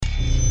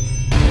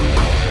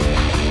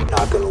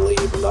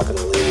not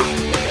gonna leave.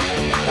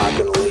 Not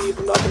gonna leave,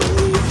 I'm not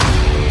gonna leave.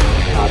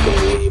 Not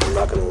gonna leave, I'm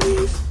not gonna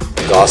leave.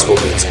 The gospel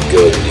means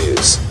good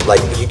news. Like,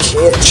 you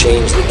can't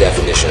change the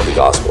definition of the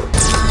gospel.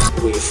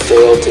 We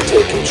failed to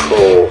take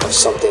control of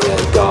something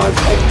that God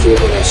had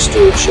given us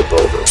stewardship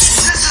over. This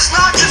is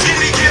not just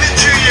gonna be given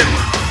to you.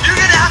 You're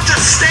gonna have to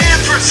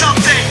stand for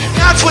something.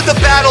 That's what the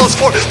battle is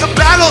for. The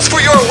battle is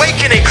for your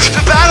awakening.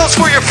 The battle is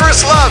for your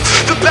first love.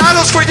 The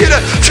battle is for you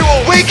to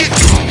awaken.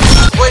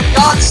 When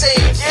God's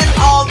saying, get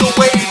on the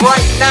wave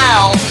right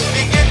now,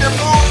 begin to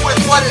move with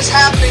what is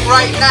happening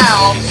right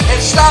now,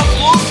 and stop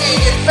looking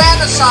and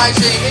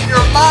fantasizing in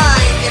your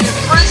mind and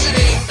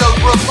imprisoning the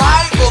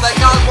revival that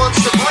God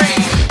wants to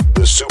bring.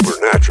 The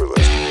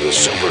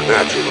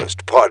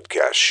Supernaturalist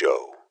Podcast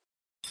Show.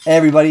 Hey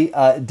everybody,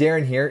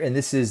 Darren here, and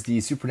this is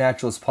the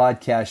Supernaturalist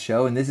Podcast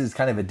Show, and this is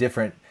kind of a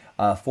different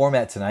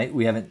format tonight.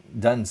 We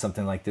haven't done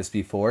something like this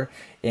before,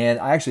 and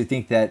I actually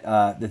think that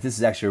that this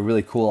is actually a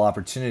really cool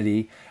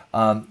opportunity.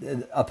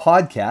 A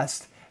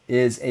podcast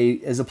is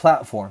a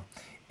platform,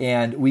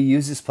 and we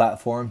use this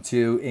platform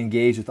to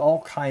engage with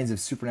all kinds of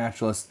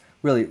supernaturalists,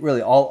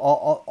 really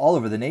all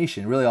over the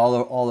nation, really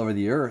all over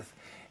the earth.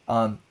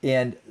 And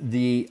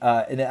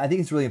I think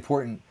it's really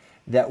important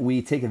that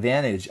we take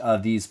advantage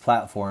of these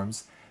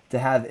platforms to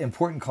have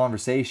important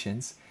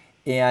conversations.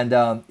 And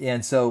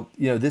so,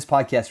 you know, this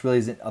podcast really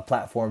isn't a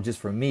platform just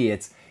for me.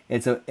 It's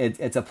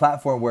a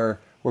platform where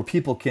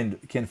people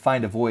can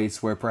find a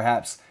voice where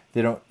perhaps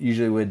they don't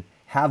usually would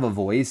have a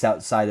voice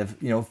outside of,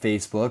 you know,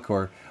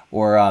 Facebook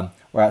or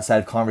outside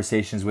of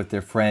conversations with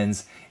their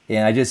friends.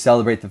 And I just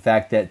celebrate the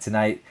fact that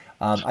tonight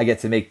I get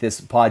to make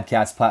this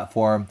podcast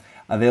platform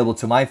available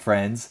to my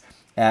friends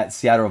at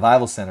Seattle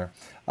Revival Center.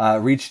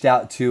 Reached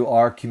out to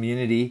our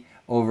community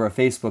over a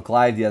Facebook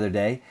Live the other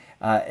day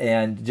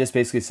and just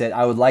basically said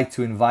I would like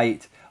to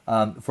invite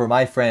for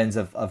my friends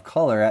of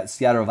color at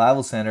Seattle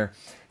Revival Center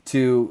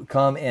to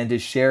come and to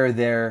share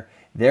their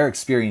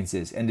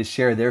experiences and to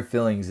share their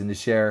feelings and to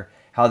share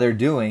how they're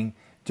doing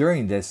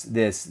during this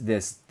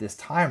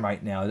time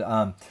right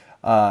now.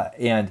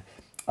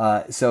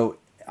 So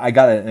I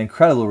got an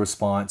incredible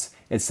response.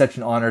 It's such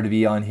an honor to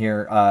be on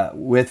here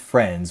with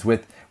friends,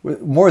 with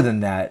more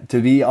than that,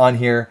 to be on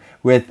here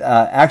with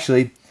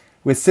actually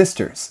with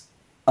sisters.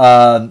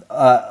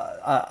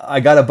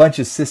 I got a bunch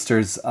of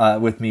sisters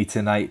with me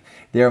tonight.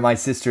 They are my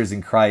sisters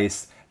in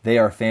Christ. They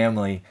are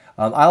family.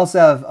 I also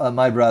have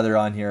my brother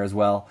on here as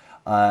well.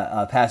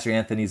 Pastor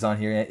Anthony's on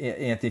here.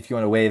 Anthony, if you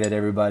want to wave at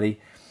everybody.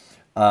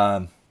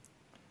 Yeah,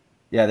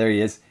 there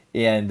he is.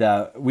 And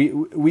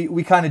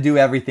we kind of do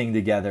everything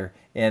together.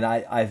 And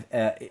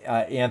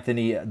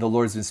Anthony, the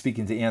Lord's been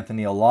speaking to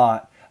Anthony a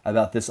lot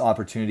about this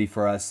opportunity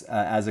for us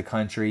as a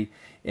country.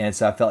 And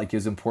so I felt like it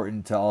was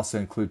important to also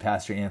include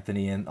Pastor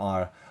Anthony in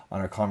on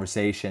our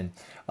conversation.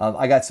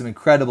 I got some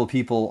incredible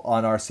people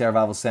on our Seattle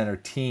Revival Center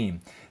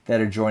team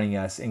that are joining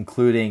us,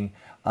 including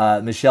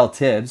Michelle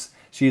Tibbs.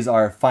 She's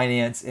our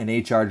finance and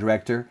HR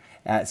director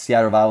at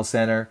Seattle Revival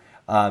Center.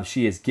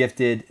 She is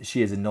gifted.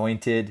 She is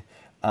anointed.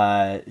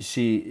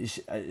 She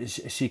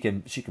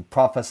can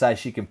prophesy.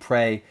 She can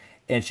pray,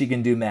 and she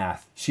can do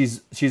math.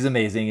 She's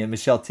amazing. And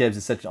Michelle Tibbs,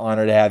 it's such an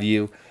honor to have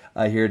you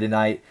here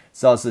tonight.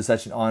 It's also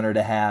such an honor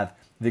to have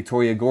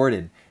Victoria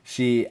Gordon.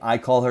 I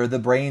call her the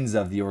brains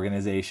of the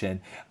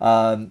organization.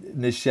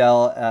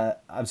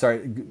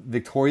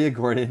 Victoria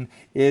Gordon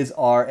is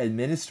our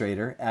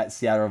administrator at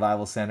Seattle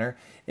Revival Center,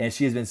 and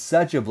she has been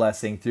such a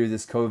blessing through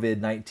this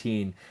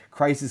COVID-19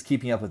 crisis,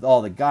 keeping up with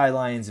all the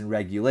guidelines and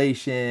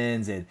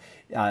regulations. And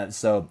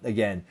so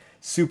again,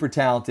 super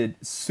talented,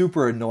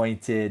 super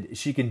anointed.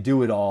 She can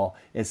do it all.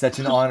 It's such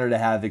an honor to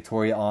have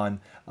Victoria on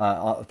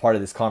part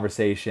of this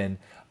conversation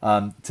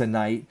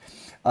tonight.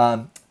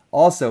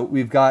 Also,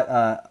 we've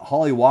got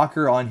Holly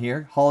Walker on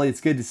here. Holly,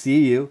 it's good to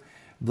see you.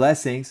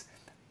 Blessings.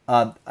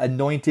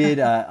 Anointed,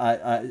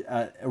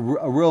 a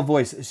real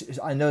voice.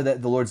 I know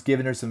that the Lord's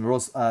given her some real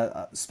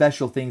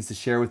special things to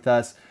share with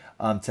us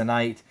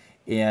tonight,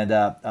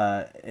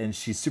 and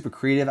she's super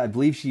creative. I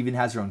believe she even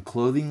has her own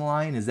clothing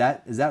line. Is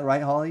that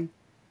right, Holly?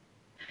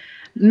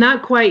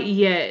 Not quite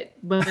yet,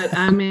 but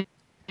I'm in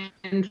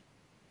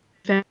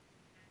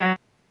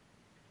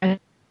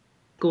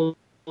school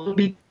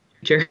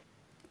teacher.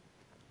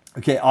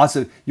 Okay,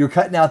 awesome. You're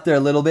cutting out there a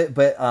little bit,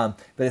 but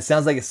it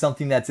sounds like it's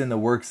something that's in the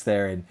works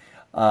there, and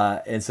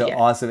so yeah.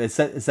 Awesome. It's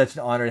such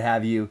an honor to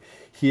have you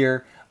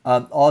here.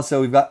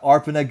 Also, we've got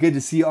Arpana. Good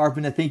to see you,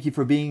 Arpana. Thank you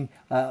for being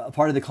a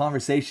part of the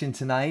conversation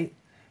tonight.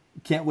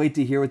 Can't wait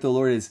to hear what the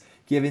Lord has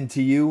given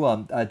to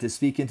you to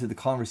speak into the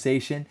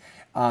conversation.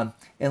 And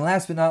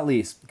last but not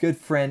least, good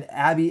friend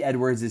Abby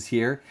Edwards is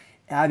here.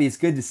 Abby, it's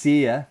good to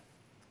see you.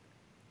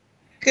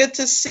 Good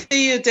to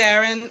see you,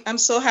 Darren. I'm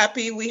so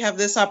happy we have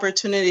this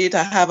opportunity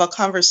to have a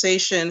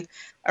conversation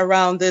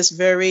around this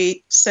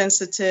very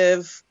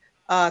sensitive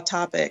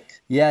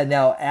topic. Yeah,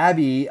 now,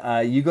 Abby,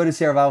 you go to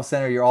Seattle Revival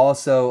Center. You're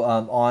also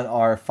on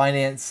our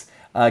finance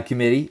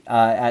committee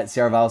at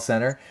Seattle Revival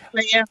Center.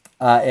 Yeah.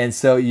 And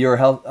so you're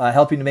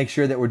helping to make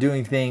sure that we're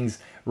doing things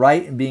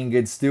right and being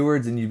good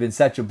stewards, and you've been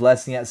such a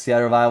blessing at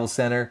Seattle Revival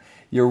Center.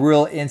 You're a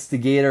real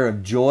instigator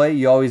of joy.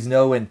 You always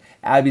know when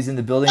Abby's in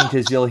the building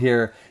because you'll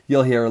hear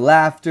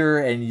laughter,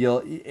 and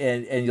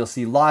you'll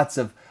see lots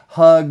of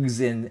hugs,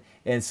 and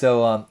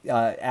so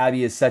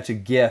Abby is such a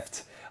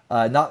gift,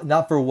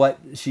 not for what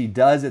she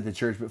does at the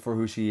church, but for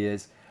who she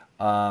is,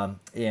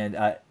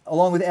 and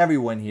along with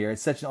everyone here.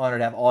 It's such an honor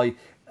to have all you.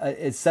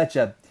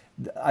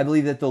 I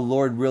believe that the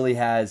Lord really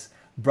has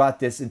brought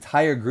this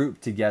entire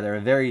group together, a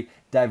very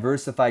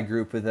diversified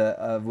group with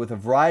a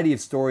variety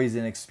of stories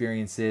and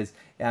experiences,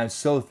 and I'm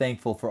so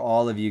thankful for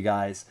all of you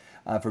guys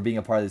for being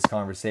a part of this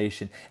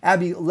conversation.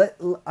 Abby,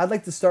 I'd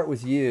like to start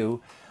with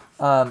you,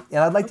 and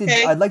I'd like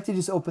to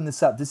just open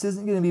this up. This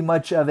isn't going to be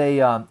much of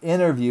a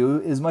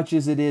interview as much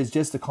as it is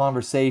just a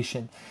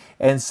conversation,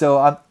 and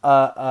so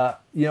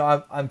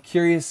I'm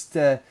curious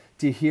to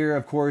hear,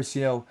 of course,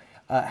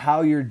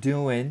 how you're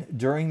doing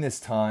during this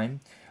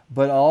time,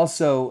 but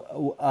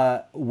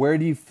also where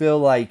do you feel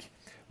like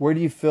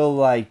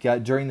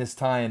during this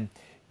time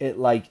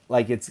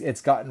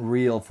it's gotten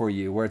real for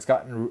you, where it's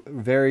gotten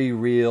very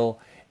real,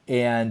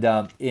 and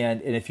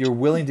if you're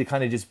willing to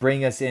kind of just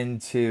bring us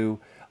into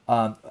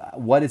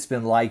what it's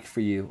been like for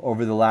you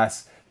over the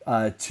last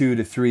 2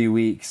 to 3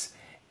 weeks,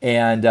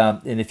 and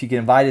if you can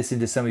invite us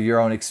into some of your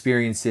own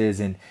experiences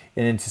and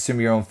into some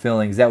of your own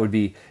feelings, that'd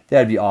be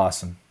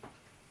awesome.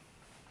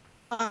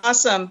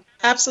 Awesome.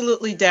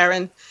 Absolutely,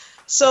 Darren.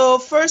 So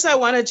first I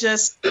want to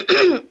just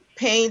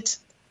paint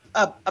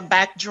a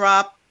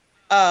backdrop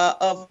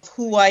of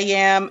who I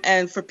am,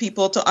 and for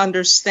people to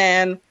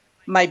understand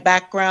my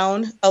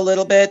background a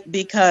little bit,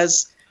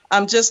 because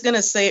I'm just going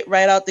to say it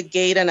right out the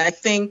gate. And I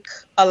think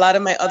a lot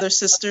of my other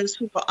sisters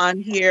who are on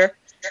here,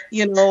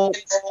 and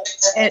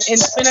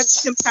it's been a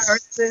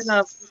comparison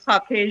of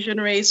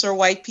Caucasian race or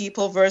white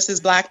people versus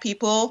Black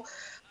people.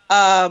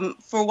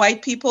 For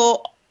white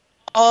people,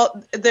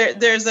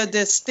 there's a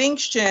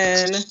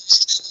distinction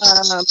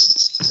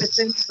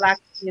within the Black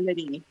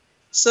community.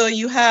 So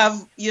you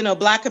have,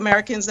 Black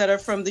Americans that are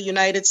from the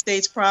United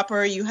States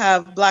proper. You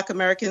have Black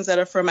Americans that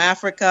are from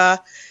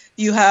Africa.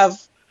 You have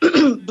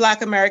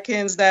Black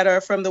Americans that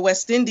are from the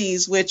West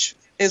Indies, which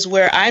is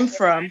where I'm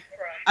from.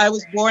 I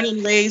was born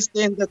and raised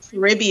in the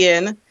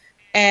Caribbean,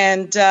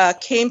 and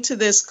came to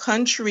this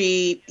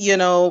country,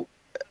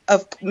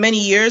 of many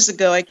years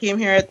ago. I came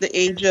here at the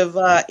age of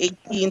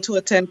 18 to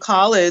attend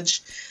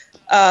college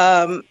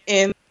in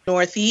the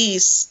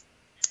Northeast,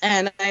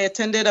 and I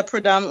attended a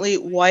predominantly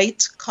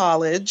white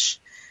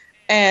college,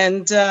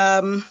 and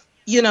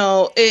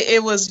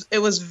it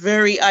was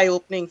very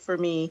eye-opening for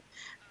me.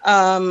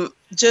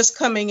 Just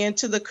coming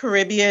into the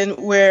Caribbean,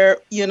 where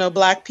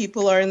Black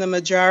people are in the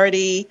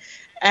majority,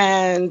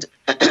 and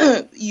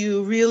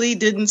you really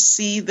didn't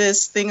see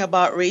this thing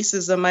about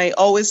racism. I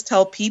always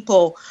tell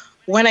people,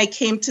 when I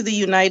came to the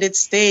United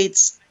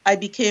States, I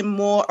became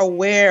more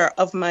aware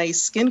of my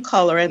skin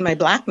color and my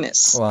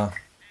Blackness. Wow.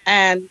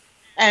 And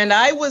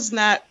I was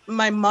not,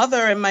 my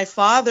mother and my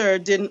father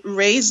didn't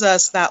raise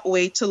us that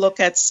way, to look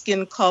at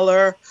skin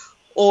color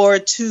or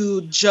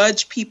to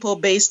judge people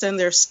based on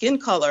their skin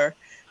color.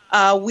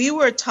 We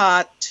were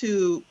taught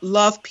to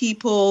love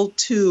people,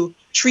 to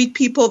treat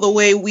people the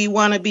way we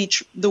want to be,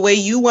 the way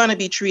you want to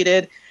be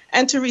treated,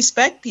 and to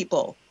respect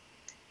people.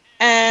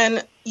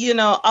 And,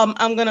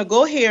 I'm going to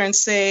go here and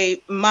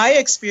say my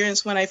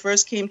experience when I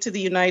first came to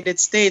the United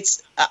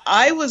States,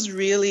 I was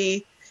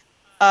really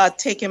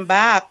taken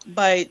back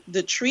by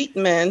the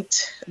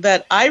treatment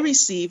that I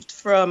received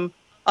from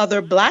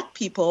other Black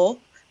people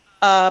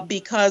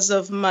because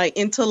of my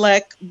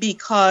intellect,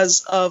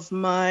 because of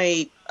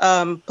my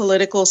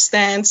political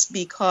stance,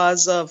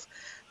 because of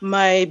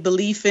my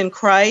belief in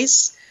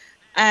Christ,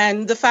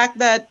 and the fact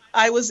that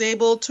I was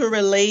able to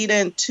relate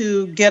and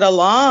to get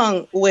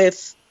along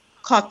with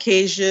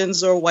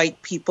Caucasians or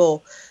white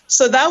people.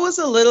 So that was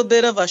a little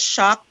bit of a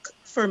shock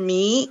for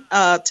me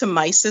to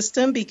my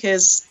system,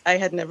 because I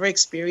had never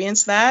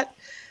experienced that.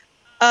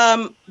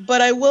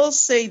 But I will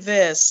say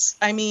this.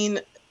 I mean,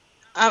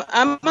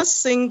 I'm a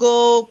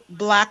single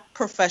Black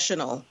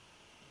professional,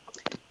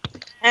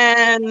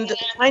 and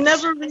I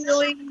never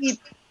really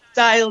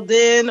dialed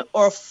in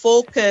or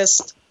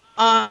focused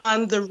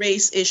on the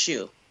race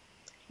issue,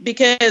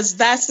 because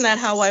that's not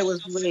how I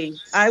was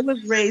raised. I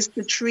was raised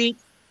to treat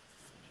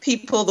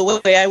people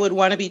the way I would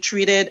want to be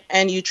treated,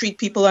 and you treat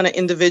people on an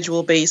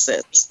individual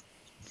basis.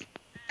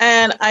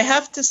 And I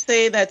have to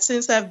say that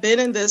since I've been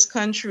in this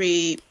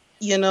country,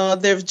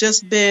 there've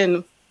just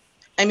been,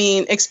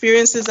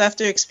 experiences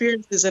after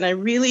experiences, and I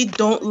really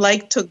don't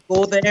like to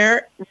go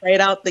there right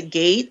out the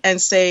gate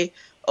and say,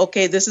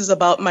 okay, this is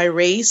about my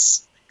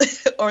race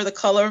or the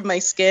color of my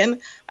skin.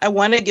 I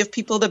want to give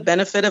people the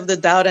benefit of the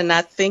doubt and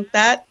not think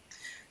that.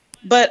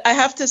 But I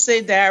have to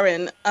say,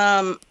 Darren,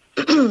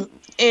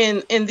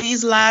 in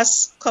these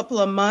last couple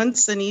of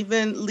months, and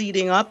even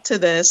leading up to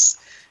this,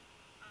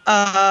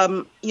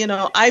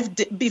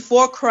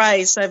 before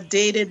Christ, I've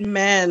dated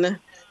men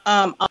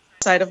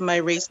outside of my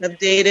race. I've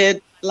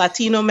dated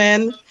Latino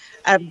men,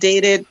 I've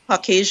dated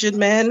Caucasian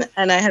men,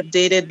 and I have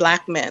dated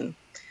Black men.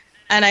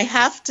 And I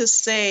have to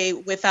say,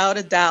 without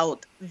a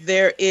doubt,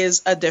 there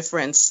is a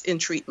difference in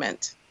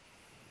treatment.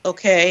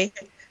 Okay.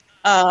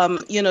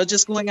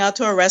 Just going out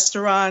to a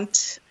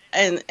restaurant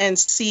and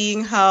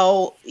seeing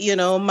how,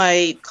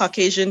 my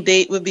Caucasian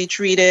date would be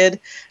treated,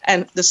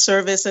 and the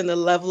service and the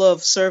level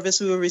of service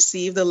we would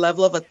receive, the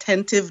level of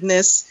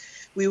attentiveness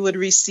we would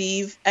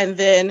receive. And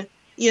then,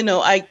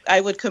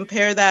 I would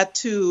compare that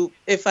to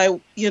if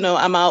I'm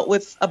out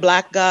with a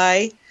Black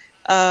guy,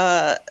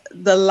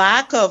 the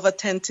lack of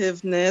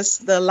attentiveness,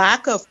 the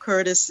lack of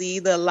courtesy,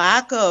 the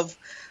lack of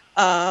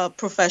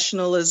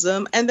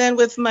professionalism. And then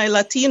with my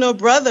Latino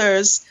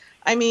brothers,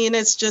 I mean,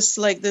 it's just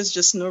like there's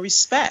just no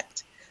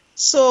respect.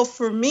 So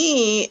for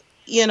me,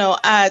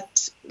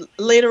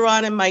 later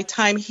on in my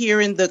time here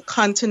in the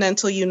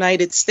continental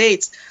United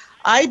States,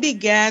 I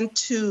began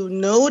to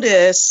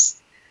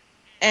notice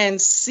and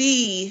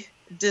see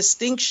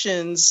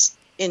distinctions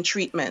in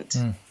treatment.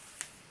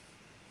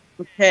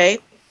 Okay.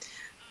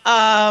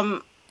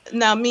 Now,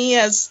 me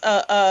as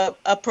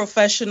a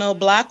professional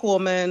Black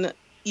woman,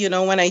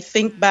 when I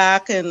think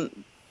back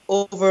and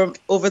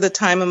over the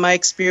time of my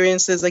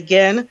experiences,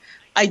 again,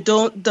 I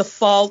don't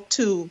default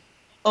to,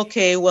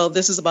 okay, well,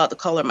 this is about the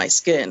color of my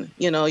skin.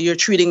 You're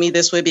treating me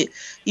this way.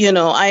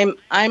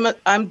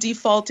 I'm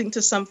defaulting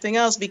to something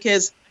else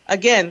because,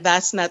 again,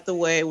 that's not the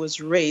way I was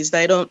raised.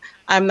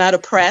 I'm not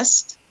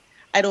oppressed.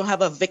 I don't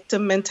have a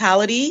victim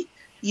mentality.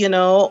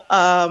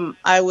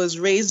 I was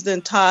raised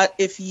and taught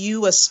if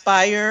you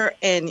aspire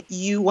and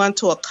you want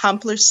to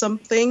accomplish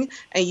something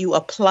and you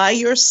apply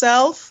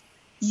yourself,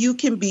 you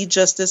can be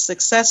just as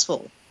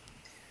successful.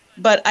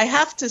 But I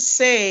have to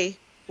say,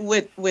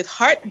 with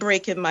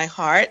heartbreak in my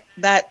heart,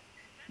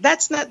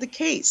 that's not the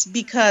case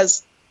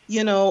because,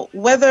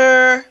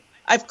 whether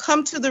I've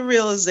come to the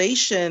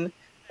realization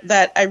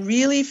that I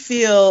really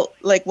feel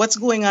like what's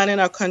going on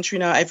in our country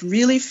now, I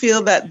really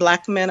feel that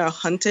Black men are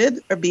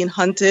being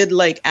hunted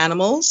like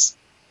animals.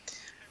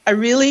 I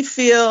really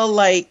feel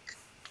like,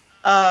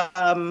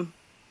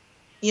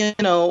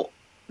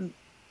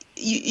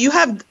 you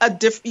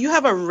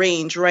have a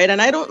range, right?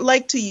 And I don't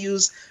like to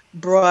use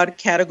broad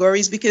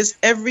categories because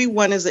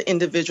everyone is an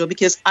individual,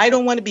 because I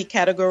don't want to be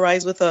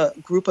categorized with a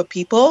group of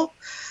people.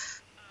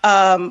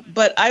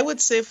 But I would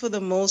say for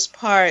the most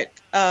part,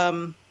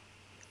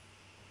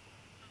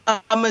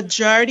 a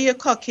majority of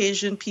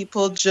Caucasian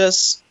people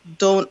just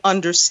don't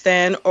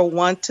understand or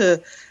want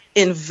to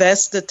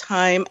invest the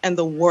time and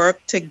the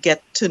work to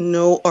get to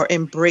know or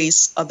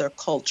embrace other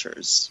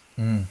cultures.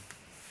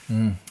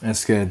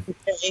 That's good.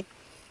 Okay.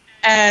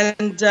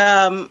 And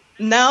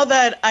now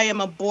that I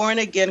am a born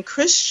again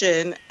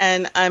Christian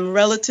and I'm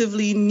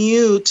relatively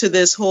new to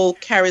this whole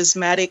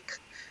charismatic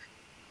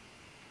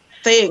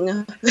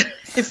thing,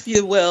 if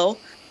you will,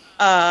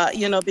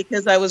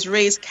 because I was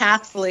raised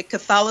Catholic.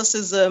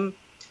 Catholicism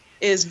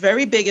is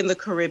very big in the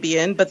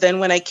Caribbean. But then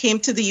when I came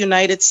to the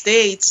United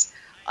States,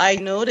 I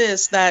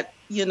noticed that,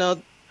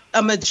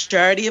 a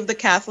majority of the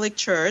Catholic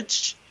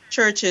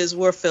churches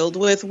were filled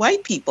with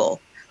white people.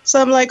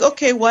 So I'm like,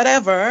 okay,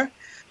 whatever.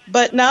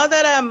 But now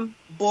that I'm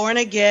born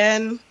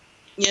again,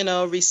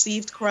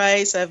 received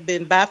Christ, I've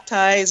been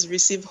baptized,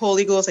 received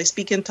Holy Ghost, I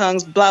speak in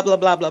tongues, blah, blah,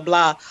 blah, blah,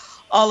 blah,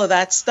 all of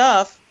that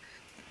stuff.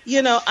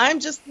 I'm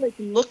just like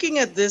looking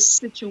at this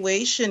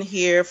situation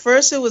here.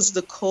 First, it was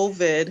the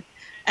COVID,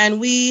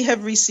 and we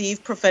have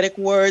received prophetic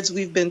words.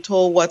 We've been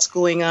told what's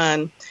going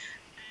on.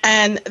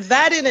 And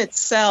that in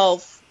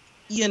itself,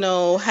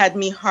 had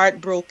me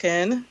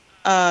heartbroken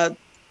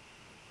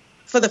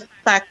for the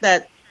fact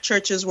that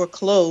churches were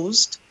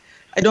closed.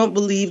 I don't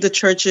believe the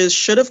churches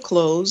should have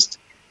closed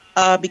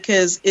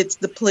because it's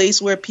the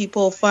place where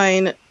people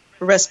find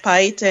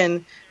respite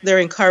and they're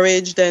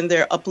encouraged and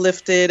they're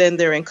uplifted and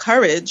they're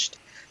encouraged.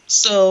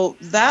 So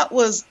that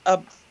was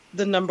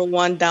the number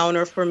one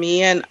downer for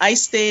me. And I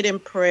stayed in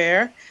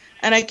prayer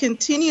and I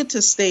continue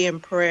to stay in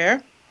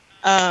prayer.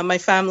 My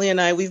family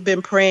and I, we've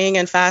been praying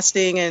and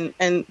fasting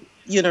and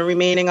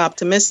remaining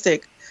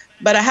optimistic.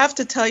 But I have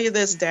to tell you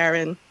this,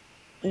 Darren,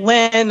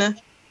 when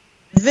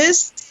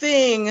this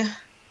thing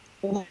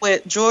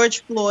with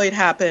George Floyd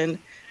happened,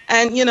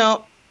 and,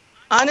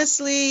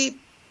 honestly,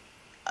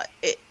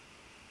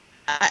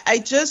 I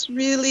just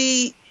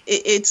really,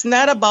 it's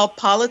not about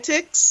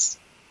politics.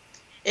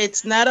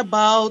 It's not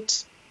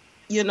about,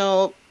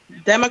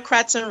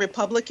 Democrats and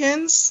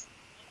Republicans,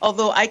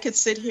 although I could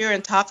sit here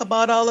and talk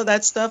about all of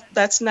that stuff.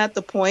 That's not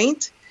the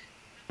point.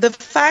 The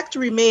fact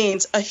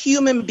remains, a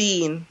human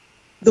being,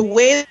 the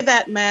way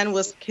that man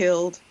was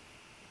killed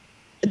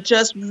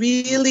just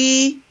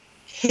really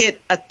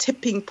hit a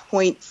tipping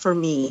point for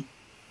me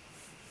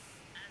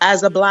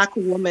as a Black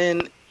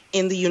woman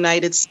in the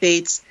United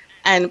States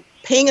and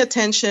paying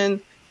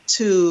attention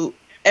to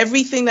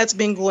everything that's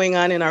been going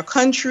on in our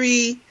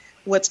country,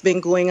 what's been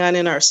going on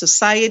in our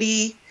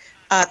society,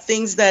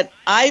 things that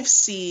I've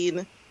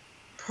seen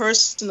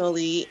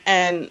personally.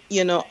 And,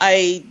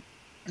 I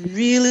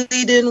really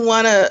didn't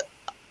want to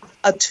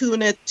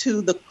attune it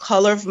to the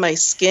color of my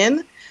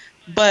skin.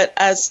 But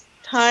as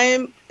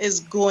time is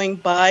going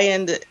by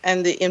and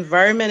the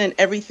environment and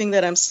everything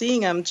that I'm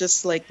seeing, I'm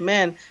just like,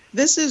 man,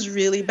 this is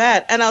really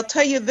bad. And I'll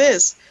tell you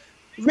this,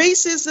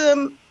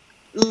 racism,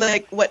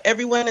 like what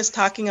everyone is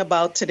talking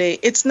about today,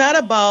 it's not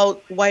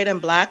about white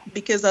and black,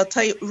 because I'll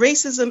tell you,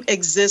 racism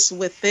exists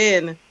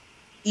within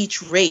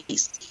each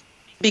race.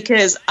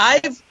 Because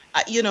I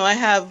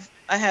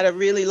had a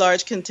really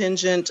large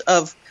contingent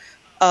of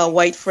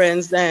white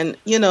friends, and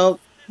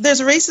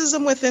there's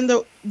racism within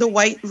the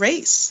white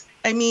race.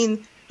 I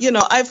mean,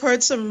 I've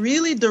heard some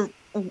really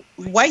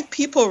white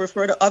people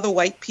refer to other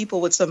white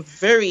people with some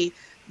very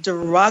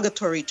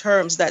derogatory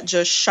terms that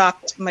just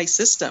shocked my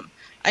system.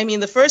 I mean,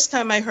 the first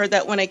time I heard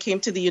that when I came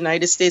to the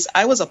United States,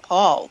 I was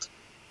appalled.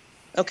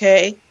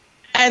 Okay.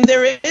 And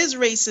there is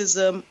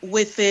racism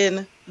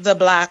within the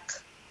black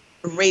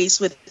race,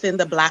 within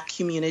the black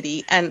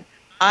community. And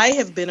I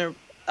have been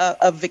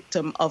a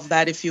victim of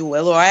that, if you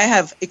will, or I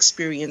have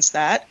experienced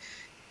that,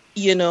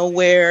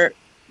 where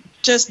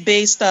just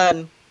based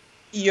on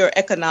your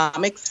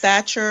economic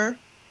stature,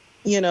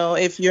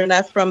 if you're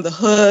not from the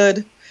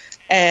hood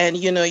and,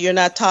 you're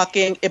not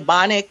talking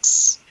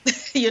Ebonics,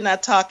 you're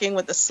not talking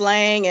with the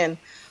slang and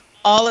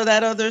all of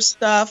that other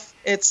stuff,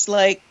 it's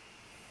like,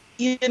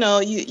 you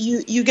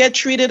get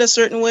treated a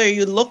certain way,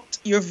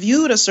 you're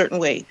viewed a certain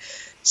way.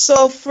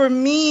 So for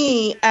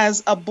me,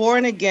 as a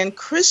born again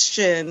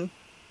Christian,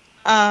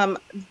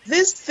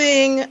 this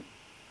thing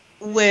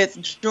with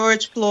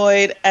George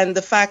Floyd and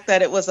the fact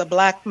that it was a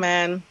black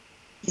man,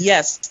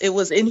 yes, it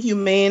was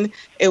inhumane,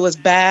 it was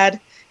bad,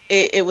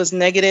 it was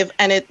negative,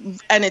 and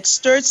it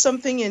stirred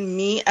something in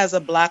me as a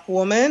black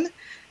woman.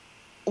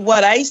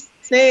 What I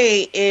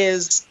say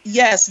is,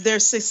 yes,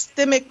 there's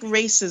systemic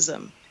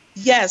racism.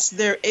 Yes,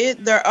 there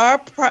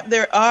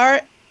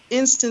are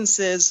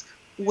instances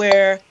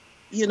where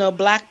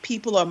black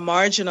people are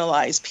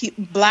marginalized.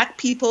 Black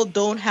people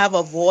don't have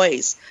a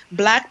voice.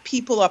 Black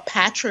people are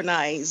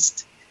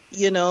patronized.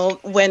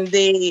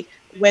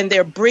 When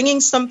they're bringing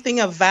something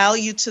of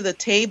value to the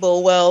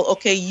table, well,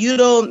 okay, you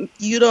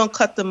don't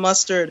cut the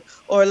mustard,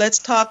 or let's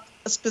talk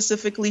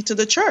specifically to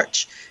the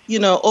church,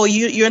 or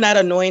you're not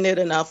anointed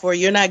enough, or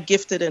you're not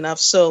gifted enough,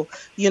 so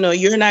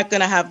you're not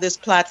going to have this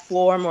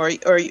platform, or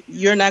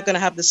you're not going to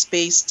have the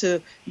space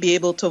to be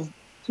able to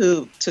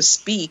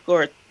speak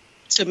or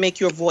to make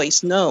your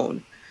voice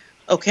known.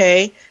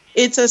 Okay,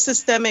 it's a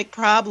systemic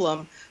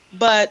problem,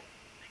 but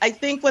I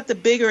think what the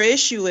bigger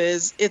issue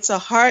is, it's a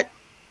heart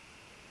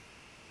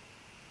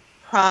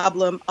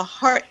problem, a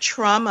heart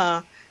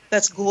trauma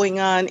that's going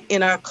on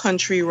in our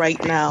country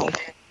right now.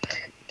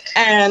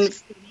 And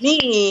for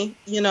me,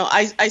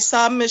 I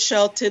saw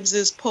Michelle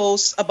Tibbs's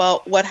post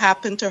about what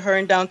happened to her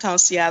in downtown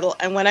Seattle.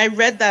 And when I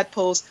read that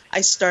post,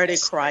 I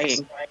started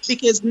crying,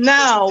 because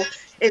now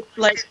it's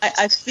like,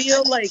 I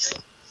feel like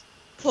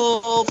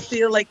people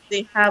feel like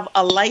they have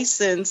a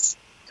license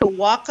to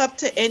walk up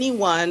to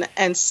anyone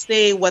and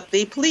say what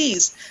they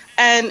please.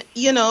 And,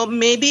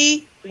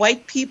 maybe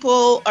white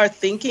people are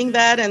thinking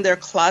that, and there are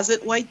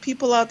closet white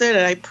people out there.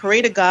 And I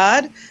pray to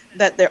God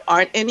that there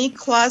aren't any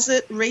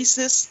closet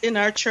racists in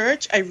our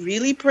church. I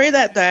really pray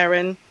that,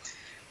 Darren,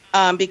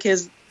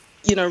 because,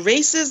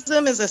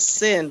 racism is a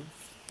sin.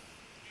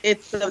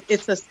 It's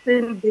a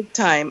sin big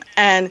time.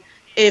 And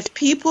if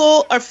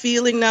people are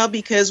feeling now,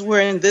 because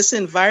we're in this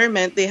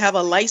environment, they have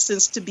a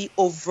license to be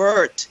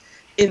overt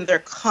in their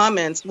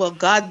comments, well,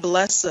 God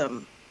bless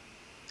them.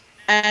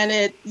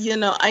 And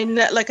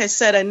like I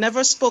said, I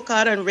never spoke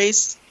out on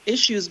race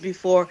issues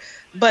before,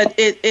 but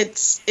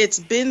it's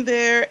been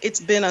there. It's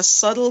been a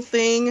subtle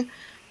thing.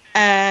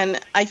 And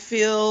I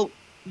feel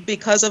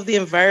because of the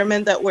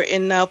environment that we're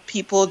in now,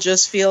 people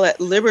just feel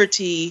at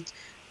liberty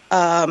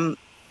to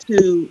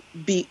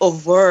be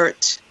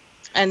overt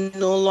and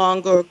no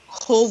longer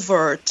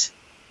covert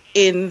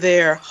in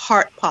their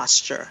heart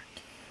posture.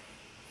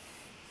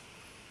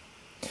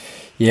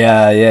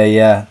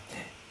 Yeah.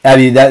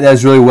 Abby,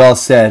 that's really well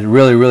said.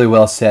 Really, really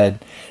well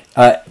said.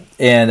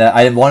 And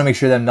I want to make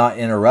sure that I'm not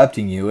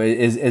interrupting you.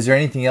 Is there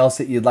anything else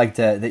that you'd like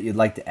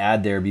to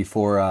add there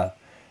before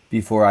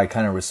I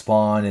kind of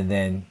respond, and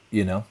then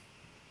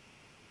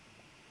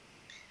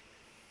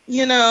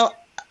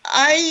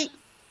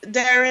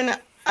Darren,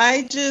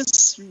 I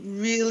just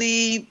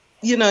really,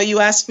 you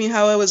asked me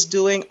how I was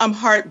doing. I'm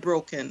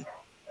heartbroken.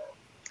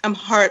 I'm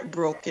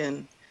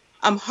heartbroken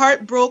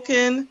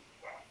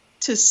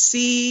to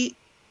see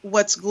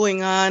what's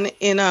going on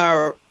in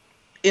our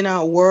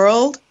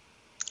world.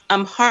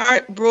 I'm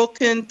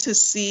heartbroken to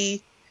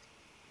see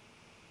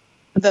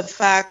the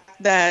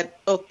fact that,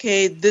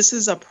 okay, this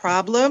is a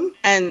problem,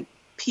 and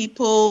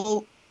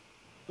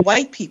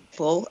white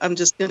people, I'm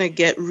just going to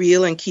get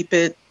real and keep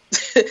it,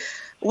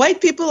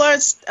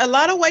 a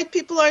lot of white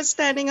people are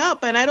standing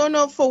up, and I don't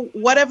know, for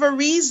whatever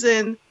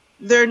reason,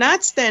 they're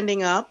not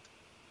standing up,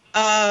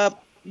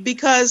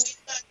 because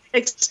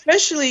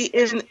especially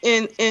in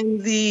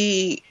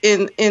the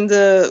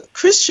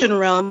Christian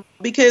realm,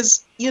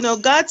 because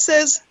God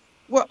says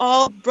we're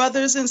all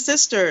brothers and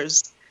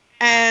sisters,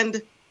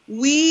 and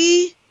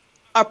we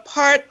are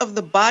part of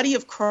the body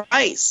of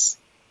Christ,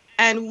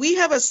 And we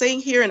have a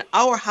saying here in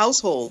our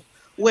household,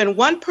 when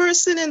one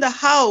person in the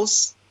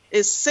house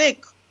is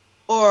sick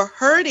or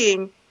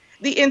hurting,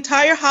 the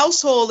entire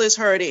household is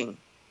hurting.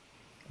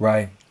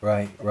 Right.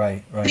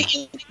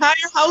 The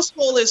entire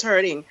household is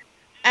hurting.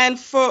 And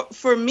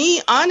for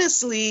me,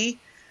 honestly,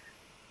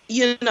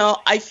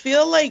 I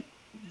feel like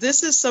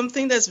this is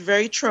something that's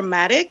very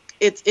traumatic.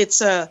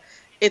 It's a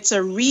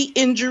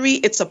re-injury.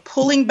 It's a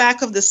pulling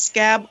back of the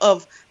scab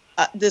of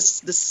the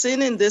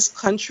sin in this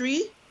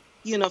country,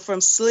 from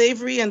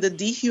slavery and the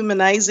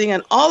dehumanizing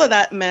and all of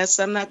that mess.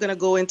 I'm not going to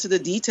go into the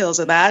details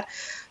of that.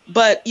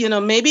 But,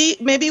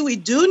 maybe we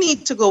do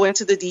need to go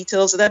into the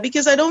details of that,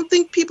 because I don't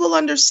think people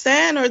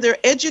understand, or they're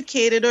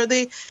educated, or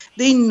they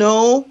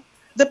know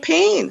the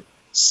pain.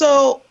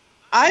 So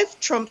I've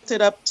trumped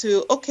it up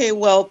to, okay,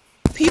 well,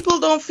 people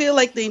don't feel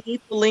like they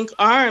need to link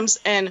arms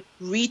and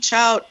reach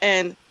out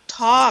and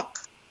talk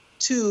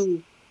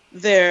to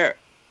their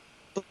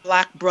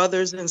Black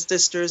brothers and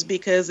sisters,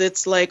 because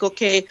it's like,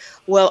 okay,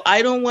 well,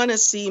 I don't want to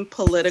seem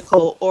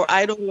political, or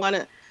I don't want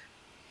to,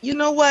 you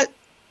know what?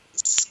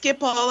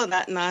 Skip all of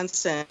that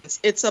nonsense.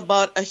 It's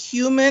about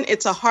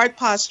it's a heart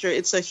posture.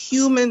 It's a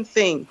human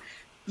thing.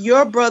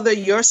 Your brother,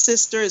 your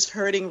sister is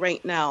hurting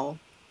right now,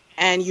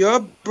 and your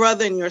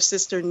brother and your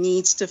sister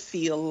needs to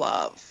feel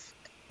love.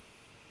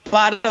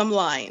 Bottom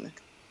line.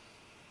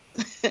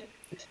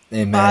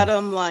 Amen.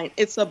 Bottom line.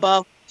 It's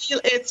about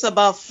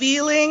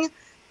feeling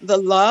the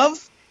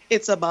love.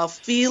 It's about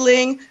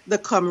feeling the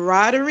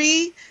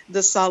camaraderie,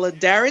 the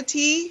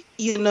solidarity.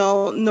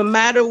 No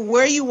matter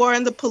where you are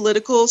in the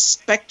political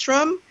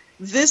spectrum,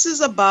 this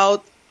is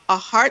about a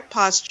heart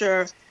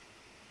posture.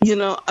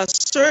 A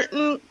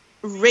certain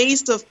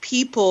race of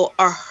people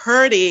are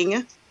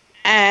hurting,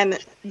 and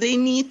they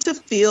need to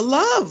feel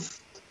love.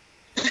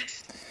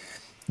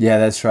 Yeah,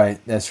 that's right.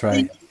 They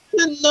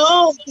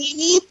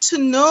need to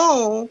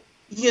know,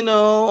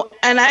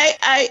 and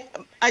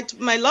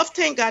my love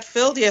tank got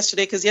filled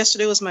yesterday, because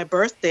yesterday was my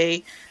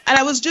birthday, and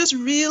I was just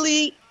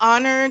really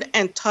honored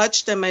and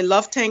touched, and my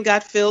love tank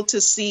got filled to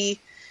see,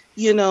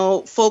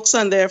 folks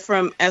on there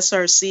from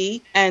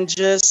SRC, and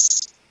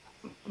just,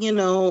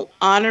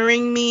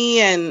 honoring me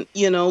and,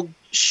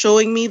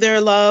 showing me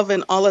their love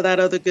and all of that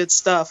other good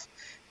stuff.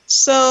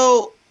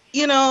 So,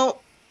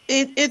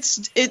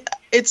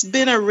 it's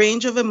been a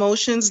range of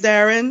emotions,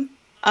 Darren.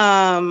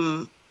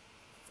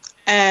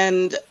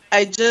 And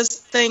I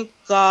just thank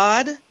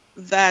God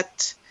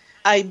that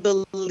I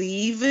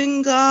believe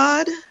in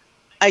God.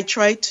 I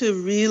try to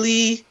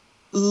really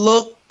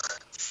look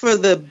for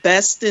the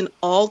best in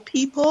all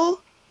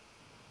people.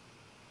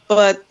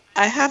 But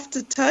I have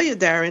to tell you,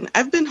 Darren,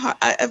 I've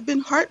been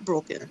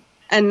heartbroken,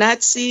 and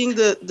not seeing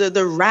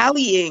the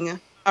rallying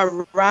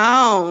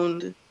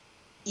around,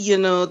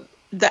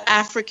 the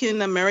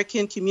African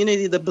American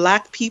community, the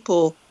Black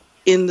people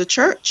in the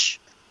church.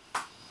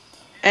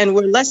 And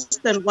we're less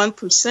than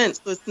 1%,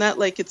 so it's not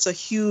like it's a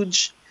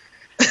huge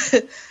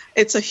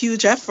it's a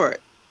huge effort,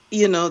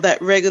 that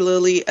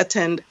regularly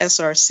attend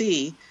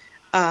SRC.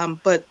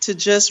 But to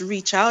just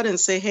reach out and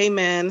say, hey,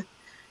 man,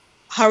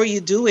 how are you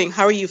doing?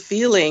 How are you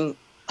feeling?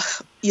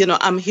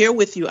 I'm here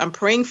with you. I'm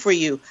praying for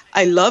you.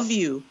 I love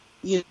you,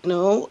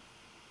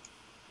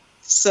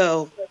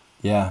 So.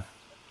 Yeah.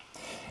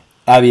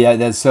 Abby,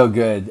 that's so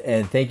good.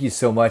 And thank you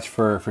so much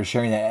for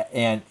sharing that.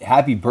 And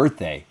happy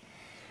birthday.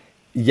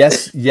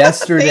 Yes,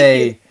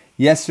 yesterday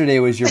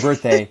was your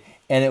birthday.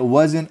 And it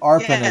wasn't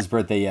Arpana's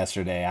birthday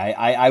yesterday.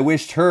 I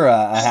wished her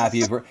a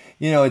happy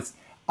birthday.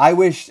 I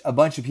wished a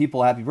bunch of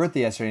people a happy birthday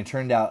yesterday. And it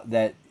turned out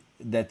that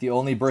the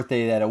only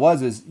birthday that it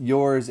was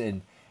yours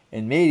and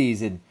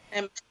Matey's and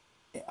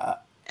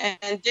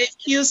Dave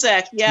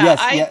Cusack.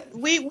 Yeah,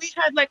 we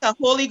had like a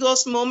Holy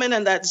Ghost moment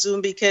on that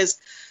Zoom, because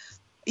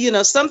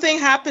something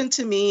happened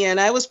to me, and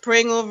I was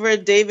praying over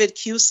David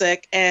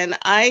Cusack, and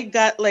I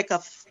got like a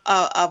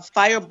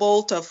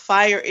firebolt of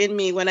fire in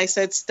me when I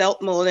said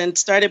stealth mode and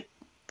started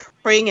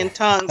praying in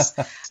tongues.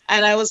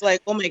 And I was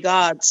like, oh my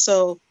God.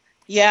 So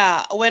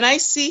yeah, when I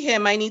see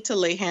him, I need to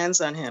lay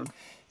hands on him.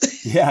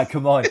 Yeah,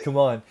 come on.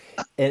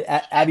 And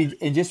Abby,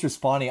 and just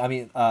responding, I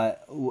mean,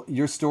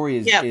 your story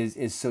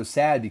is so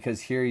sad, because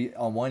here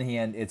on one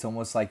hand, it's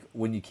almost like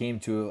when you came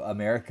to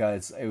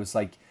America, it was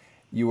like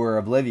you were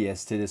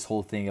oblivious to this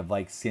whole thing of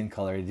like skin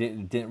color. It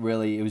didn't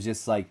really, it was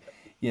just like,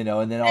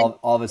 and then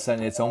all of a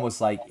sudden it's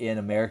almost like in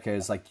America,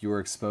 it's like you were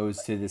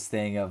exposed to this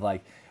thing of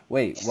like,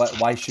 wait,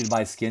 why should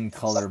my skin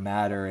color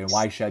matter, and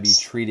why should I be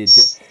treated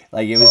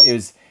like it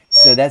was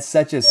so that's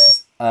such a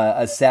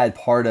sad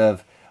part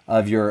of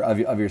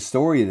your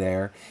story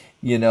there.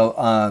 You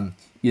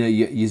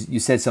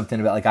said something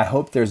about like, I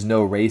hope there's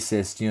no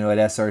racist, at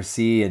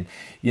SRC, and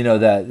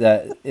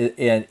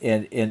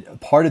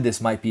and part of this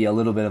might be a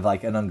little bit of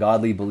like an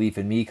ungodly belief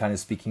in me kind of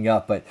speaking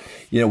up, but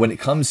when it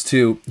comes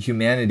to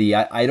humanity,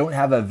 I don't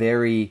have a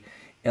very,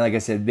 and like I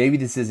said, maybe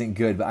this isn't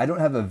good, but I don't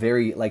have a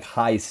very like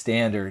high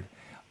standard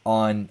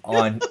on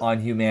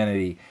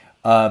humanity.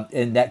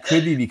 And that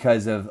could be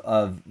because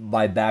of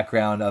my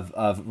background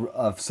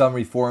of some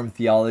Reformed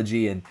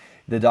theology and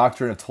the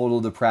doctrine of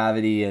total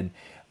depravity, and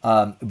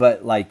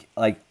but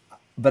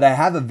but I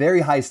have a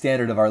very high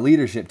standard of our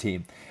leadership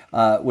team,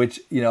 which,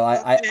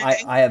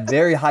 I have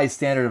very high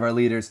standard of our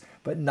leaders,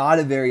 but not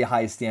a very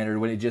high standard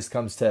when it just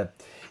comes to,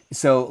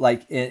 so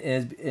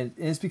and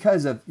it's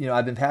because of,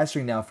 I've been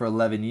pastoring now for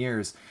 11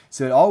 years.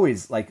 So it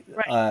always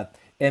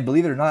and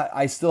believe it or not,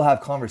 I still have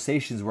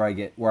conversations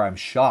where I'm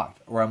shocked,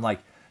 where I'm like,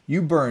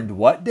 you burned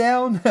what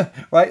down?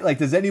 Right? Like,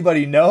 does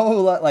anybody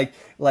know?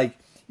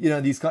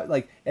 These,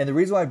 and the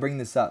reason why I bring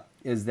this up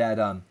is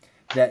that,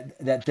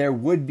 that there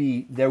would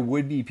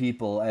be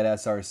people at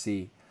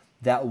SRC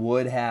that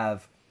would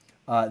have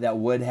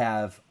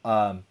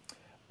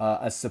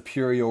a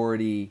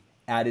superiority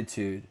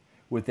attitude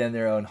within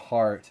their own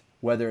heart,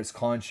 whether it's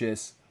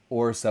conscious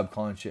or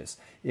subconscious.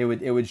 It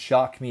would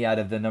shock me out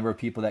of the number of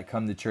people that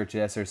come to church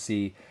at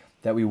SRC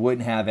that we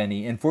wouldn't have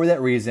any. And for that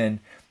reason,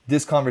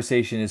 this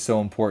conversation is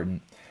so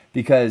important,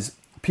 because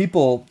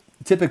people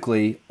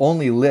typically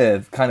only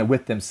live kind of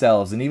with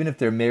themselves, and even if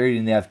they're married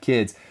and they have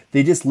kids,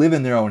 they just live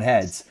in their own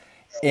heads,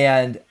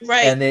 and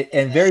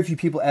very few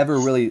people ever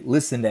really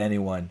listen to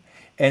anyone.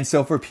 And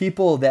so for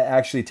people that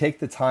actually take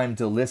the time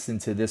to listen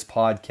to this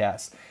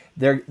podcast,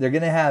 they're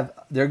gonna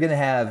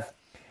have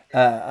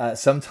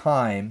some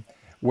time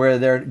where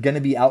they're going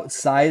to be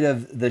outside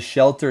of the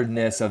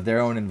shelteredness of their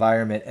own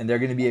environment, and they're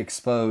going to be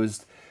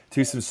exposed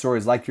to some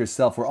stories like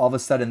yourself, where all of a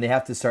sudden they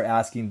have to start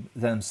asking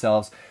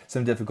themselves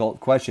some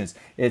difficult questions.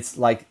 It's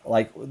like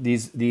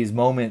these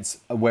moments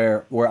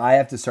where I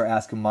have to start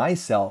asking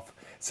myself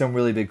some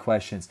really big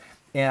questions.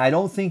 And I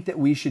don't think that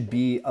we should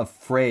be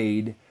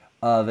afraid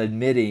of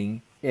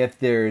admitting if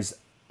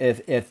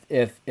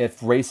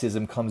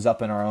racism comes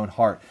up in our own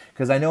heart,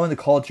 because I know in the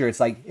culture it's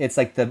like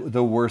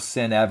the worst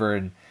sin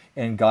ever,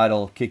 and God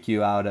will kick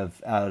you out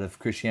of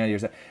Christianity or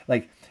something.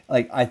 Like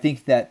I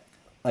think that,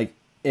 like,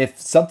 if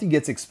something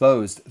gets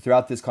exposed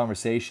throughout this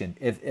conversation,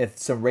 if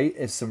some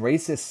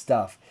racist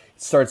stuff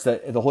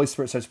the Holy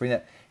Spirit starts bringing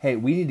that, hey,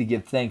 we need to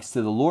give thanks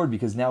to the Lord,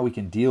 because now we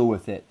can deal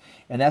with it.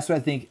 And that's what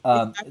I think.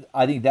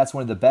 I think that's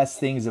one of the best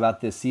things about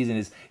this season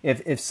is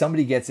if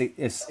somebody gets it,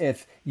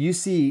 if you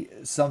see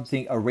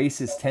something, a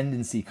racist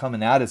tendency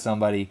coming out of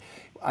somebody,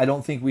 I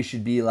don't think we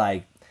should be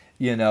like,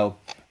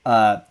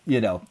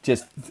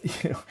 just.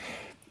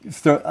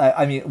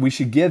 I mean, we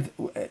should give.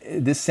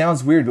 This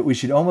sounds weird, but we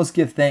should almost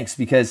give thanks,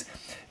 because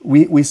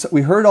we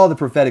heard all the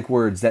prophetic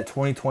words that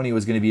 2020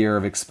 was going to be a year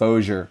of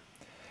exposure,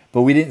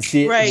 but we didn't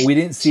see it. Right. We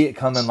didn't see it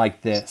coming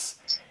like this.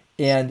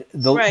 And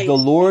the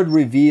Lord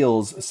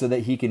reveals so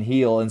that He can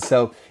heal. And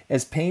so,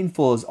 as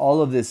painful as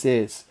all of this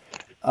is,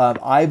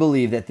 I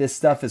believe that this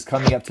stuff is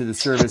coming up to the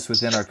surface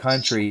within our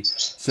country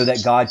so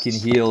that God can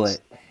heal it.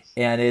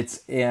 And I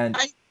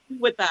agree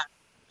with that.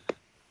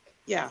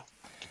 Yeah.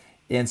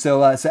 And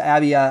so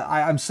Abby,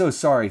 I'm so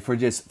sorry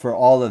for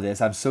all of this.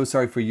 I'm so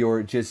sorry for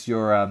this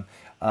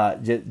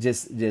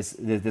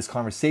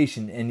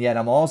conversation, and yet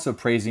I'm also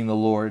praising the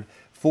Lord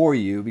for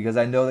you, because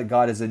I know that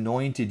God has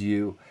anointed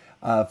you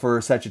for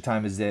such a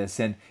time as this.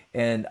 And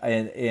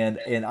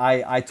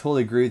I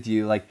totally agree with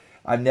you. Like,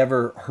 I've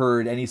never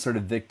heard any sort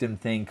of victim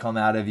thing come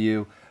out of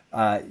you.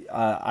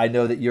 I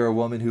know that you're a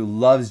woman who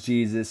loves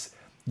Jesus.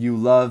 You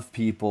love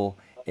people.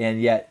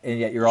 And yet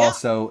you're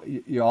also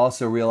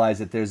realize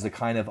that there's the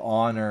kind of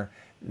honor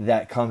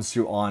that comes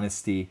through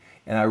honesty,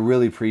 and I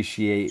really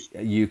appreciate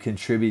you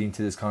contributing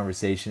to this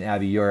conversation,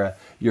 Abby. You're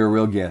a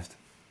real gift.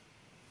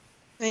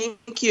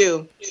 Thank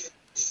you.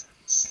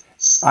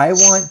 I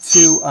want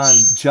to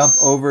jump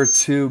over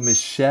to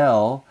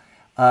Michelle.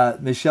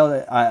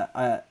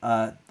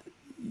 Michelle,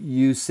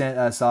 you sent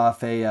us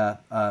off I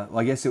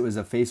guess it was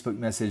a Facebook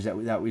message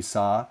that we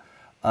saw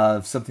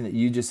of something that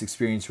you just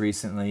experienced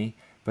recently.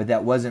 But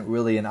that wasn't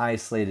really an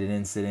isolated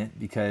incident,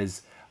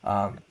 because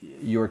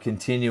you're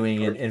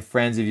continuing, and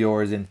friends of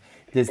yours, and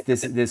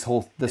this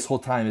whole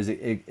time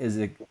is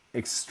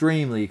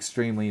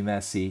extremely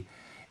messy.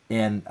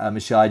 And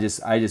Michelle, I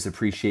just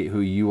appreciate who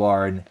you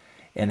are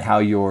and how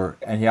you're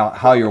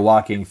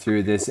walking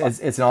through this.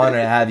 It's an honor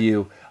to have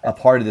you a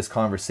part of this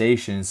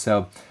conversation.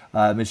 So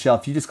Michelle,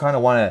 if you just kind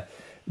of want to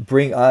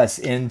bring us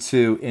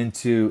into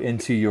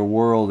your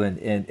world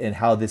and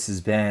how this has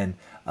been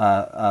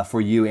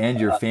for you and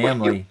your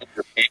family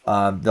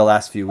the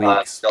last few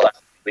weeks.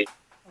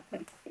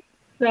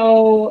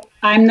 So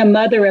I'm the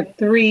mother of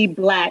 3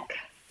 black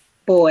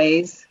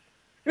boys,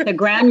 the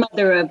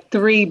grandmother of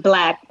 3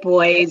 black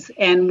boys,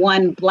 and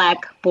 1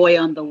 black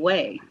boy on the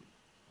way.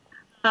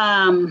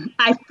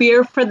 I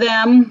fear for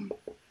them,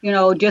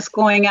 just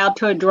going out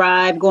to a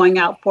drive, going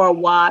out for a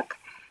walk.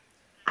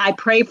 I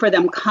pray for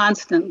them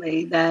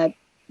constantly that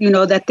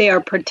they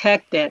are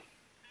protected.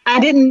 I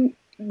didn't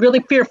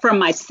really fear for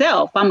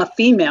myself. I'm a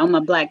female. I'm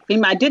a black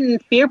female. I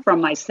didn't fear for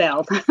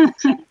myself.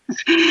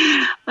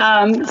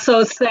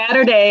 So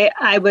Saturday,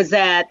 I was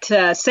at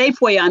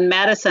Safeway on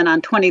Madison,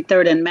 on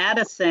 23rd and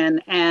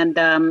Madison, and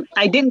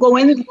I didn't go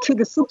into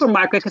the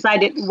supermarket because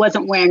I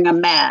wasn't wearing a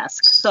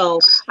mask. So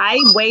I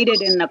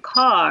waited in the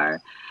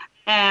car,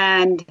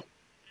 and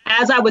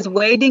as I was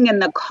waiting in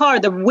the car,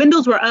 the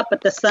windows were up,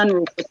 but the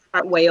sunroof was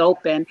partway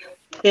open.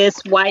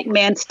 this white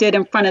man stood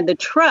in front of the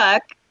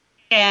truck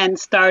and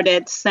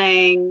started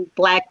saying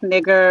black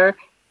nigger,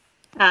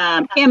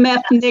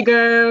 MF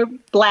nigger,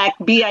 black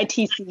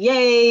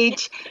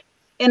BITCH.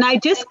 And I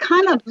just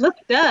kind of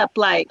looked up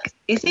like,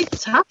 is he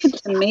talking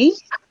to me?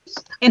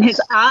 And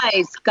his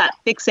eyes got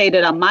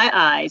fixated on my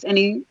eyes. And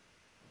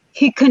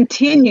he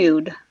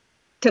continued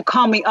to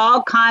call me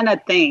all kind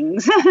of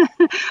things.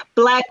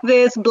 Black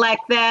this, black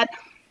that.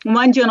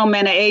 One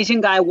gentleman, an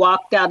Asian guy,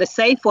 walked out of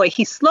Safeway.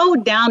 He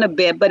slowed down a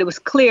bit, but it was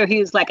clear he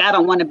was like, I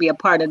don't want to be a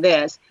part of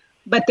this.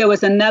 But there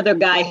was another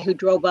guy who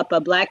drove up,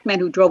 a black man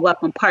who drove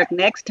up and parked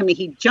next to me.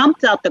 He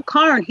jumped out the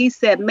car and he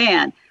said,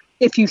 man,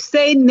 if you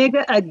say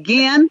nigga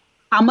again,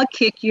 I'm going to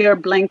kick your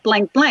blank,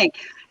 blank, blank.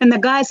 And the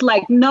guy's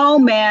like, no,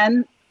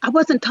 man, I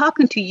wasn't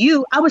talking to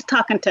you. I was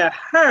talking to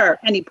her.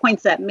 And he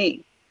points at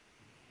me.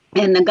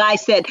 And the guy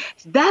said,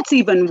 that's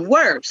even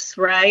worse,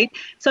 right?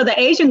 So the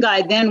Asian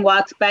guy then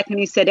walks back and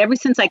he said, ever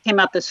since I came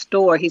out the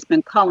store, he's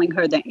been calling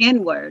her the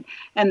N-word.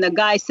 And the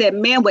guy said,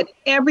 man, with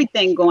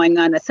everything going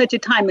on at such a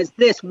time as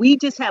this, we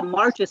just have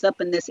marches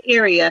up in this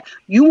area.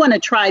 You want to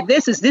try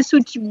this? Is this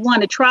what you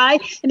want to try?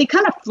 And he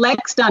kind of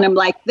flexed on him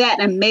like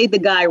that and made the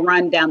guy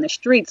run down the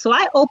street. So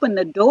I opened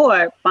the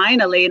door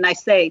finally and I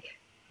say,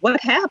 what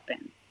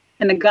happened?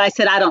 And the guy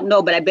said, I don't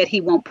know, but I bet he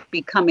won't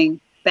be coming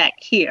back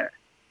here.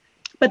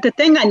 But the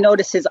thing I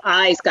noticed, his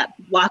eyes got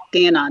locked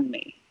in on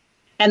me.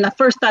 And the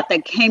first thought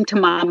that came to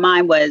my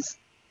mind was,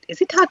 is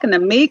he talking to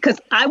me? Because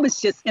I was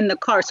just in the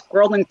car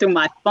scrolling through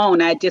my phone.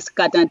 I just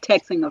got done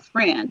texting a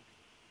friend.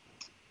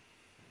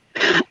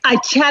 I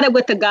chatted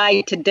with a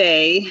guy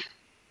today.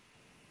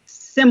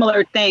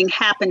 Similar thing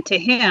happened to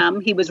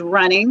him. He was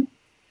running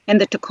in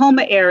the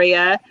Tacoma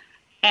area,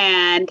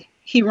 and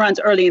he runs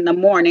early in the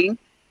morning.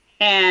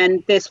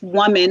 And this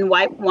woman,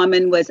 white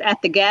woman, was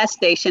at the gas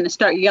station and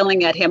started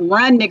yelling at him,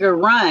 run, nigger,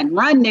 run,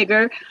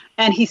 nigger.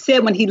 And he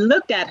said when he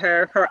looked at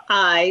her, her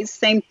eyes,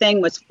 same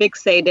thing, was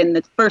fixated. And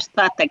the first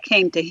thought that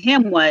came to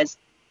him was,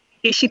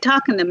 is she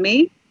talking to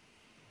me?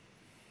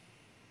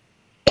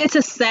 It's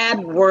a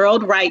sad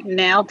world right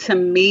now to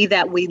me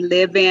that we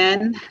live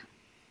in.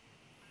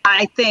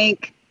 I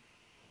think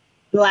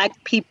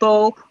Black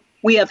people,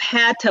 we have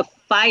had to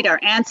fight. Our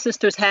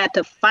ancestors had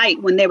to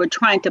fight when they were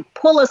trying to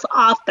pull us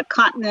off the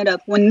continent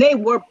of, when they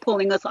were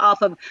pulling us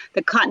off of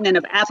the continent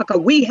of Africa,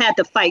 we had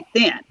to fight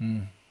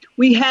then.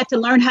 We had to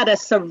learn how to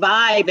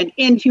survive in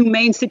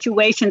inhumane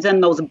situations in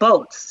those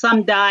boats.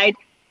 Some died,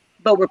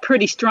 but we're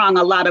pretty strong.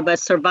 A lot of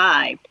us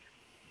survived.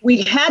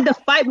 We had to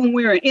fight when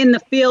we were in the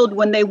field,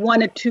 when they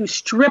wanted to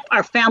strip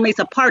our families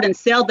apart and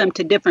sell them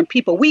to different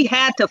people. We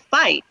had to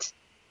fight.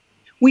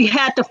 We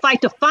had to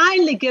fight to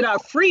finally get our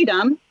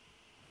freedom,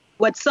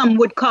 what some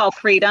would call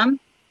freedom.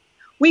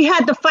 We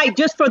had to fight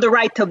just for the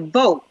right to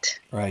vote.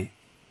 Right.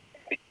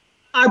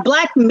 Our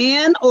Black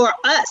men, or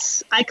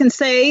us, I can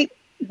say,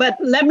 but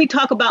let me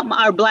talk about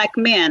our Black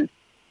men.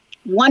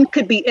 One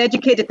could be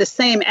educated the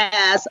same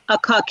as a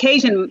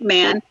Caucasian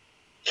man.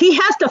 He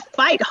has to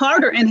fight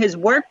harder in his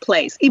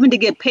workplace, even to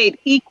get paid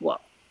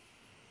equal.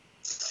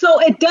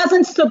 So it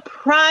doesn't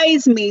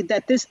surprise me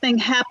that this thing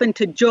happened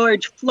to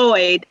George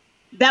Floyd,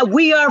 that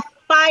we are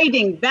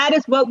fighting. That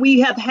is what we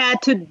have had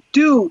to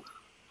do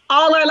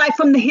all our life,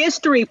 from the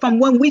history, from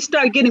when we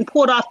started getting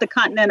pulled off the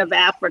continent of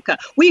Africa.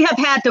 We have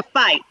had to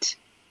fight.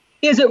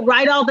 Is it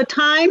right all the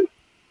time?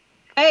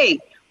 Hey,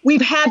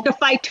 we've had to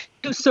fight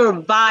to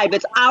survive.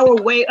 It's our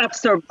way of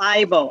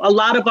survival, a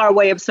lot of our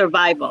way of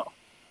survival.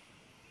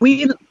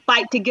 We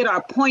fight to get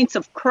our points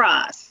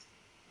across.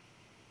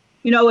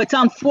 You know, it's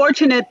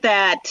unfortunate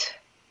that,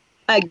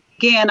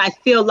 again, I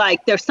feel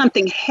like there's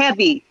something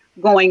heavy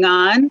going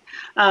on.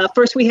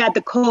 First, we had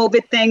the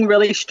COVID thing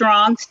really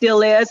strong,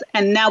 still is.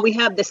 And now we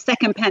have the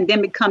second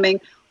pandemic coming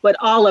with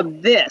all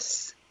of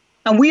this.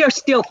 And we are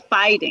still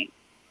fighting.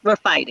 We're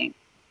fighting.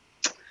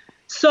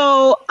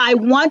 So I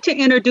want to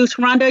introduce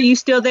Rhonda. Are you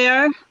still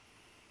there?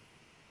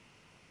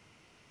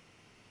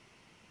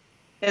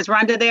 Is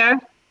Rhonda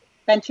there?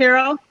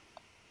 Banchero?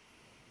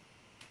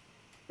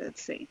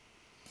 Let's see.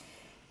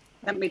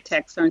 Let me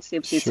text her and see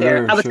if she's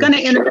here. I was going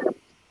to introduce.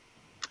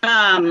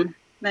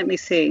 Let me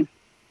see.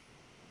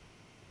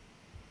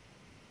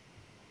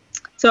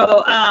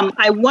 So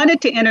I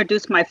wanted to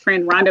introduce my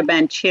friend Rhonda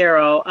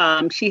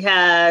Banchero. She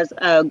has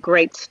a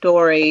great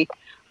story.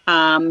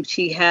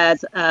 She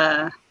has,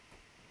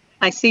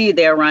 I see you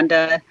there,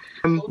 Rhonda.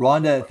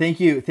 Rhonda, thank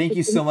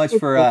you so much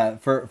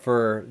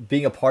for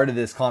being a part of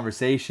this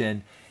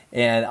conversation.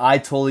 And I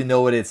totally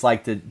know what it's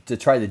like to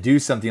try to do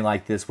something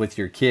like this with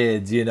your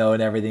kids, you know,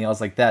 and everything else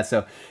like that.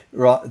 So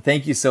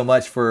thank you so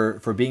much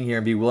for being here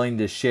and be willing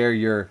to share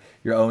your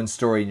own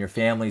story and your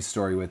family's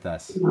story with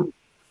us.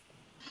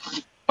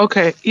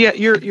 Okay. Yeah,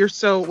 you're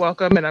so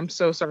welcome, and I'm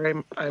so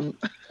sorry.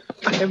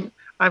 I'm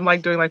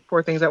like doing like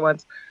 4 things at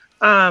once.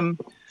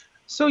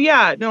 So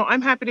yeah, no,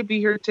 I'm happy to be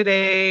here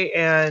today,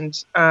 and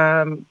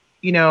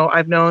you know,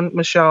 I've known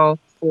Michelle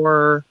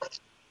for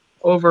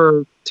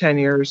over 10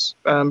 years,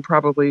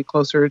 probably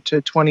closer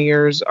to 20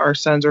 years. Our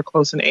sons are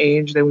close in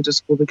age. They went to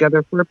school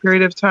together for a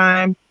period of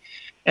time,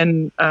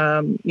 And,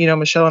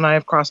 Michelle and I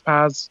have crossed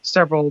paths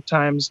several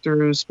times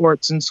through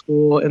sports and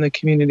school in the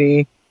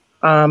community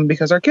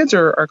because our kids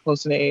are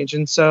close in age.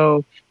 And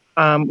so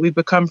we've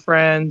become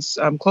friends,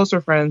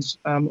 closer friends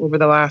over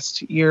the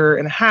last year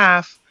and a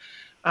half,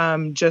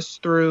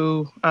 just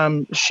through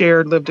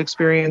shared lived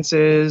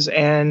experiences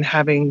and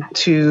having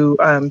two,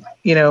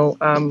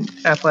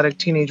 athletic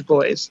teenage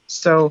boys.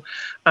 So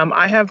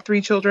I have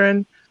 3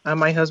 children.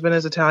 My husband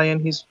is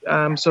Italian.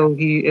 So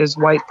he is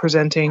white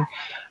presenting.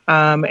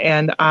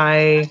 And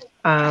I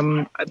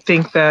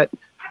think that,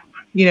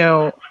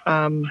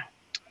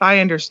 I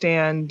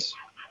understand.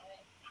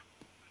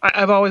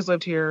 I've always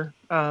lived here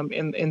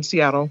in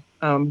Seattle,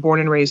 born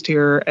and raised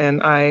here.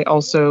 And I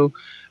also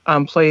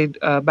played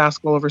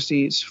basketball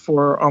overseas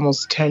for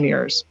almost 10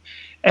 years.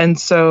 And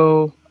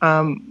so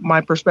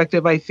my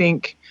perspective, I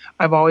think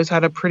I've always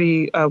had a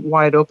pretty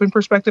wide open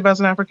perspective as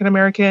an African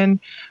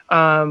American,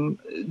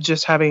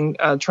 just having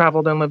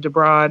traveled and lived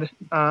abroad,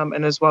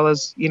 and as well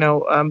as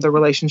the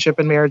relationship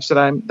and marriage that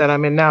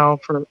I'm in now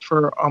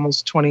for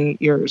almost 21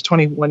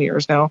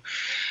 years now.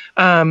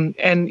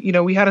 And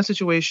we had a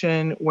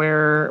situation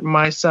where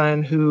my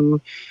son, who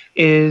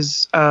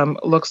is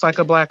looks like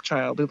a black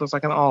child, he looks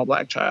like an all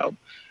black child,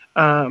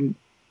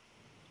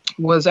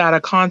 was at a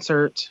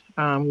concert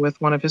with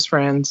one of his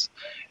friends,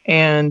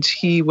 and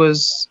he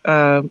was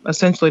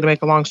essentially, to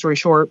make a long story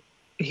short,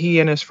 he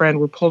and his friend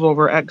were pulled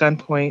over at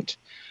gunpoint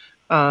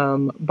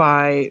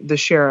by the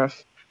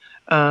sheriff,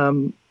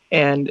 and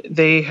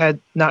they had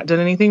not done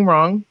anything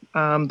wrong.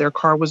 Their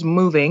car was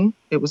moving.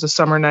 It was a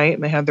summer night,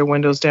 and they had their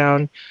windows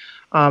down.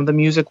 The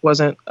music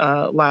wasn't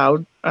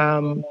loud,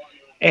 and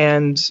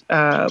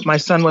my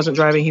son wasn't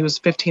driving. He was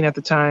 15 at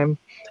the time.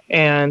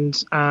 And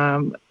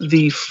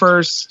the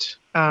first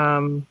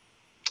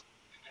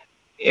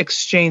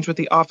exchange with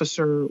the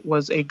officer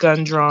was a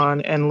gun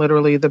drawn and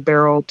literally the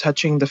barrel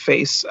touching the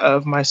face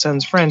of my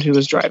son's friend who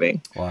was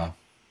driving. Wow.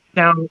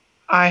 Now,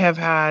 I have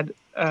had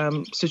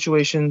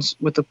situations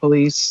with the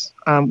police.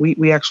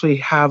 We actually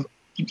have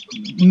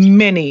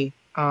many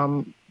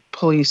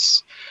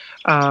police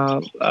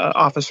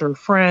officer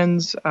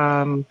friends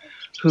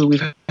who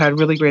we've had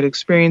really great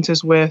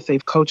experiences with.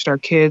 They've coached our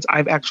kids.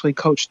 I've actually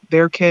coached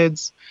their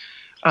kids.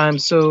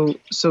 So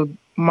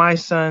my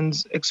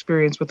son's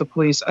experience with the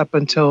police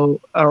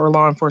or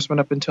law enforcement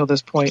up until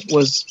this point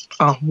was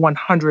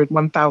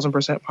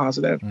 1,000%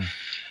 positive.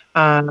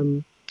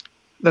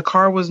 The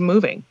car was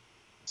moving.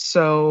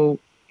 So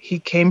he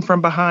came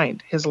from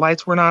behind. His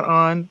lights were not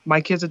on.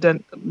 My kids had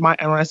done, and when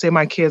I say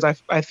my kids,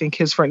 I think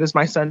his friend is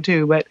my son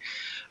too, but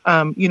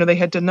they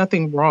had done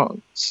nothing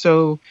wrong.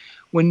 So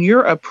when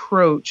you're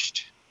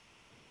approached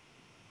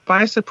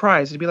by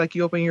surprise, it'd be like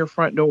you open your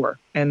front door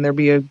and there'd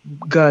be a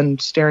gun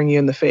staring you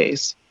in the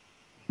face.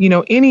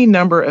 Any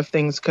number of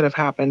things could have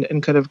happened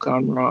and could have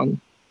gone wrong.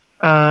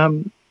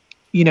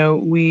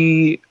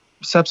 We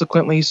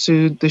subsequently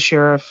sued the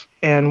sheriff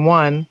and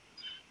won.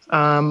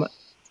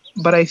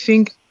 But I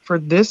think for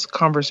this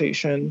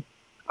conversation,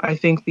 I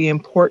think the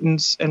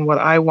importance and what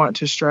I want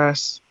to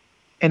stress,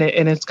 and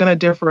it's going to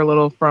differ a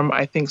little from,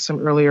 I think, some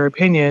earlier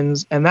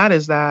opinions, and that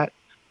is that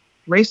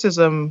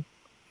racism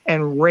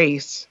and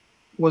race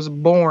was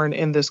born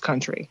in this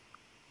country.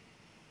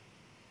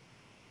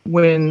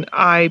 When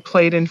I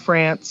played in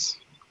France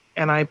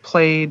and I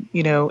played,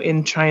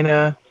 in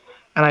China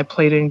and I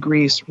played in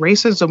Greece,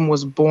 racism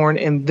was born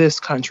in this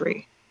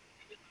country.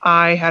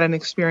 I had an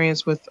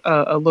experience with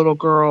a little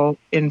girl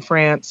in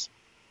France,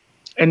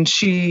 and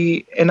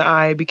she and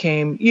I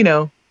became,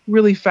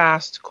 really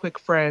fast, quick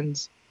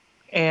friends.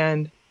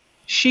 And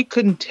she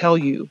couldn't tell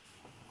you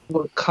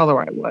what color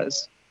I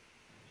was.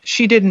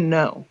 She didn't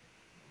know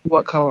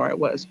what color I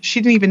was.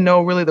 She didn't even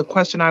know really the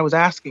question I was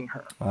asking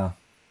her. Wow.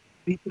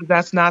 Because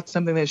that's not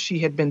something that she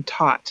had been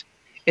taught.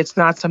 It's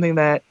not something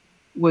that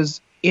was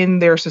in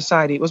their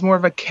society. It was more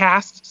of a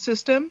caste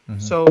system. Mm-hmm.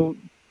 So,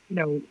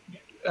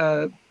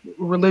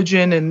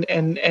 religion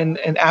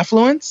and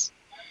affluence,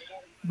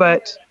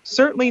 but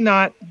certainly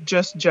not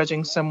just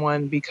judging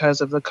someone because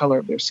of the color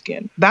of their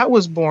skin. That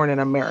was born in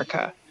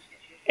America.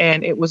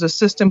 And it was a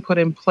system put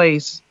in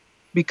place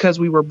because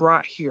we were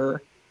brought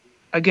here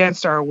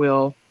against our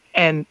will,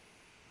 and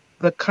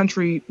this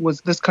country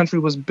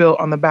was built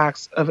on the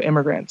backs of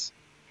immigrants.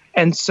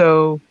 And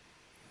so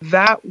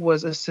that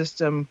was a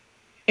system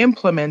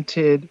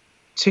implemented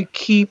to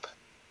keep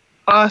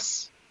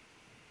us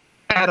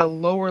at a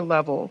lower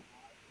level,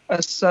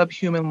 a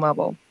subhuman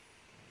level,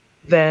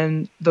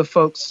 than the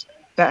folks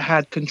that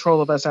had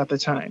control of us at the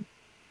time.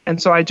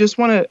 And so I just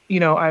want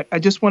to, I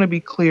just want to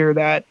be clear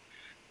that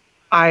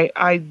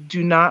I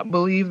do not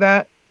believe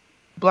that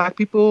Black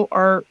people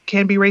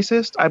can be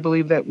racist. I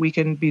believe that we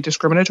can be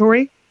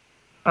discriminatory.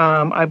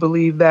 I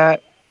believe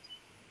that.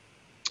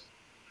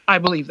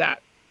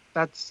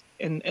 That's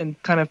in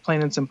kind of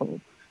plain and simple.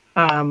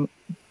 But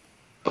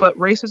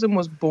racism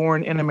was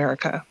born in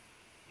America,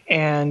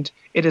 and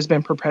it has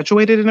been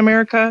perpetuated in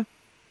America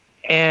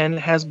and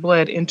has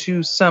bled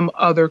into some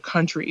other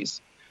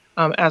countries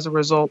as a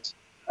result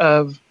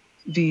of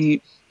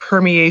the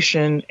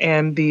permeation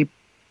and the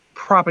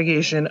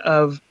propagation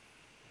of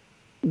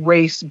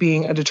race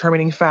being a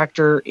determining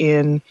factor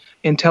in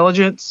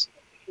intelligence,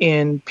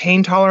 in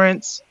pain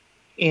tolerance,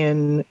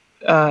 in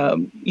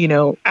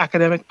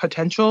academic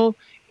potential,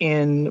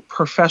 in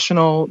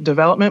professional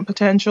development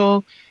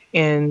potential,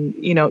 in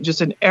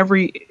just in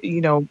every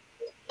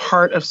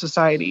part of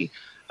society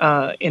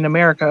in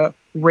America.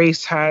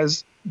 Race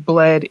has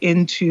bled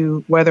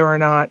into whether or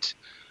not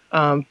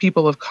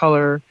people of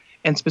color,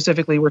 and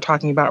specifically we're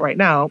talking about right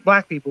now,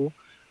 Black people,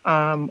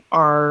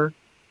 are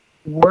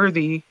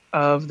worthy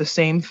of the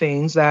same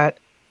things that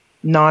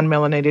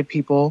non-melanated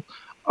people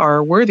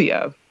are worthy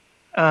of.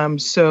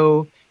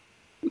 So,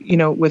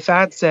 with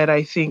that said,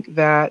 I think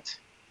that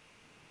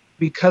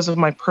because of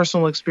my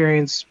personal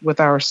experience with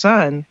our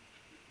son,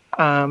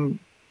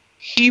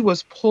 he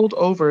was pulled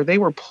over. They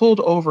were pulled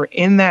over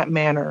in that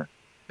manner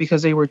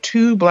because they were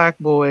two Black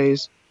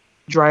boys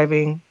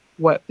driving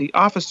what the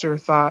officer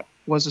thought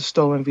was a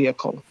stolen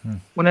vehicle.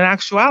 When in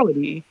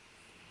actuality,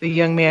 the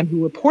young man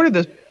who reported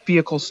the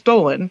vehicle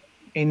stolen,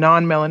 a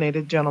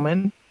non-melanated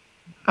gentleman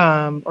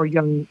or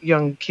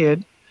young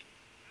kid,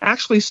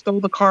 actually stole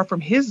the car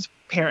from his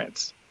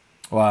parents.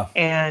 Wow.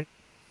 And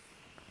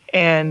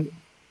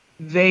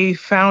they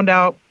found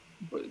out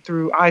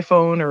through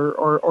iPhone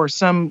or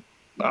some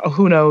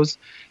who knows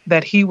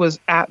that he was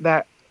at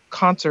that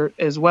concert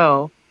as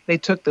well. They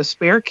took the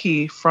spare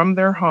key from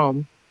their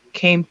home,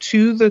 came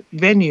to the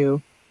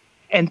venue,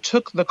 and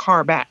took the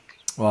car back.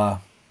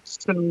 Wow.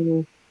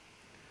 So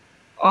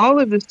all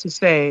of this to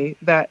say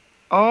that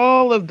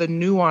all of the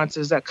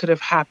nuances that could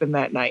have happened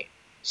that night.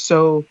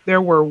 So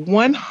there were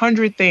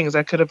 100 things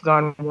that could have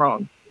gone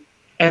wrong.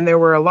 And there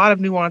were a lot of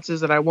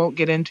nuances that I won't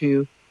get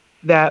into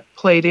that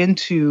played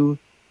into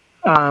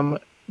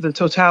the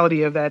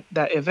totality of that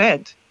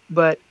event.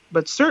 But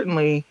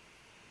certainly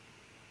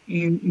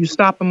you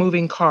stop a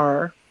moving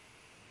car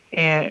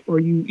or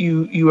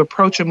you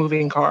approach a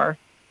moving car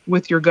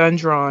with your gun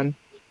drawn.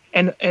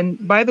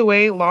 And by the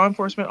way, law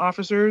enforcement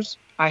officers,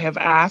 I have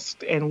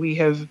asked, and we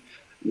have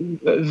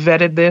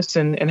vetted this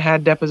and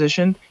had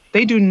deposition,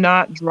 they do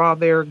not draw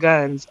their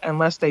guns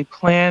unless they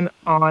plan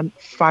on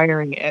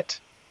firing it.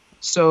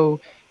 So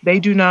they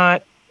do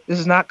not, this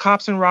is not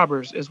cops and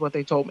robbers is what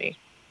they told me,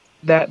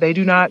 that they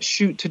do not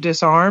shoot to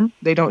disarm.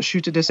 They don't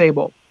shoot to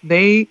disable.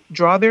 They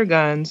draw their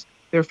guns.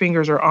 Their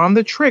fingers are on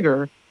the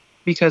trigger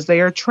because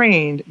they are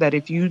trained that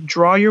if you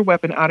draw your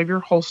weapon out of your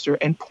holster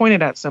and point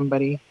it at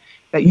somebody,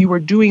 that you were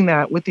doing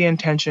that with the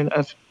intention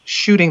of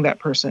shooting that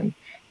person.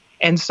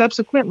 And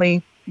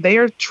subsequently, they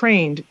are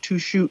trained to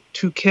shoot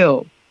to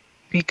kill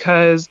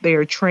because they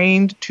are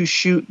trained to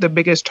shoot the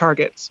biggest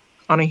targets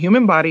on a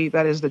human body,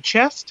 that is the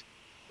chest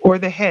or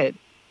the head.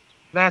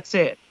 That's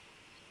it.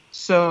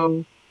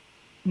 So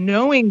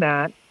knowing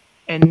that,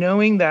 and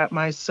knowing that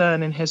my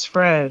son and his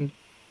friend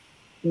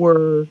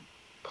were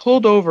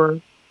pulled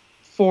over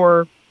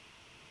for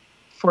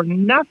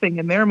nothing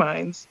in their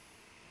minds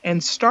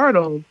and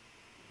startled,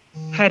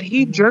 had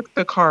he jerked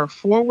the car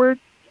forward,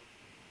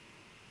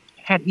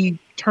 had he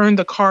turned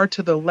the car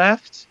to the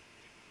left,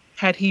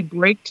 had he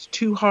braked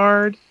too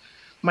hard,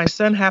 my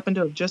son happened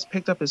to have just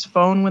picked up his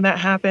phone when that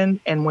happened,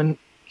 and when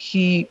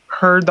he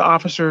heard the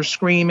officer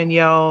scream and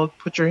yell,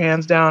 "Put your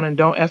hands down and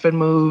don't effing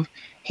move,"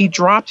 he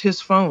dropped his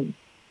phone.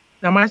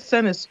 Now, my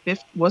son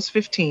was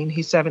 15.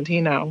 He's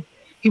 17 now.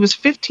 He was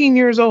 15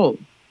 years old.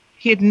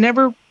 He had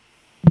never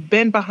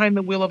been behind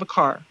the wheel of a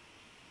car.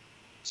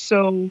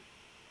 So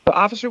the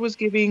officer was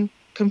giving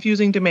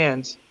confusing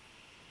demands.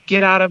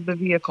 Get out of the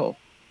vehicle.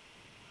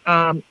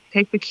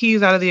 Take the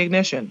keys out of the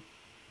ignition.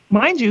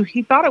 Mind you,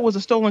 he thought it was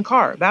a stolen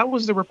car. That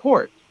was the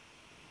report.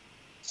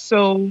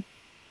 So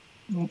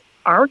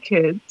our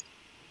kids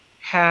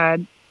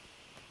had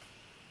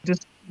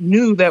just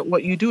knew that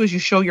what you do is you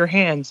show your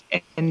hands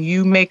and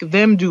you make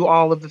them do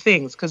all of the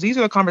things, because these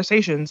are the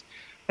conversations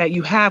that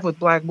you have with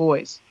Black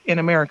boys in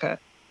America.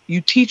 You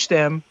teach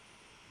them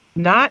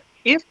not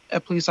if a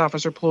police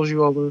officer pulls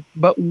you over,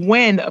 but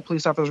when a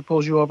police officer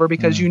pulls you over,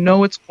 because you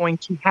know it's going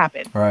to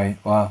happen. Right.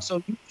 Wow.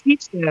 So you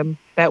teach them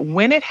that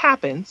when it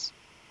happens,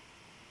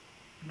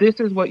 this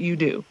is what you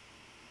do.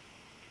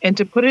 And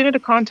to put it into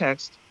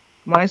context,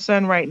 my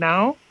son right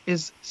now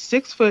is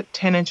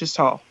 6'10"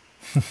 tall.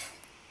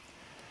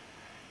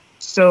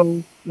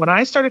 So when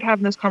I started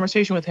having this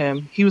conversation with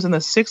him, he was in the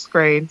 6th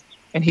grade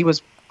and he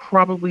was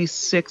probably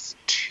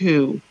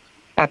 6'2"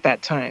 at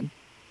that time.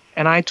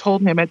 And I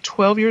told him at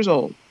 12 years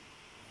old,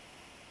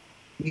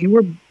 you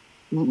were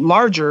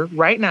larger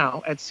right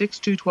now at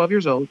 6'2", 12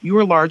 years old. You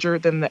are larger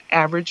than the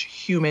average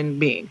human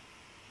being.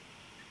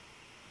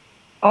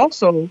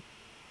 Also,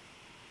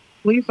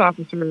 police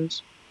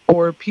officers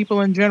or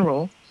people in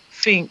general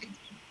think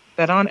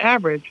that on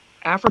average,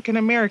 African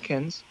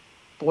Americans,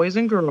 boys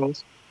and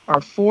girls,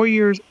 are 4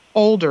 years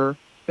older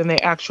than they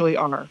actually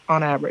are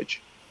on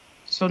average.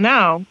 So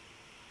now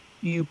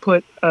you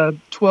put a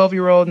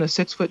 12-year-old in a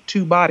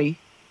 6'2" body,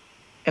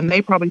 and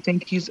they probably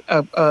think he's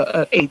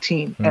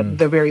 18 at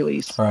the very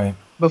least. Right.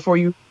 Before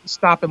you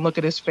stop and look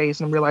at his face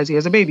and realize he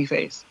has a baby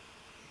face.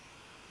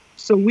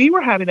 So we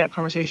were having that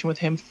conversation with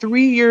him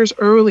 3 years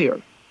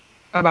earlier.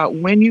 about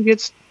when you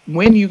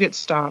get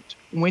stopped,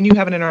 when you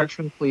have an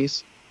interaction with the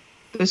police,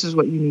 this is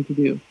what you need to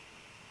do.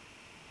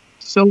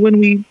 So when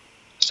we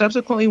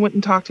subsequently went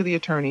and talked to the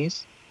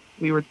attorneys,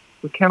 he was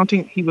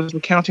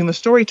recounting the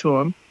story to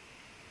him,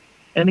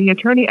 and the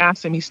attorney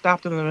asked him, he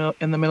stopped in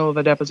the middle of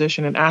the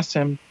deposition and asked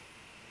him,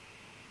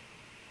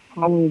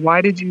 "Paulo,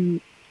 why did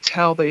you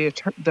tell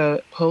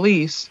the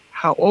police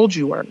how old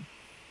you were?"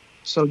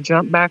 So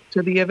jump back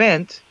to the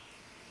event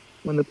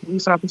when the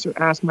police officer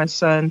asked my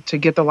son to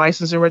get the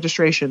license and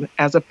registration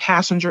as a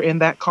passenger in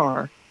that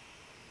car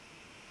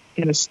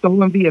in a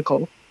stolen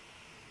vehicle.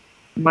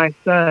 My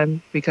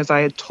son, because I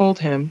had told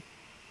him,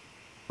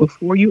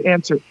 before you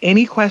answer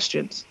any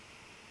questions,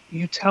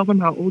 you tell them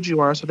how old you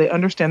are so they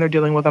understand they're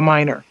dealing with a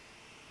minor.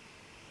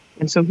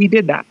 And so he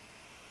did that.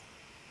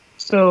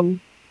 So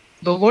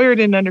the lawyer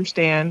didn't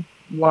understand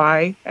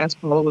why, as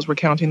Paulo was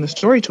recounting the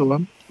story to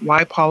him,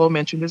 why Paulo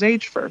mentioned his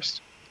age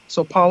first.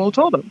 So Paulo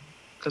told him,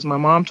 because my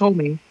mom told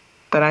me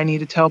that I need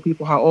to tell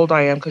people how old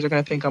I am because they're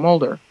going to think I'm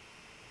older.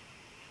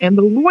 And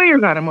the lawyer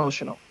got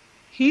emotional.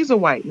 He's a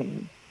white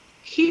man.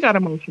 He got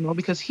emotional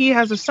because he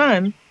has a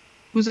son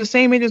who's the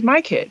same age as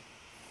my kid.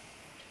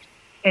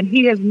 And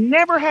he has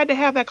never had to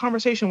have that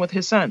conversation with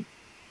his son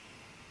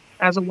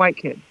as a white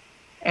kid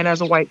and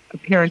as a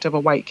parent of a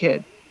white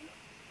kid.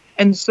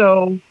 And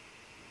so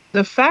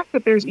the fact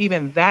that there's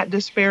even that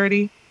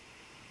disparity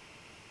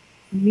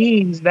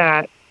means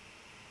that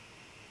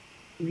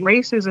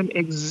racism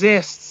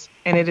exists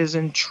and it is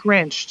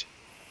entrenched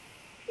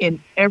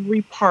in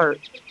every part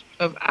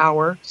of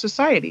our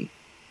society.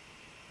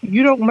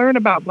 You don't learn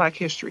about Black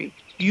history.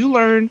 You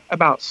learn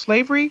about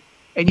slavery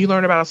and you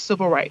learn about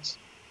civil rights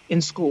in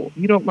school.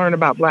 You don't learn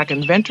about Black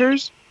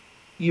inventors.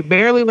 You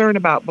barely learn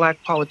about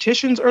Black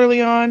politicians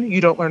early on.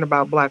 You don't learn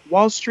about Black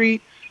Wall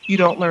Street. You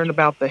don't learn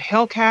about the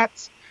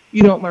Hellcats.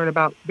 You don't learn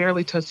about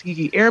barely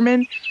Tuskegee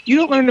Airmen. You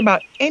don't learn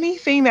about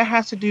anything that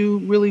has to do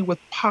really with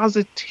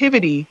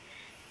positivity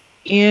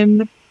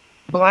in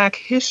Black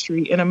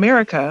history in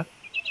America,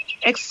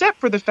 except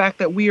for the fact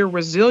that we are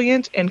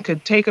resilient and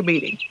could take a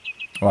beating.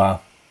 Wow.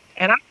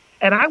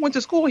 And I went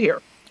to school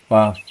here.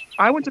 Wow.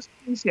 I went to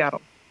school in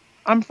Seattle.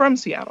 I'm from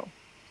Seattle.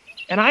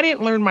 And I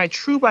didn't learn my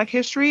true Black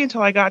history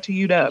until I got to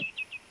UW,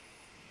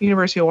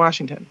 University of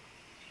Washington.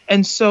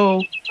 And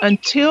so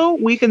until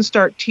we can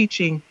start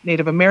teaching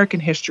Native American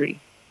history,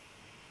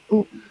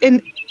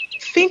 and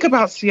think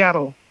about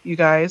Seattle, you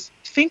guys,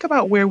 think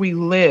about where we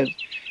live.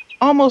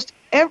 Almost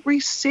every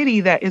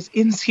city that is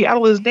in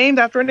Seattle is named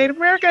after a Native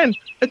American,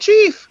 a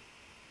chief.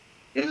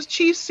 It was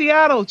Chief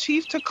Seattle,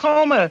 Chief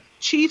Tacoma,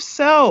 Chief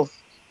South,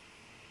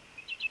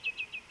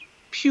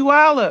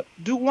 Puyallup,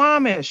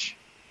 Duwamish,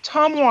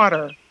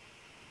 Tumwater,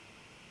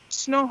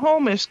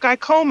 Snohomish,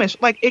 Skykomish.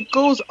 Like, it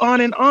goes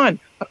on and on.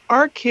 But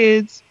our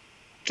kids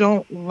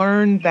don't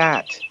learn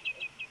that.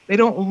 They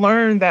don't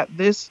learn that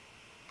this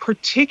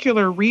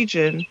particular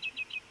region,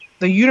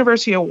 the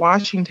University of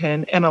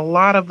Washington, and a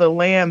lot of the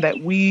land that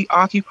we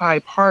occupy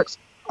parks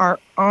are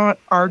on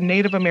our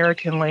Native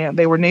American land.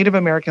 They were Native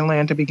American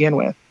land to begin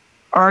with.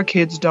 Our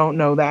kids don't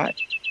know that.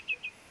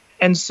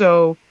 And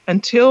so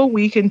until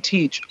we can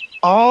teach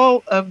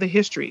all of the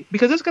history,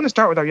 because it's going to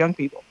start with our young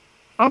people.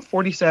 I'm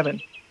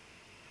 47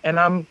 and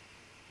I'm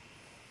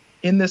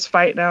in this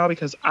fight now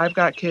because I've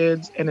got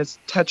kids and it's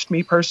touched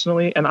me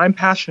personally and I'm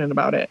passionate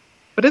about it.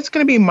 But it's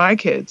going to be my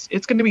kids.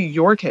 It's going to be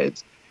your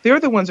kids. They're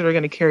the ones that are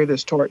going to carry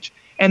this torch.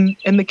 And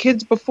the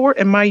kids before,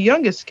 and my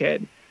youngest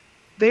kid,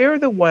 they're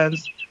the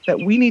ones that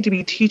we need to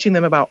be teaching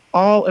them about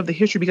all of the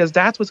history, because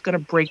that's what's going to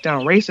break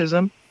down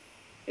racism,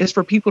 is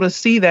for people to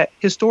see that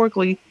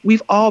historically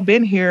we've all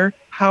been here.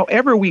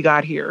 However we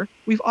got here,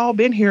 we've all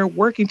been here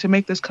working to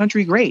make this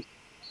country great.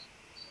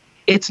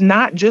 It's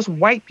not just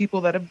white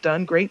people that have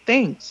done great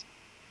things.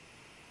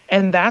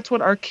 And that's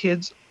what our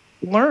kids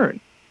learn.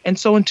 And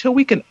so until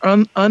we can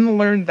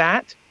unlearn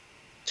that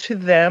to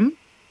them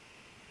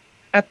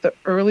at the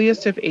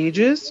earliest of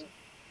ages,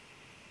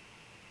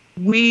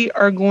 we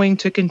are going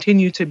to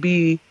continue to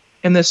be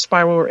in this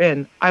spiral we're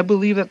in. I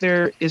believe that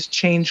there is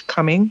change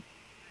coming.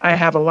 I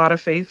have a lot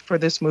of faith for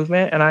this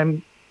movement, and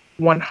I'm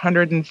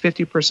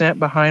 150%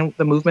 behind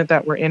the movement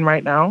that we're in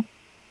right now.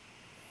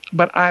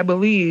 But I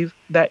believe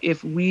that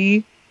if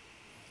we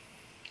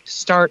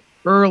start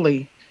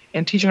early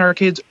and teaching our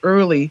kids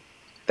early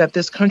that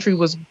this country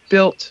was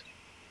built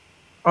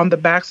on the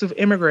backs of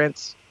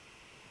immigrants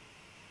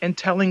and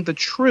telling the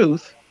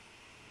truth,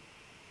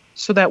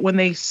 so that when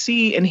they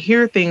see and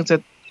hear things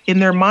that in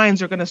their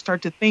minds are going to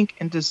start to think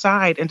and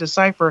decide and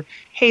decipher,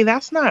 hey,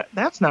 that's not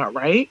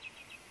right.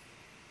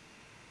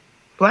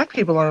 Black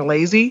people aren't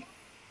lazy.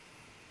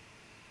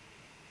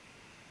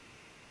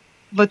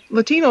 But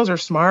Latinos are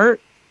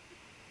smart.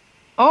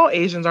 All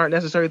Asians aren't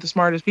necessarily the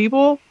smartest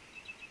people.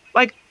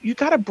 Like, you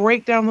got to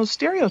break down those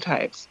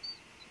stereotypes,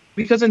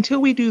 because until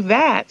we do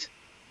that,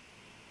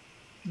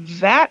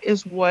 that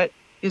is what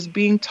is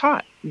being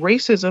taught.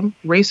 Racism,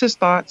 racist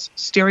thoughts,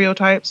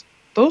 stereotypes,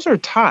 those are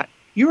taught.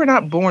 You are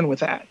not born with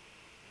that.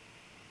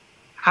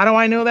 How do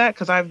I know that?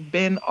 Because I've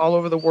been all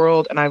over the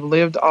world and I've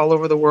lived all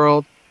over the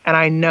world, And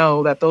I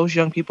know that those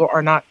young people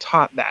are not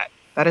taught that.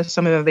 That is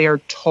something that they are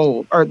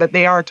told, or that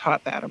they are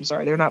taught that. I'm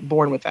sorry, they're not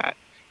born with that.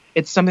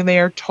 It's something they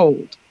are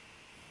told.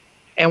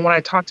 And when I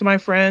talk to my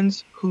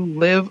friends who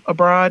live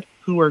abroad,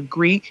 who are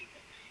Greek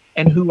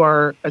and who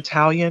are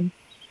Italian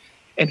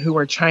and who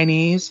are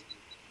Chinese,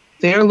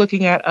 they're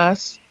looking at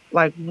us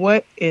like,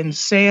 what in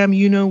Sam,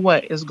 you know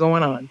what is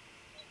going on?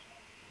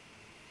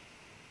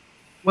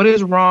 What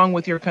is wrong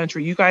with your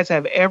country? You guys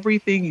have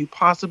everything you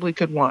possibly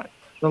could want.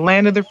 The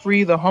land of the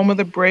free, the home of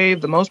the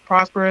brave, the most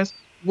prosperous.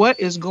 What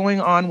is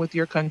going on with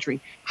your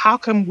country? How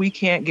come we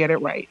can't get it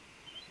right?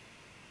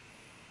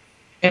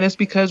 And it's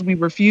because we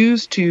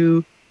refuse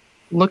to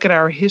look at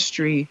our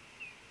history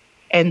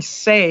and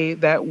say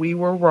that we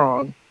were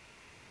wrong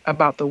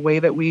about the way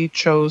that we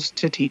chose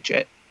to teach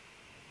it.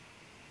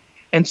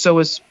 And so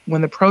it's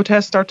when the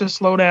protests start to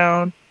slow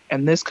down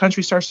and this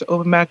country starts to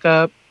open back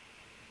up,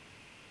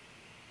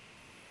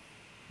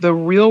 the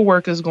real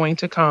work is going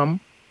to come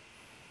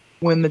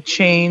when the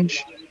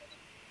change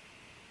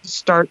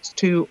starts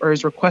to, or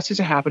is requested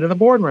to happen in the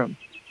boardroom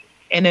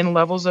and in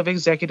levels of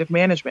executive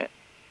management.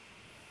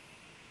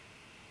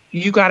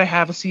 You got to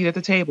have a seat at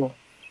the table.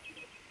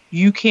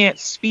 You can't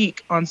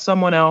speak on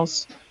someone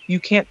else. You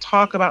can't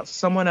talk about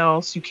someone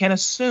else. You can't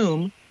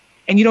assume,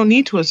 and you don't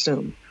need to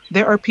assume.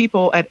 There are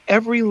people at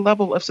every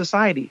level of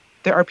society.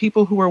 There are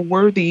people who are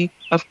worthy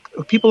of,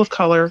 people of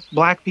color,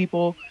 Black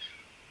people,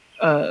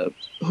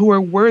 who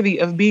are worthy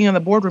of being in the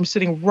boardroom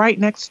sitting right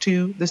next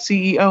to the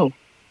CEO,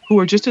 who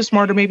are just as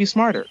smart or maybe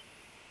smarter.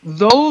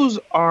 Those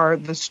are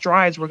the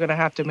strides we're going to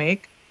have to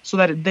make so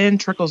that it then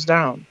trickles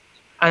down.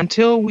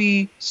 Until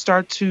we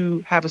start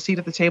to have a seat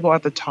at the table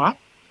at the top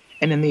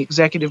and in the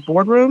executive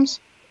boardrooms,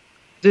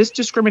 this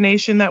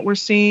discrimination that we're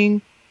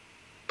seeing,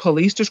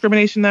 police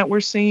discrimination that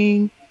we're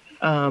seeing,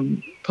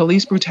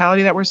 police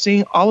brutality that we're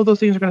seeing, all of those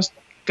things are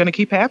going to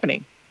keep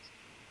happening.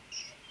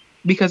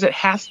 Because it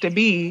has to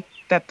be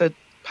that the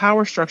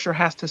power structure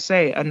has to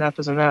say enough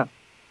is enough.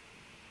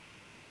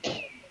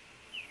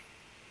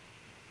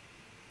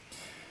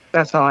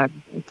 That's all I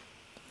think.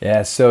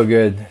 Yeah, so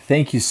good.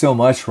 Thank you so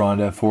much,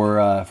 Rhonda,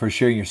 for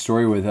sharing your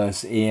story with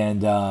us,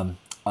 and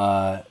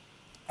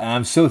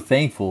I'm so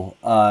thankful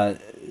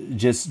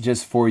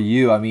just for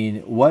you. I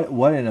mean,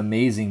 what an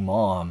amazing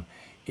mom,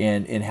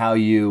 and how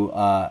you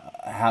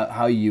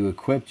how you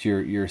equipped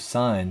your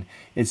son.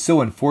 It's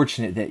so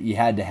unfortunate that you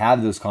had to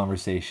have those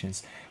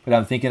conversations, but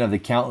I'm thinking of the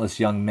countless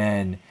young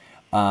men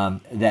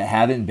that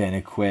haven't been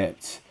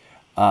equipped,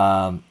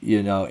 and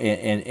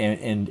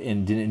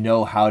didn't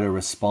know how to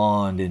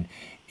respond,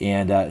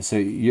 and so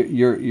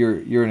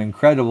you're an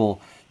incredible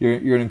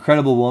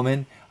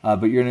woman,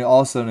 but you're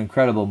also an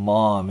incredible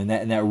mom, and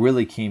that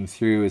really came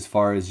through as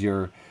far as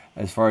your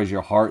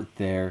heart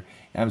there.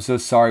 And I'm so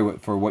sorry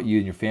for what you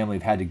and your family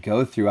have had to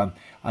go through.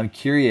 I'm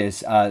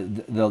curious,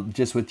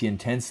 just with the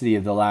intensity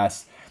of the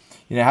last,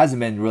 it hasn't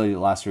been really the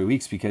last 3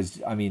 weeks,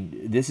 because I mean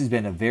this has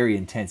been a very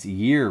intense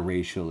year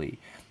racially,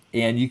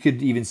 and you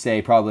could even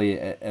say probably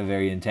a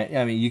very intense.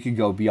 I mean, you could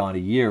go beyond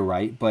a year,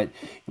 right? But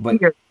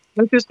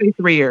let's just say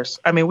 3 years.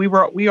 I mean,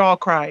 we all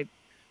cried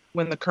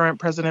when the current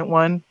president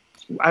won.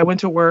 I went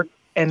to work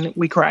and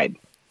we cried.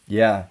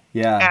 Yeah.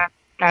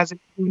 As a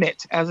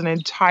unit, as an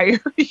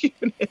entire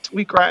unit,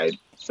 we cried.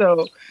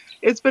 So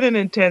it's been an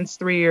intense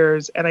 3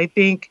 years. And I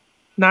think,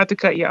 not to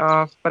cut you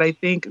off, but I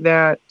think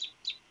that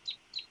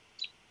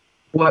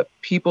what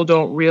people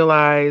don't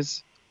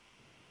realize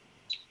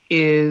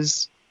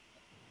is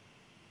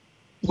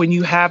when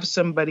you have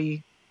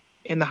somebody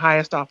in the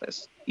highest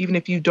office, even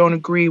if you don't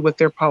agree with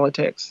their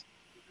politics,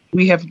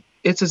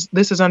 this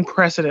is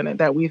unprecedented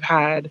that we've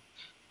had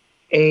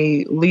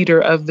a leader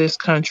of this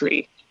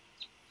country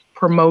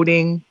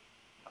promoting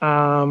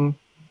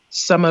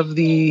some of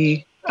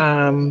the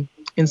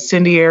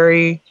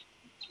incendiary,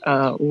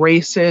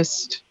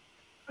 racist,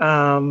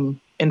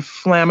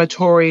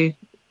 inflammatory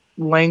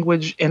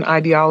language and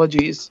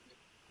ideologies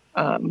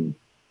that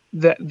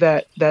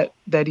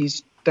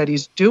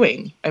he's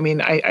doing. I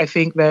mean, I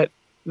think that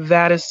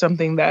is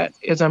something that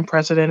is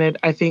unprecedented.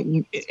 I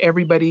think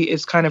everybody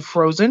is kind of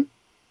frozen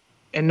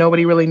and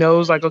nobody really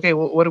knows, like, okay,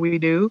 well, what do we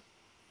do?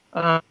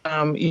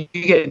 You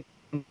get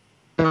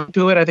numb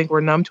to it. I think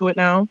we're numb to it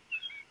now.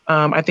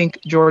 I think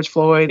George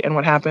Floyd and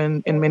what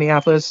happened in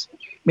Minneapolis,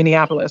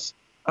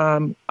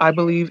 I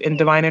believe in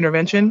divine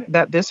intervention,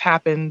 that this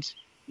happened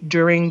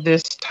during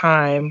this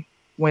time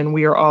when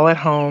we are all at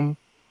home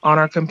on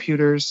our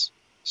computers,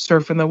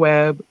 surfing the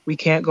web. We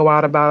can't go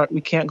on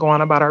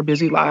about our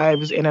busy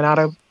lives in and out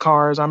of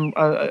cars. I'm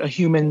a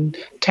human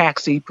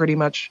taxi pretty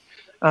much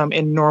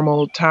in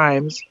normal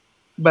times.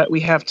 But we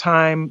have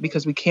time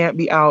because we can't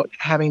be out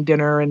having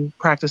dinner and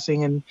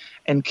practicing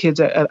and kids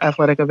at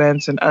athletic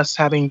events and us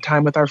having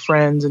time with our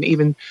friends and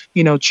even,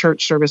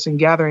 church service and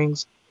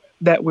gatherings,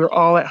 that we're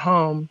all at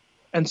home.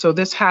 And so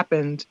this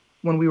happened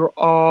when we were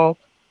all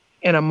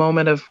in a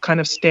moment of kind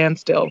of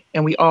standstill,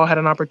 and we all had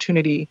an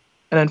opportunity,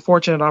 an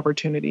unfortunate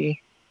opportunity,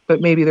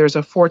 but maybe there's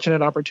a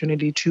fortunate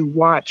opportunity to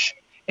watch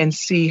and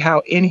see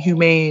how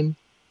inhumane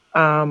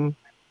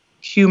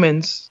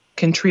humans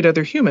can treat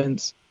other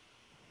humans.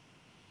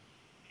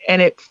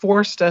 And it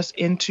forced us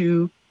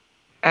into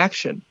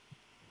action.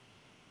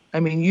 I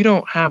mean, you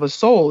don't have a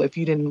soul if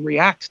you didn't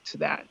react to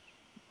that,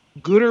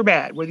 good or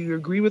bad, whether you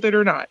agree with it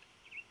or not.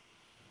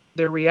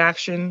 The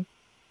reaction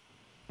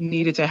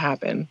needed to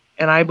happen.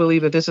 And I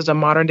believe that this is a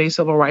modern day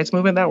civil rights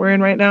movement that we're in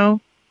right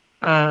now.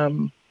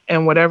 And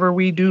whatever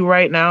we do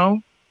right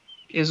now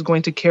is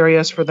going to carry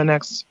us for the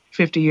next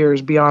 50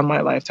 years beyond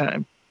my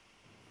lifetime.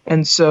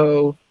 And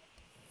so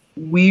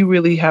we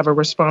really have a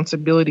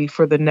responsibility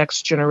for the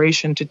next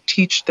generation to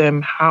teach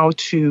them how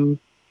to,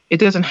 it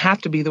doesn't have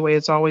to be the way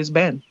it's always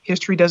been.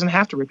 History doesn't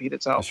have to repeat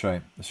itself. That's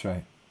right. That's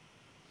right.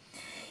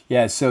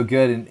 Yeah, it's so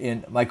good.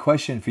 And my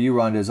question for you,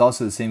 Rhonda, is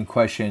also the same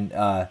question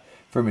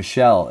for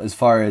Michelle, as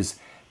far as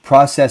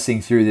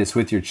processing through this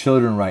with your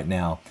children right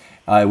now,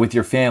 with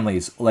your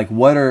families. Like,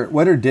 what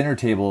are dinner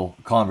table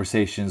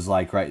conversations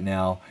like right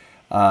now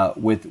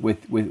with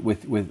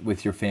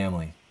your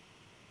family?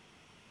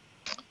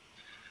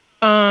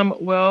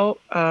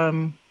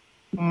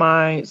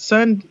 My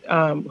son,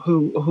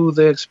 who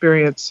the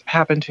experience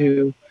happened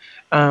to,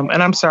 and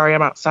I'm sorry,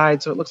 I'm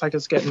outside, so it looks like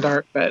it's getting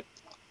dark, but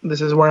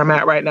this is where I'm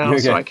at right now,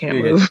 so I can't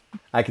move.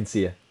 I can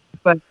see you.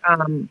 But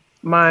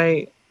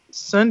my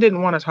son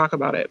didn't want to talk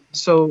about it,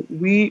 so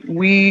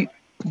we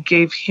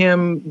gave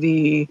him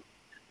the,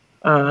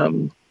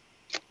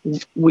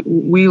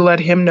 we let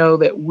him know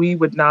that we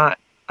would not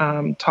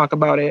talk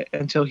about it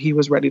until he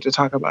was ready to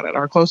talk about it.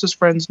 Our closest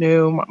friends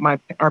knew,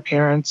 our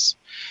parents,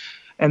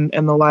 and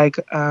the like,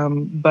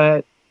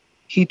 but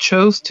he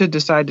chose to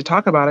decide to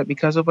talk about it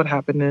because of what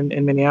happened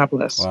in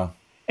Minneapolis. Wow.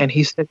 And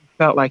he said he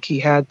felt like he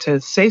had to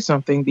say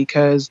something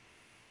because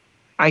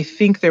I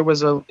think there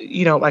was a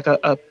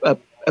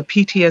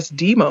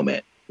PTSD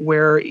moment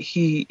where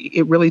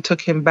it really took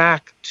him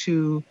back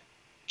to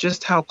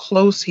just how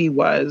close he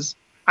was,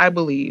 I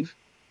believe.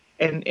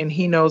 And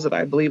he knows that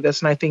I believe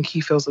this, and I think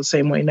he feels the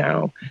same way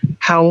now,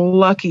 how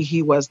lucky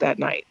he was that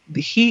night.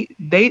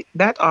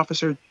 That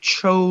officer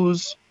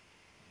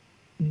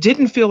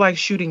didn't feel like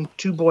shooting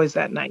two boys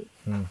that night.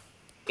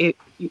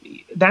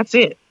 That's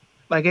it.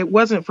 Like, it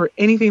wasn't for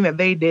anything that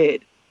they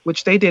did,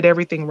 which they did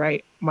everything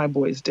right. My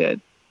boys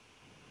did.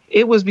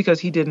 It was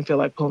because he didn't feel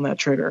like pulling that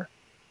trigger.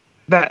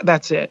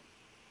 That's it.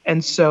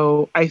 And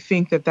so I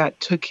think that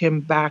took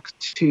him back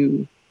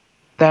to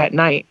that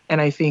night.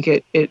 And I think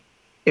it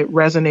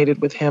resonated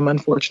with him,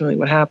 unfortunately,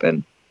 what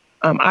happened.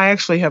 I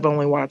actually have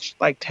only watched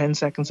like 10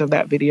 seconds of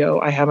that video.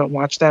 I haven't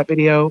watched that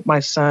video. My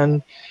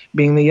son,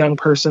 being the young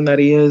person that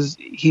he is,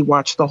 he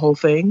watched the whole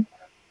thing.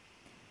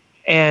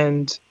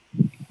 And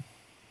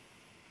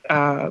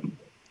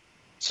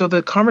so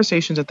the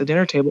conversations at the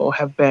dinner table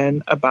have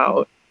been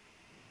about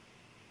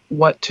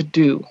what to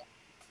do.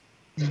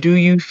 Do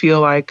you feel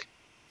like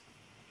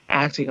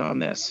acting on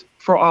this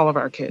for all of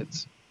our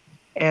kids?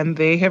 And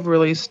they have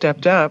really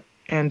stepped up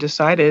and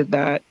decided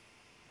that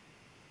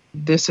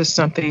this is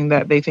something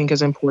that they think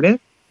is important.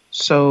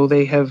 So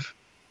they have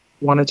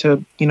wanted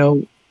to,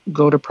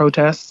 go to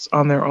protests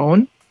on their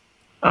own.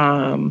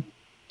 And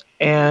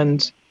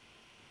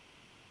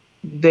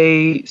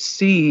they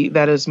see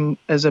that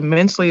as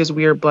immensely as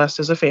we are blessed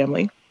as a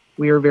family,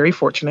 we are very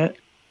fortunate.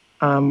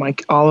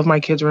 All of my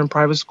kids are in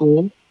private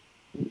school.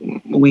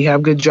 We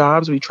have good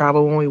jobs. We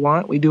travel when we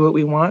want. We do what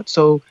we want.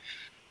 So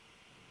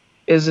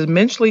as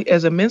immensely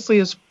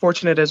as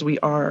fortunate as we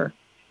are,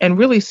 and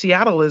really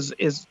Seattle is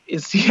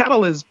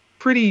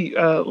pretty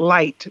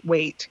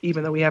lightweight,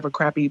 even though we have a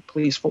crappy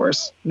police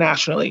force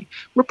nationally.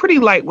 We're pretty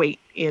lightweight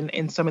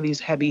in some of these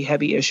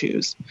heavy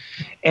issues.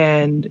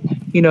 And,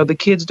 the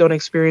kids don't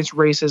experience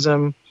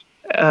racism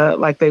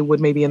like they would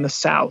maybe in the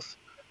South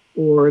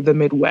or the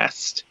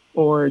Midwest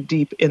or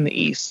deep in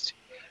the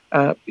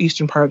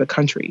eastern part of the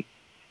country.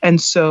 And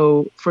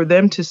so for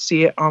them to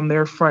see it on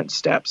their front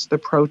steps, the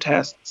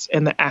protests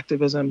and the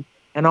activism,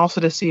 and also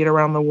to see it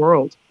around the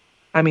world.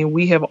 I mean,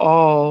 we have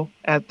all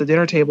at the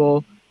dinner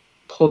table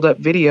pulled up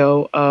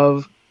video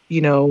of,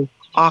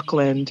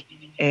 Auckland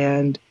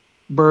and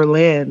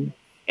Berlin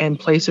and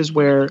places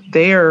where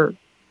they're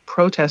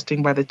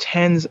protesting by the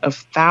tens of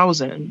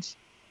thousands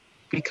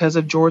because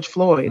of George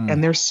Floyd.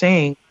 And they're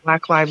saying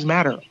Black Lives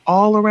Matter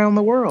all around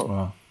the world.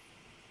 Wow.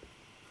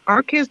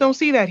 Our kids don't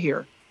see that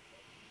here.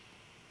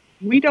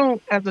 We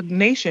don't, as a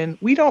nation,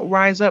 we don't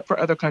rise up for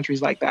other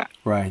countries like that.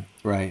 Right.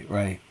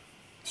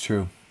 It's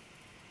true.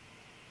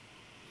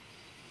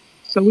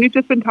 So we've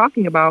just been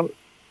talking about,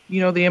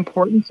 the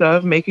importance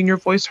of making your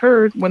voice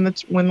heard when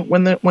it's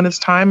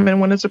time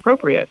and when it's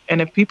appropriate.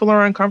 And if people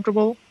are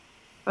uncomfortable,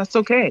 that's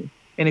okay.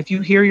 And if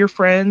you hear your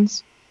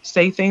friends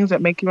say things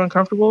that make you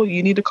uncomfortable,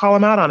 you need to call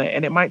them out on it.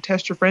 And it might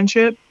test your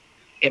friendship.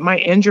 It might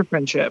end your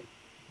friendship.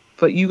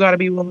 But you got to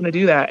be willing to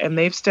do that. And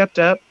they've stepped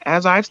up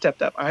as I've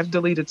stepped up. I've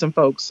deleted some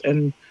folks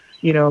and,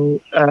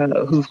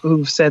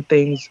 who've said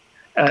things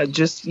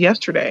just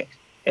yesterday.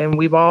 And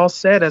we've all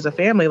said as a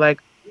family, like,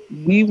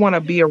 we want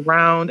to be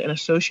around and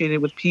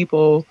associated with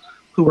people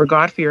who are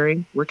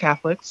God-fearing. We're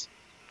Catholics.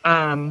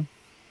 And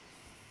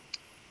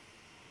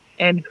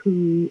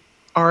who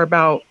are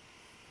about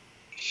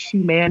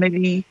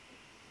humanity,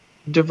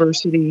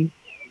 diversity,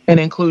 and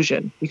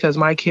inclusion, because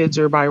my kids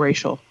are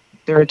biracial.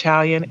 They're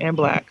Italian and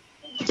Black.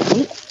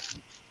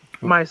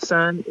 My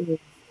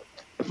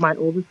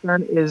oldest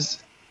son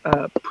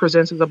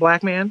presents as a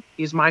Black man.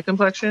 He's my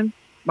complexion.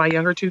 My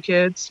younger two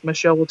kids,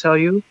 Michelle will tell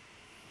you,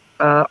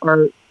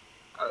 are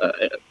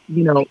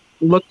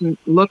look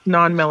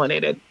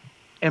non-melanated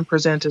and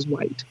present as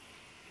white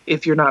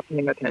if you're not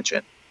paying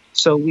attention.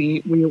 So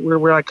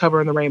we're like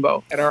covering the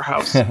rainbow at our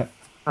house.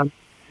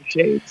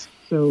 Shades.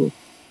 So,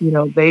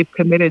 they've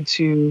committed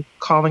to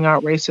calling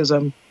out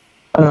racism,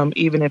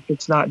 even if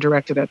it's not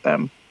directed at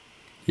them.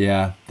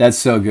 Yeah, that's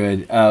so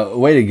good.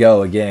 Way to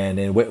go again,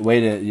 and way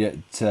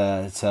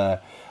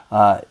to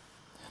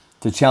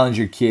challenge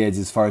your kids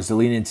as far as to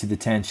lean into the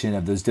tension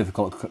of those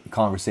difficult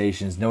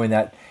conversations, knowing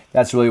that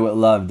that's really what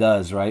love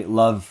does, right?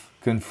 Love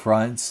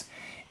confronts,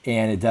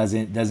 and it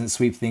doesn't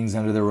sweep things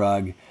under the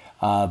rug,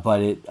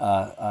 but it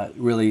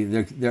really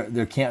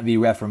there can't be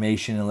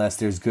reformation unless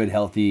there's good,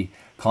 healthy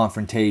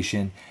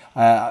confrontation.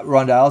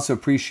 Rhonda, I also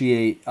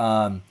appreciate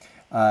that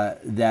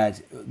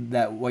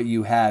what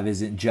you have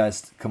isn't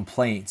just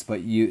complaints,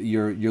 but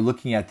you're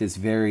looking at this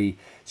very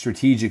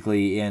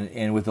strategically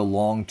and with a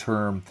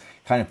long-term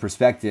kind of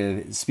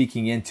perspective,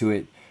 speaking into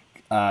it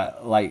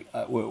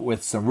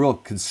with some real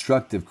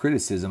constructive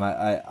criticism.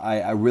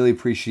 I really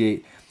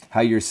appreciate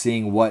how you're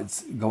seeing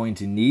what's going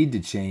to need to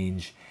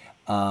change,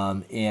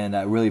 and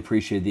I really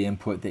appreciate the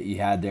input that you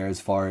had there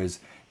as far as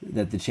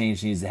that the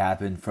change needs to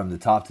happen from the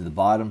top to the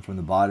bottom, from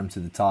the bottom to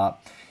the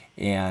top.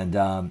 And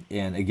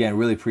again,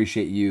 really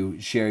appreciate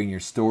you sharing your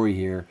story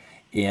here.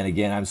 And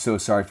again, I'm so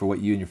sorry for what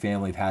you and your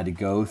family have had to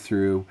go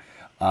through,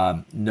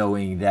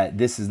 knowing that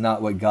this is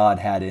not what God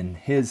had in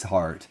his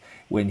heart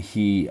when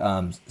he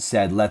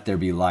said, "Let there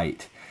be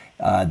light."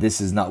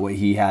 This is not what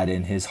he had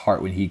in his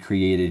heart when he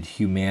created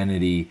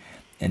humanity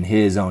in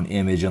his own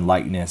image and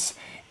likeness.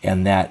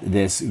 And that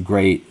this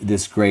great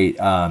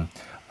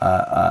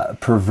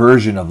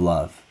perversion of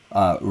love,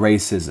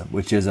 racism,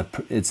 which is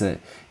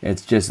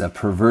it's just a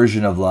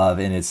perversion of love,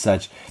 and it's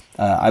such.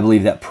 I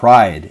believe that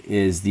pride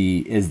is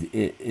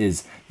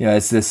it's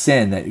the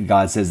sin that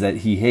God says that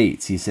he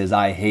hates. He says,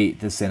 "I hate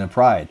the sin of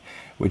pride,"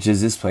 which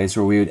is this place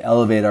where we would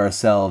elevate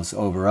ourselves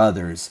over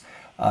others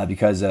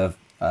because of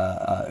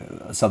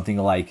something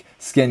like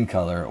skin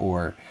color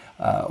or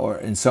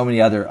and so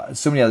many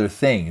other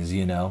things,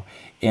 and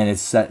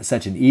it's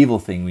such an evil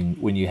thing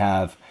when you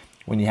have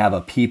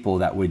a people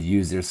that would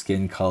use their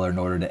skin color in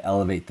order to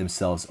elevate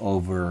themselves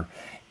over,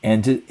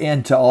 and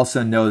to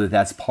also know that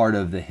that's part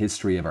of the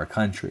history of our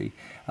country,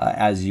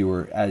 as you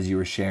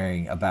were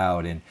sharing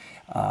about, and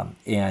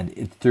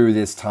through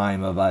this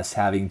time of us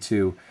having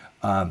to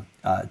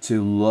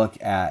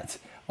look at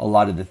a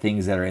lot of the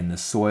things that are in the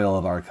soil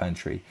of our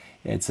country.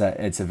 It's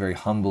a very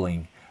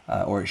humbling,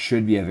 or it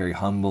should be a very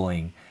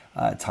humbling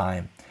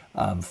time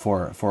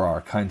for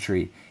our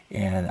country.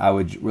 And I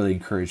would really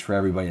encourage for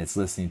everybody that's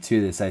listening to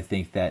this, I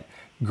think that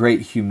great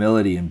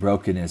humility and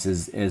brokenness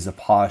is a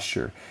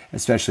posture,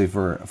 especially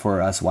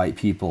for us white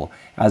people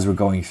as we're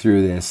going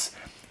through this,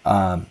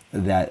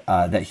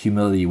 that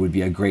humility would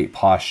be a great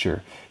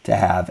posture to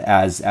have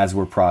as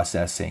we're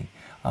processing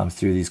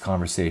through these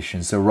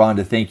conversations. So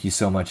Rhonda, thank you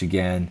so much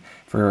again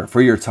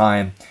for your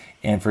time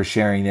and for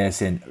sharing this,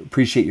 and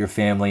appreciate your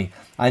family.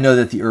 I know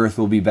that the earth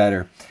will be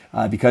better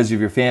because of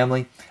your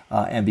family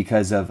and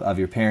because of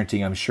your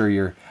parenting. I'm sure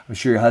your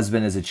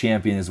husband is a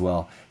champion as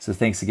well. So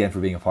thanks again for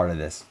being a part of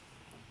this.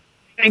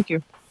 Thank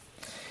you.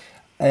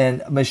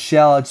 And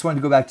Michelle, I just wanted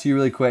to go back to you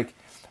really quick.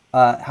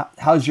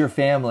 How's your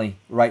family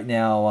right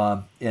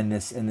now in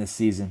this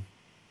season?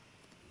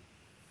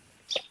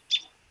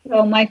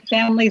 Well, my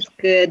family's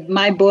good.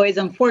 My boys,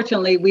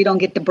 unfortunately, we don't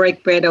get to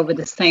break bread over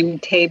the same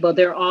table.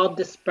 They're all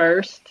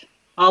dispersed,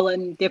 all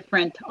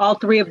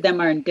three of them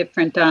are in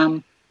different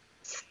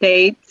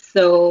states.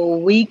 So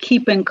we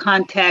keep in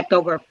contact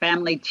over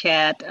family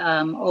chat,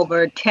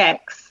 over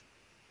text,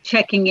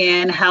 checking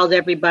in. How's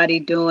everybody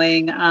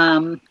doing?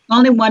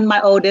 Only one, my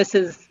oldest,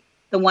 is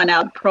the one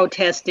out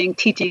protesting,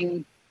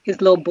 teaching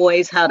his little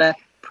boys how to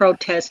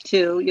protest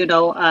too,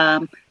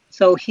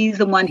 so he's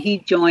the one, he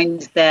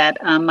joins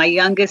that. My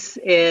youngest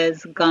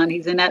is gone.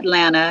 He's in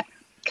Atlanta,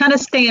 kind of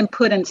staying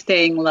put and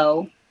staying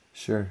low.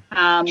 Sure.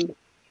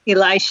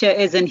 Elisha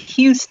is in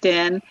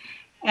Houston,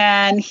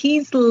 and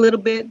he's a little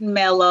bit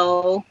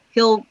mellow.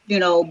 He'll,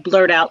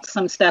 blurt out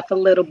some stuff a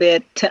little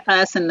bit to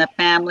us and the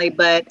family,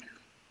 but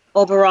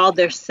overall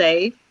they're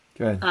safe.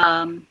 Good.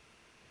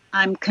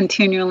 I'm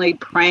continually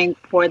praying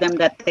for them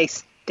that they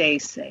stay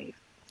safe.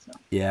 So.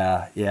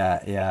 Yeah.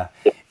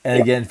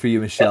 And again, for you,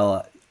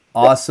 Michelle,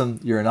 awesome.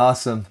 You're an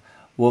awesome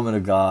woman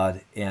of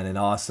God and an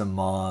awesome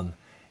mom,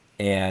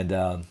 and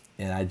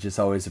I just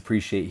always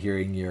appreciate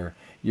hearing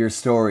your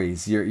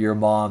stories, your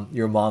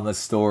mama's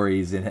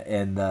stories,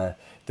 and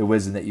the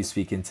wisdom that you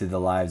speak into the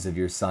lives of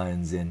your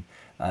sons, and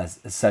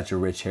such a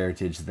rich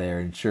heritage there.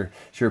 And sure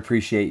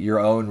appreciate your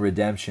own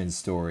redemption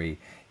story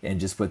and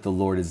just what the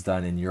Lord has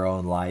done in your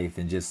own life,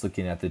 and just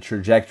looking at the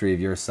trajectory of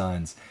your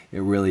sons.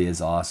 It really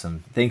is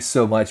awesome. Thanks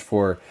so much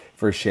for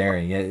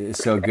sharing.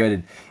 It's so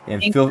good.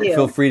 And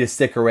feel free to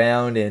stick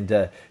around and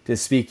to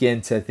speak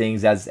into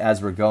things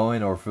as we're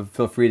going, or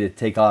feel free to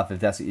take off if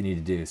that's what you need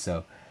to do.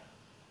 So.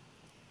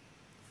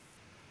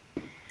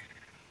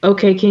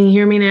 Okay, can you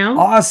hear me now?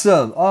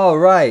 Awesome. All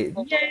right.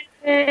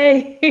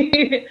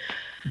 Yay.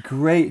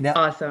 Great. Now,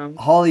 awesome.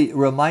 Holly,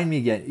 remind me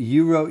again.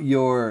 You wrote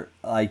your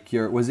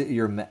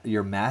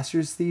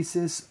master's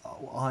thesis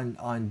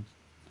on,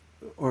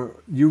 or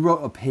you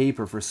wrote a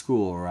paper for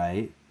school,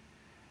 right?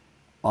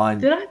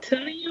 Did I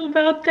tell you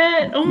about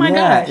that? Oh my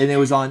gosh. Yeah, and it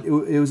was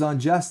on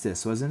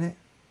justice, wasn't it?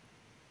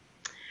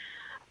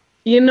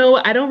 You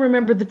know, I don't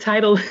remember the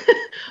title,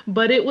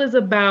 but it was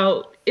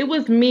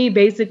me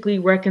basically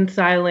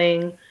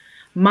reconciling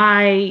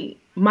my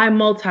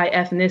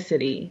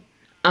multi-ethnicity.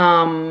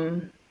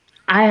 So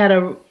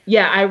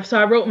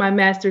I wrote my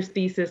master's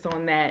thesis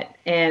on that,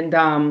 and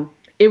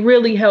it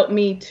really helped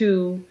me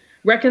to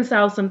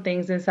reconcile some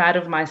things inside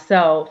of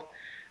myself.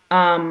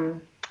 My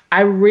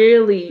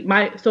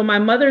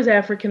mother's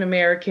African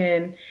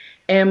American,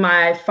 and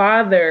my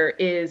father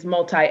is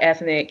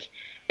multi-ethnic,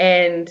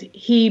 and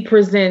he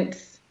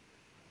presents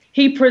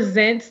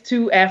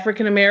to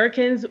African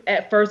Americans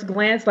at first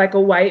glance like a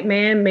white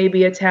man,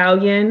 maybe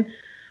Italian.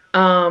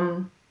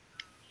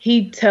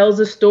 He tells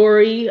a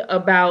story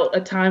about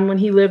a time when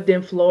he lived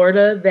in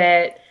Florida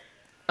that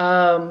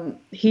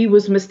he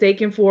was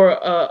mistaken for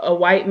a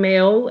white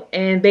male,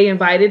 and they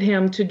invited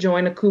him to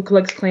join a Ku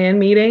Klux Klan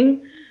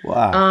meeting.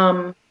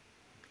 Wow.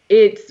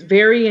 It's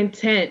very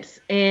intense,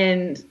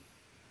 and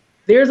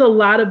there's a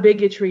lot of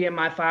bigotry in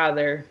my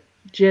father,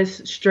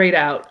 just straight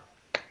out.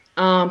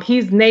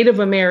 He's Native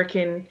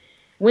American.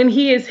 When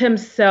he is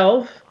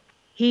himself,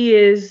 he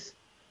is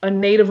a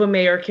Native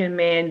American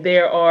man.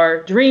 There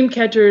are dream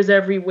catchers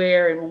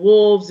everywhere, and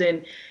wolves,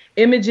 and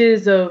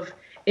images of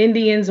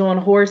Indians on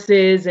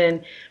horses,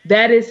 and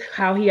that is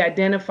how he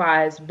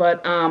identifies.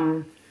 But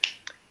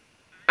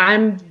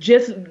I'm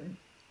just,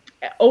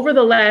 over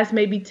the last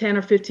maybe 10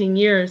 or 15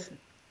 years,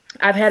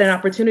 I've had an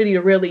opportunity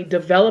to really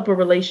develop a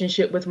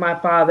relationship with my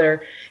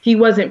father. He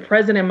wasn't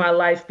present in my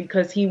life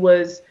because he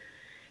was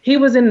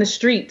in the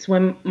streets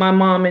when my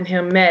mom and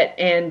him met,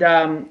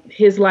 and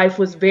his life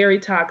was very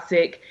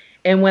toxic.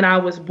 And when I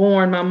was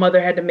born, my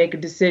mother had to make a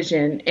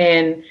decision,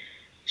 and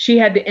she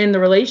had to end the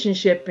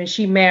relationship, and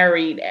she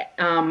married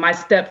my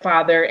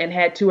stepfather and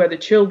had 2 other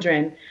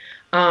children.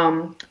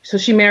 So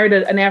she married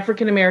an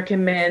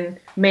African-American man,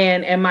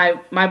 and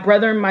my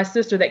brother and my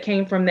sister that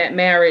came from that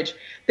marriage,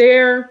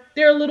 they're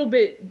a little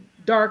bit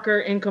darker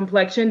in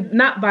complexion,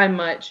 not by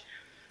much,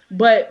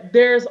 but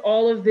there's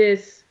all of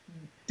this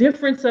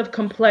difference of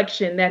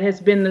complexion that has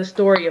been the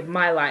story of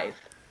my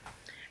life.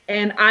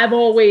 And I've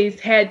always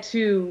had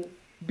to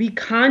be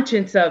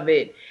conscious of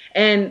it.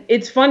 And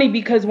it's funny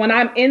because when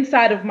I'm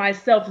inside of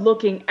myself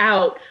looking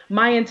out,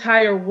 my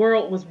entire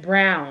world was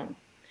brown.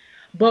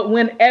 But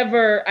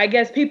whenever, I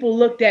guess, people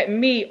looked at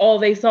me, all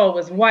they saw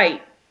was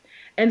white.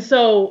 And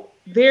so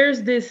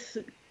there's this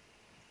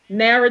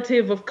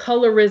narrative of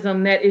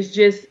colorism that is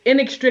just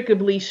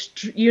inextricably,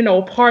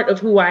 part of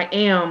who I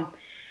am.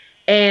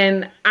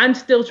 And I'm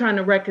still trying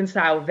to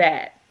reconcile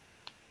that.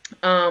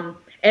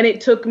 And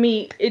it took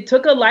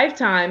a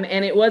lifetime,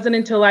 and it wasn't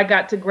until I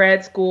got to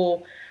grad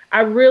school,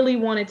 I really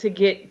wanted to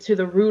get to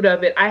the root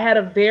of it. I had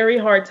a very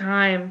hard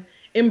time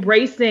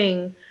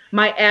embracing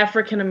my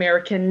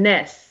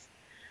African-Americanness.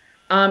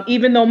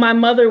 Even though my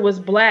mother was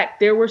Black,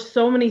 there were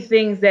so many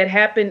things that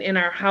happened in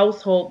our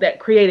household that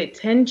created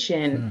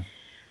tension.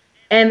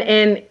 And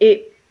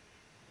it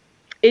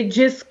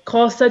just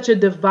caused such a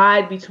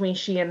divide between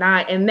she and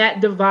I. And that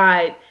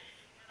divide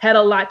had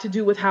a lot to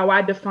do with how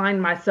I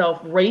defined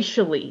myself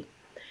racially.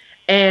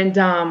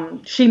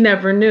 And she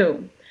never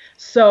knew.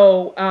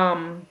 So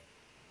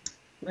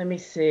let me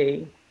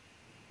see.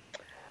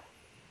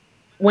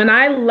 When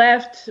I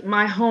left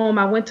my home,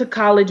 I went to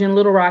college in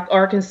Little Rock,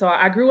 Arkansas.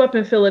 I grew up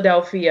in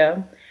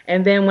Philadelphia.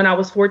 And then when I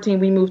was 14,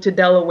 we moved to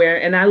Delaware.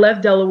 And I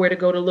left Delaware to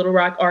go to Little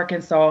Rock,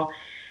 Arkansas.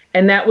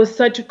 And that was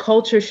such a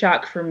culture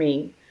shock for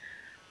me.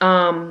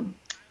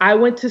 I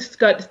went to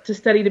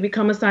study to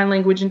become a sign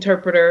language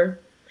interpreter.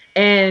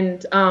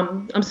 And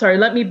I'm sorry,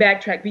 let me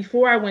backtrack.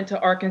 Before I went to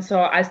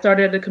Arkansas, I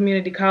started at a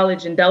community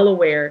college in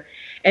Delaware.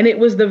 And it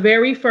was the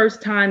very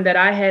first time that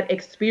I had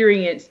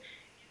experienced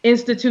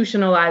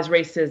institutionalized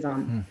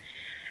racism.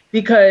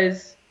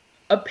 Because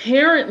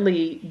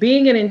apparently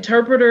being an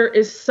interpreter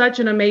is such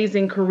an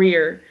amazing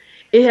career.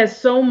 It has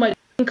so much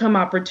income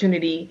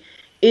opportunity.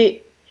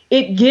 It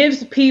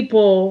gives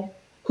people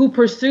who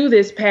pursue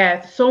this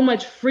path so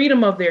much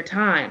freedom of their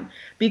time,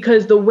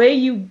 because the way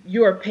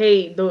you're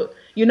paid,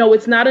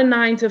 it's not a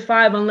 9 to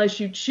 5 unless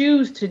you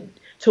choose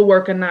to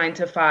work a 9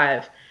 to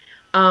 5.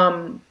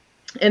 And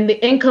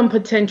the income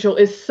potential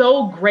is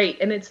so great,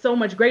 and it's so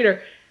much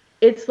greater.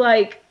 It's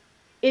like,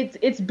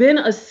 it's been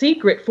a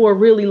secret for a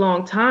really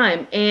long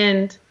time.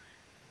 And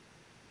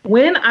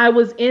when I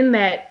was in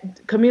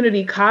that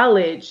community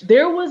college,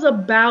 there was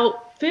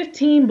about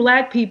 15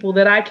 Black people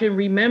that I can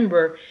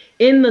remember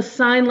in the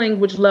sign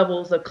language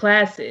levels of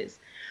classes.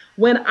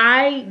 When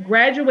I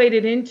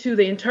graduated into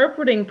the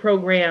interpreting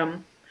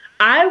program,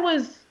 I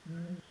was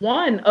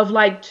one of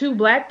like 2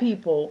 Black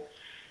people.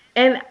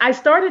 And I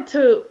started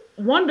to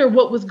wonder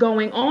what was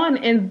going on.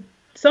 And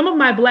some of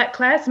my Black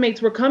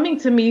classmates were coming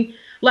to me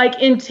like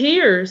in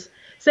tears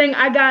saying,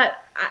 I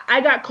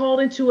got called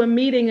into a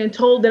meeting and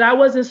told that I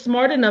wasn't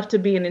smart enough to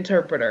be an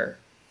interpreter.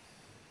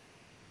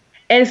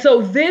 And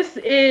so this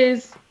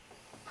is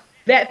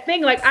that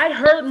thing. Like, I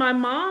heard my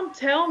mom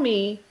tell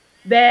me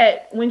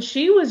that when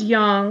she was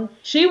young,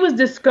 she was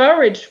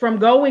discouraged from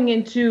going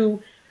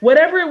into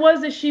whatever it was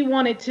that she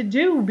wanted to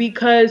do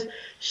because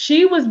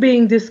she was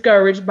being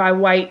discouraged by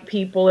white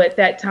people at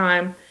that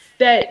time,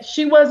 that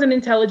she wasn't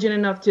intelligent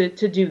enough to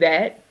do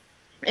that.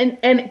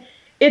 And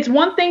it's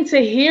one thing to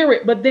hear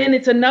it, but then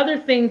it's another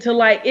thing to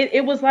like,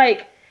 it was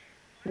like,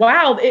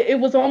 wow, it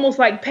was almost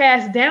like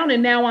passed down,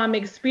 and now I'm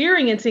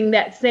experiencing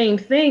that same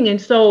thing.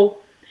 And so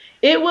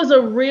it was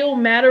a real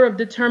matter of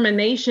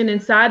determination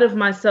inside of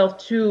myself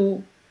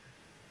to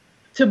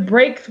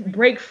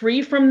break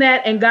free from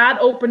that. And God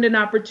opened an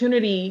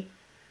opportunity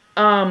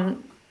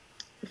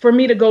for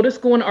me to go to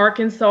school in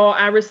Arkansas.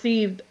 I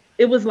received,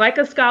 it was like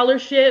a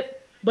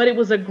scholarship, but it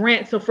was a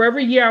grant. So for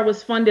every year I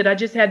was funded, I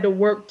just had to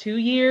work 2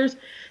 years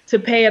to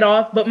pay it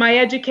off. But my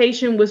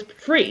education was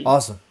free.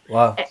 Awesome.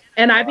 Wow.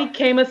 And I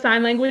became a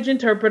sign language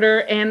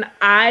interpreter, and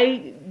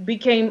I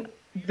became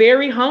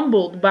very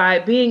humbled by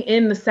being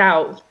in the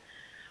South.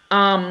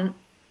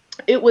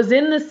 It was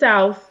in the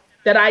South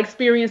that I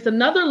experienced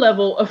another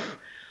level of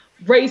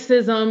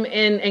racism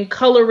and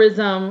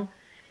colorism,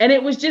 and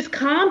it was just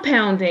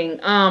compounding.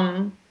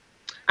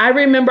 I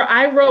remember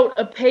I wrote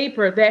a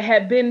paper that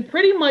had been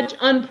pretty much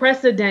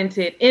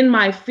unprecedented in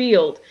my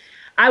field.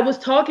 I was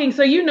talking,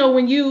 so you know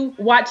when you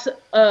watch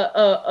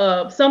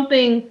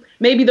something,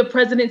 maybe the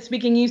president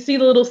speaking, you see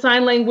the little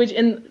sign language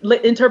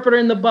interpreter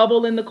in the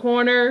bubble in the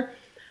corner,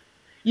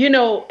 you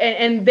know,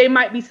 and they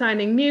might be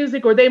signing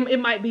music, or it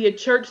might be a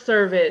church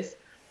service.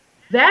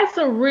 That's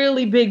a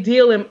really big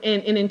deal in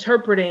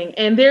interpreting.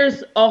 And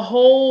there's a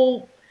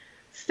whole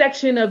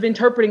section of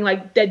interpreting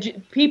like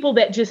that, people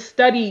that just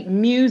study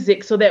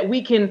music so that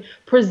we can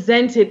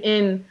present it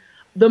in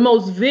the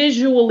most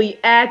visually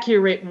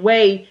accurate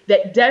way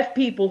that deaf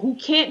people who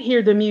can't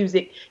hear the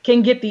music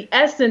can get the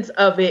essence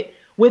of it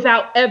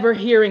without ever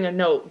hearing a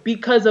note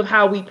because of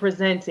how we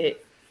present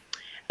it.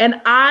 And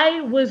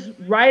I was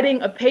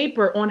writing a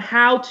paper on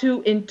how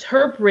to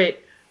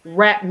interpret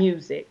rap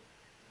music,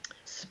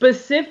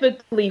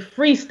 specifically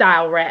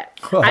freestyle rap.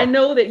 Oh. I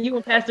know that you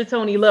and Pastor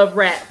Tony love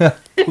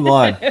rap. Come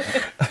on.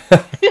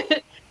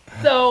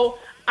 So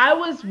I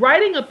was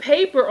writing a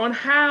paper on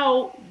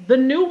how the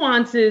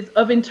nuances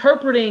of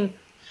interpreting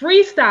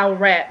freestyle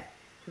rap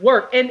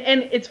work. And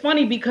it's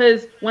funny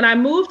because when I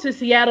moved to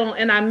Seattle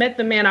and I met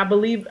the man I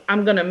believe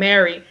I'm going to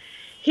marry,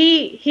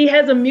 he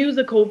has a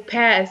musical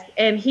past,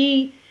 and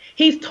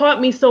he's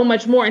taught me so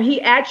much more. And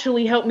he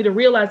actually helped me to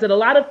realize that a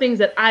lot of things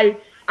that I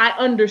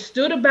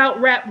understood about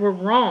rap were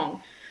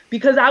wrong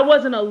because I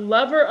wasn't a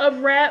lover of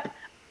rap.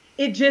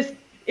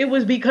 It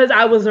was because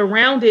I was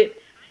around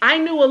it. I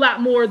knew a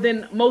lot more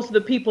than most of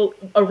the people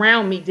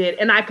around me did,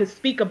 and I could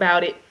speak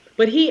about it,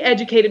 but he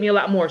educated me a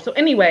lot more. So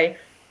anyway,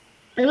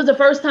 it was the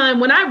first time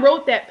when I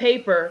wrote that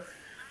paper,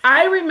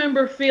 I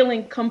remember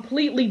feeling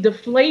completely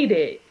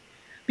deflated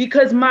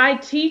because my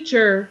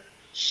teacher,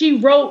 she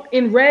wrote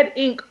in red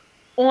ink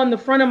on the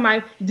front of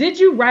my, did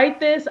you write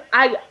this?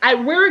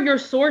 Where are your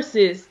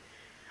sources?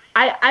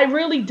 I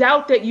really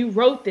doubt that you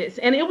wrote this.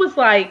 And it was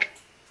like,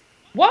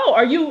 whoa,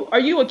 are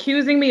you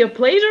accusing me of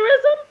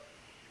plagiarism?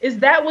 Is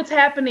that what's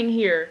happening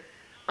here?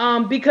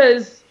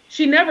 Because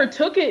she never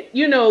took it,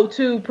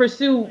 to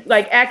pursue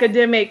like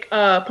academic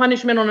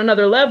punishment on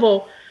another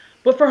level.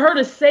 But for her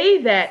to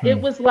say that, it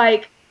was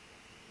like,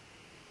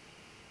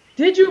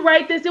 did you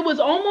write this? It was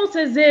almost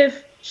as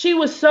if she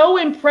was so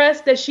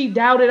impressed that she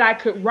doubted I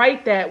could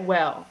write that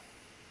well.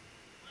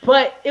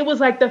 But it was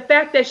like the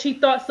fact that she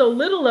thought so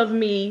little of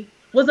me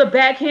was a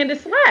backhanded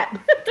slap.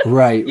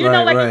 Right. It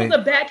was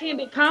a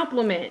backhanded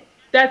compliment.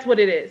 That's what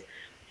it is.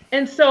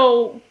 And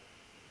so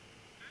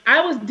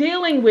I was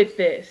dealing with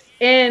this.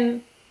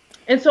 And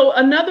so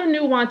another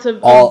nuance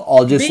of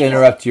I'll just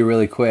interrupt you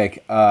really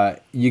quick.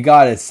 You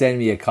got to send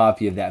me a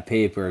copy of that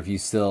paper if you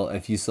still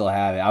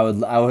have it.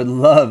 I would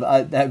love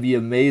that'd be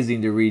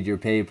amazing to read your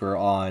paper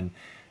on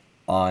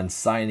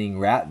signing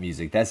rap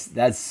music.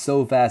 That's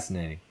so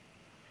fascinating.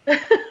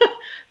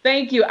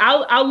 Thank you.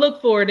 I'll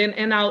look for it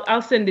and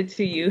I'll send it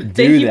to you.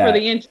 Thank you for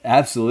the interest.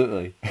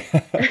 Absolutely.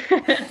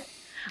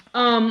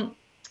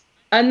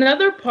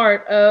 Another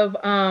part of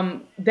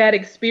that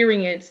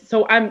experience,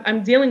 so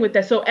I'm dealing with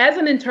that. So as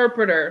an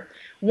interpreter,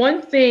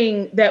 one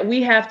thing that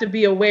we have to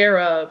be aware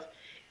of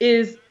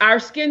is our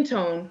skin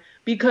tone,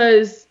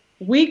 because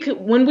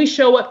when we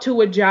show up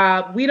to a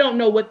job, we don't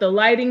know what the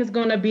lighting is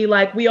going to be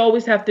like. We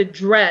always have to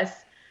dress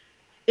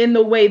in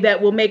the way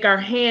that will make our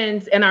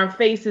hands and our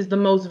faces the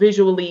most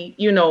visually,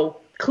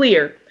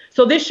 clear.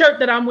 So this shirt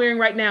that I'm wearing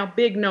right now,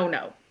 big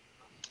no-no.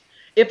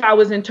 if I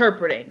was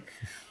interpreting.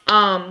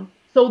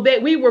 So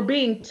that we were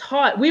being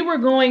taught, we were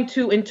going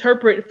to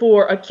interpret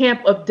for a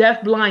camp of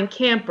deafblind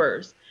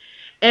campers.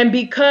 And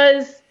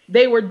because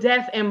they were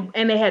deaf and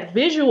they had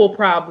visual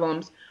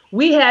problems,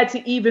 we had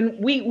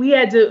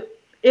to,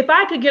 if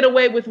I could get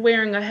away with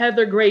wearing a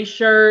heather gray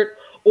shirt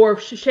or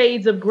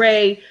shades of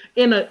gray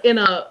in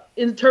a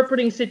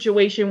interpreting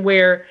situation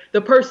where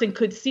the person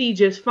could see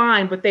just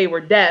fine, but they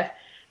were deaf,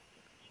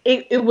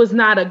 it was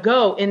not a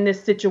go in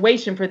this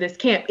situation for this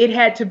camp. It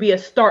had to be a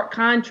stark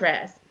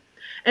contrast.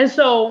 And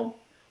so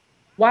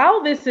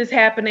while this is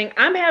happening,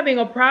 I'm having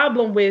a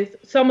problem with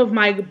some of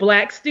my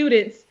Black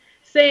students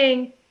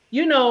saying,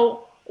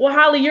 well,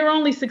 Holly, you're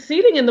only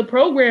succeeding in the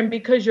program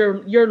because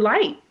you're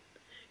light.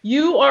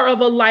 You are of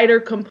a lighter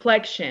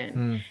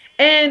complexion.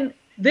 And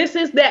this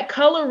is that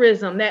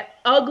colorism, that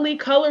ugly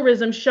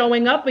colorism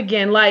showing up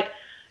again. Like,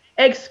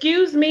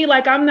 excuse me,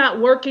 like I'm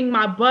not working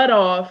my butt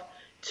off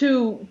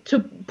to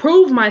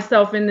prove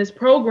myself in this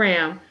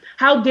program.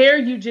 How dare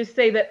you just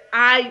say that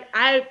I'm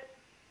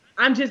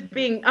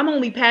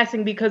only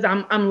passing because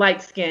I'm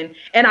light skinned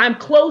and I'm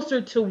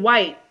closer to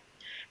white.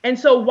 And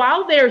so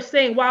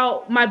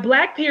while my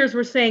Black peers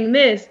were saying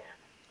this,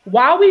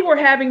 while we were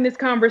having this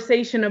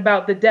conversation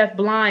about the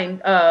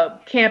deaf-blind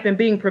camp and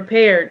being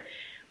prepared,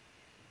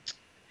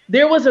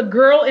 there was a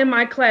girl in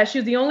my class. She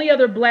was the only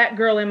other Black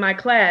girl in my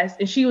class,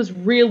 and she was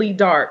really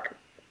dark.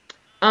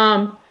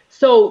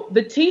 So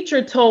the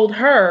teacher told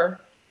her,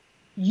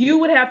 you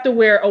would have to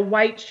wear a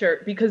white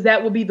shirt because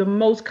that would be the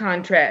most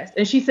contrast.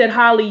 And she said,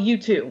 Holly, you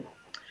too.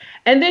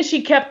 And then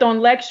she kept on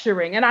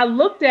lecturing. And I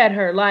looked at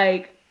her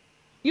like,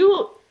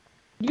 you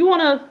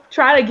want to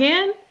try it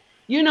again?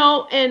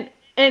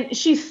 And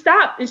she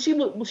stopped and she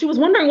was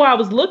wondering why I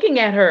was looking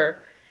at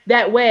her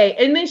that way.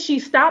 And then she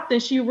stopped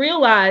and she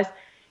realized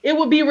it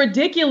would be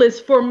ridiculous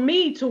for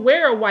me to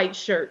wear a white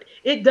shirt.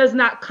 It does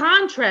not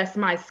contrast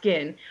my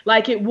skin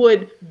like it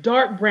would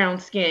dark brown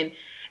skin.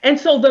 And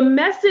so the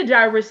message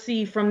I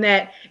received from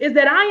that is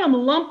that I am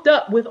lumped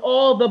up with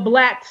all the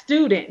Black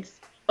students,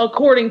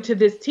 according to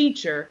this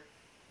teacher.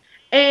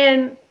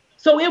 And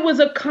so it was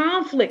a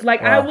conflict.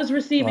 Like, I was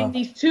receiving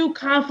these two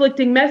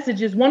conflicting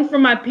messages, one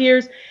from my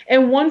peers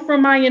and one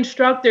from my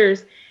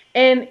instructors.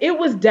 And it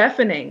was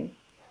deafening.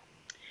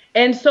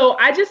 And so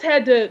I just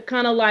had to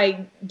kind of like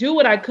do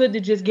what I could to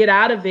just get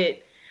out of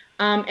it.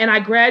 And I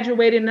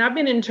graduated, and I've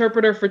been an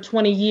interpreter for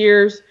 20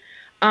 years.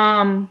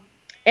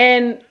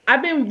 And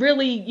I've been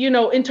really,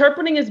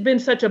 interpreting has been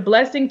such a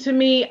blessing to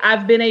me.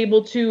 I've been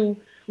able to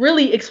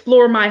really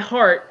explore my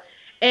heart,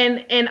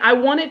 and I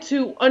wanted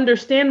to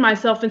understand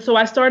myself. And so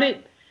I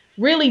started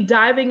really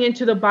diving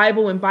into the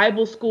Bible and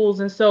Bible schools.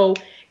 And so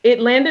it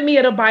landed me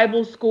at a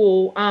Bible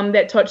school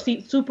that taught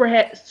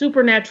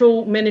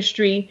supernatural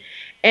ministry.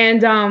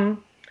 And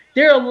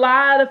there are a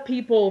lot of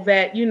people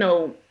that,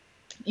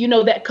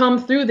 that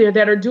come through there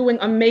that are doing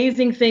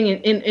amazing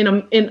things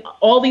in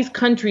all these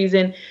countries,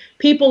 and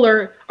people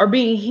are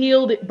being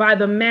healed by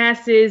the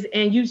masses,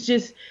 and you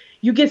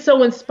get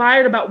so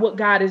inspired about what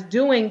God is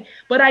doing.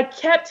 But I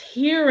kept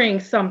hearing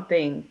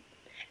something,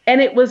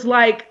 and it was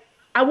like,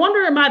 I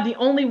wonder, am I the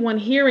only one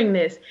hearing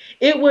this?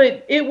 It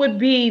would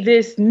be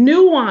this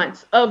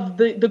nuance of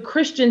the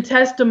Christian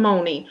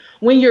testimony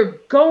when you're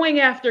going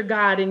after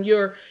God and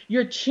you're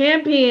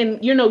championing,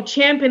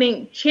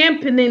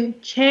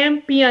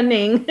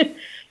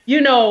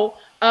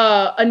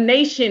 a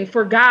nation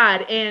for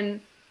God.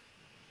 And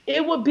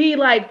it would be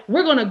like,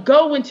 we're going to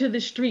go into the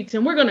streets,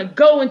 and we're going to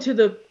go into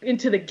the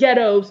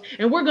ghettos,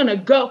 and we're going to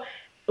go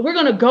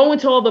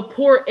into all the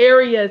poor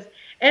areas.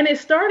 And it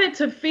started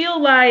to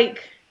feel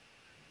like,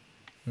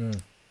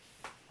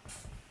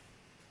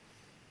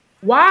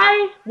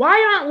 why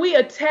aren't we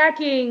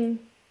attacking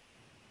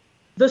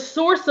the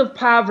source of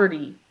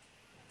poverty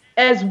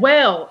as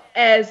well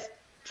as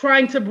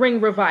trying to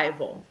bring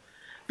revival?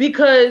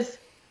 Because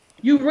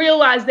you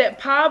realize that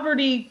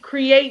poverty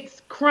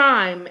creates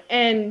crime,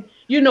 and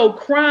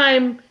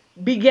crime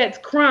begets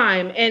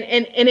crime, and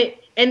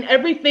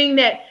everything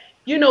that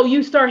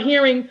you start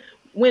hearing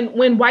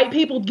when white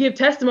people give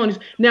testimonies.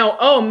 Now,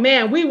 oh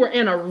man, we were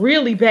in a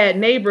really bad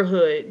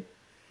neighborhood.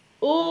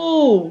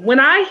 Ooh, when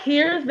I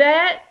hear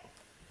that,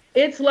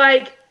 it's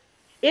like,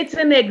 it's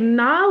an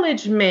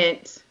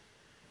acknowledgement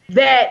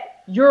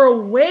that you're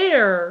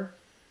aware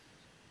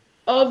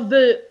of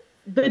the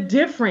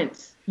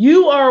difference.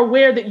 You are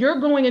aware that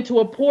you're going into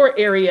a poor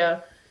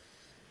area,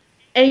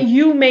 and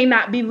you may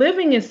not be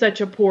living in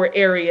such a poor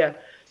area.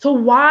 So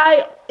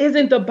why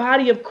isn't the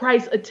body of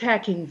Christ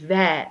attacking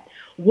that?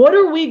 What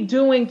are we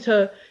doing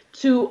to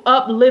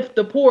uplift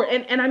the poor?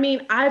 And I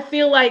mean, I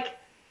feel like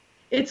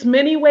it's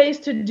many ways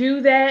to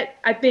do that.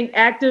 I think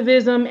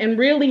activism and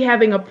really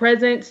having a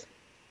presence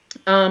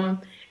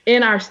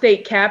in our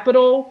state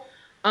capitol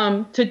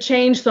to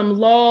change some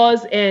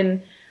laws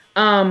and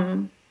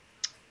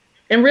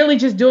really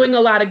just doing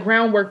a lot of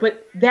groundwork.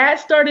 But that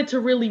started to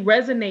really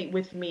resonate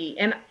with me.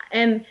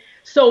 And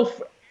so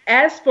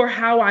as for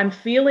how I'm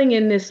feeling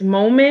in this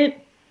moment,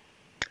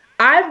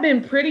 I've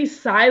been pretty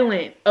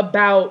silent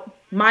about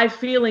my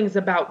feelings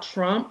about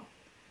Trump.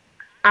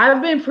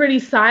 I've been pretty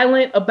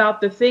silent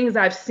about the things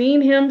I've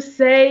seen him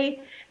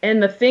say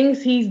and the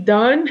things he's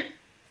done.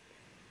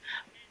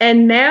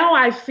 And now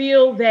I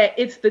feel that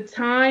it's the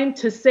time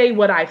to say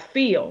what I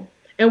feel.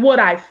 And what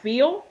I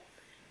feel,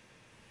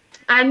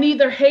 I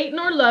neither hate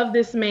nor love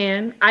this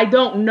man. I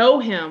don't know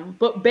him.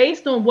 But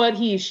based on what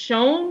he's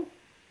shown,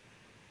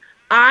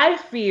 I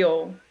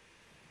feel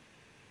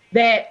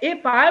that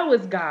if I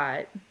was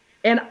God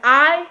and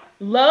I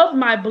love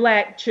my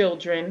Black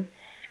children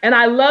and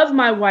I love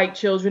my white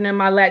children and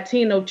my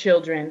Latino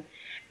children,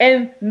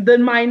 and the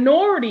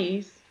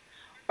minorities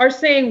are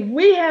saying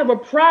we have a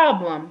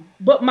problem,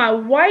 but my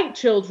white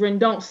children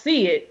don't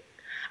see it,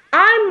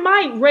 I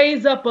might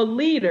raise up a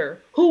leader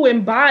who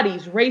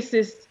embodies some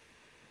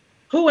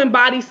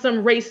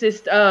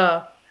racist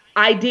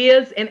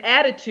ideas and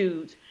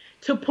attitudes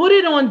to put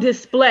it on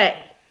display.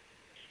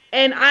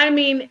 And I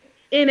mean,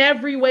 in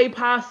every way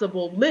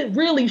possible,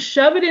 really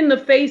shove it in the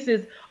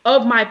faces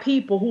of my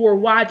people who are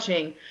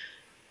watching,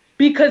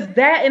 because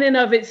that in and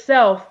of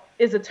itself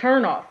is a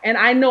turnoff. And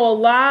I know a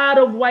lot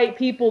of white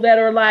people that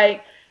are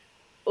like,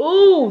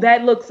 ooh,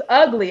 that looks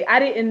ugly. I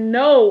didn't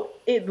know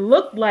it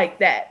looked like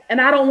that. And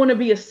I don't want to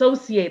be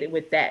associated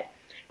with that.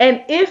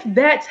 And if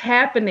that's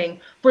happening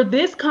for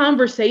this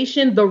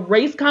conversation, the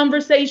race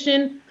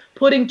conversation,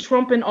 putting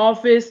Trump in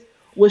office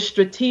was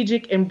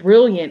strategic and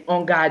brilliant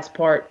on God's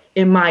part,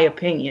 in my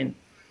opinion.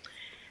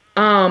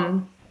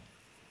 And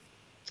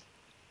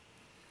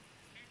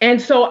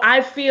so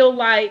I feel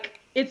like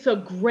it's a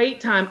great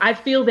time. I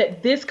feel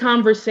that this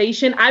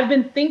conversation, I've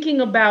been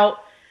thinking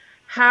about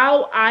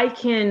how I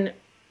can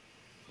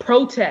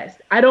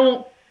protest. I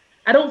don't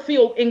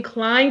feel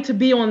inclined to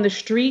be on the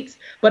streets,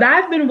 but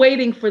I've been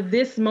waiting for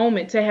this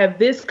moment to have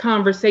this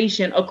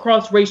conversation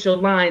across racial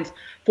lines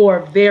for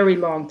a very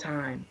long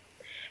time.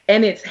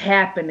 And it's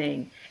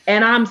happening.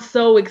 And I'm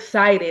so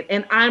excited,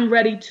 and I'm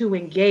ready to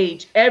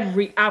engage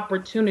every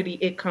opportunity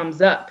it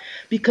comes up,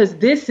 because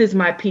this is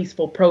my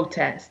peaceful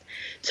protest,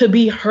 to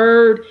be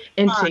heard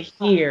and to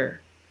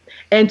hear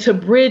and to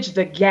bridge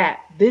the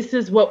gap. This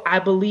is what I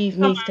believe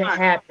needs to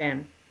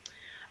happen.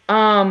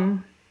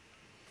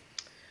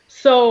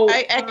 So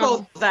I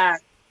echo that.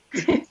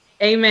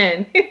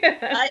 Amen.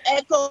 I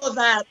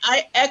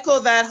echo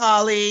that,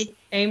 Holly.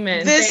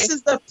 Amen. This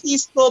is the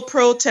peaceful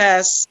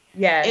protest.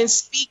 Yes. In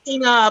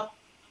speaking up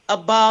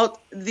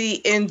about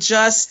the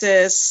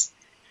injustice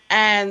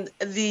and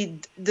the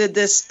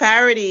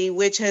disparity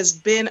which has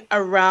been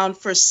around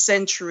for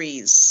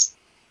centuries.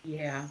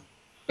 Yeah.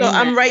 So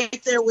Amen. I'm right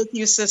there with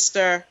you,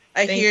 sister.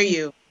 I hear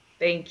you.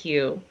 Thank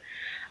you.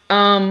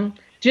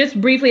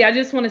 Just briefly, I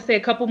just want to say a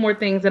couple more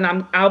things and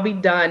I'll be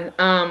done.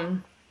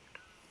 I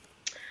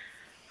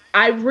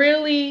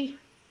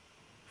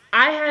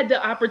had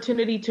the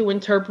opportunity to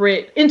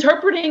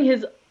interpreting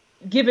his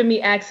given me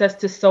access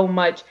to so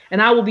much,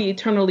 and I will be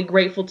eternally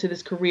grateful to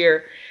this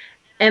career.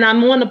 And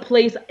I'm on a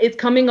place, it's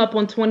coming up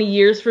on 20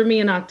 years for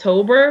me in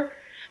October.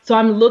 So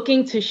I'm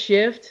looking to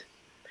shift.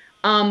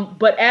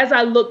 But as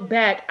I look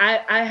back,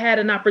 I had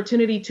an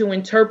opportunity to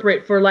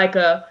interpret for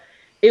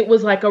it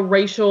was like a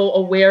racial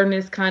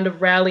awareness kind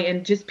of rally,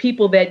 and just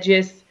people that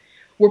just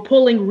were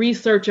pulling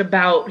research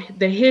about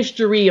the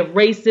history of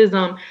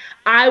racism.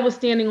 I was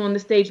standing on the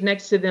stage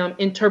next to them,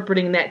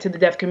 interpreting that to the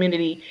deaf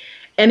community.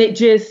 And it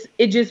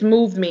just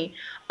moved me.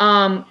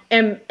 And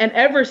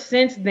ever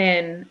since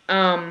then,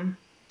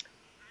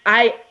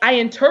 I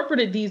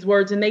interpreted these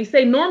words, and they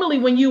say normally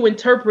when you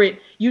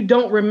interpret, you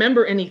don't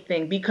remember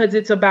anything because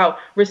it's about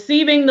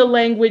receiving the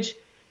language,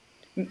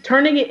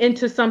 turning it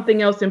into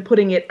something else and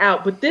putting it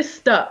out. But this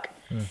stuck.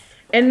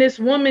 And this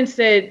woman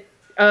said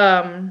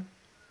that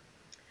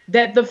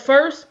the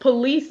first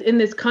police in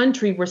this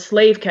country were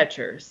slave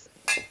catchers.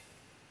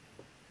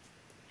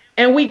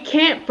 And we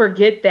can't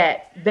forget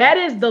that. That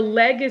is the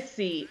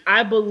legacy,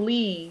 I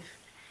believe,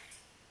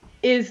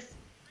 has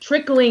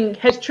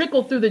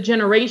trickled through the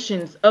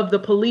generations of the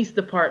police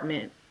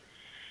department.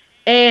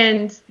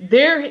 And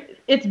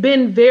it's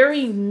been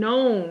very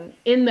known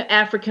in the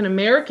African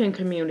American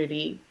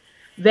community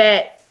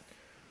that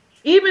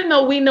even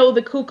though we know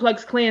the Ku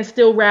Klux Klan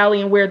still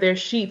rally and wear their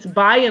sheets,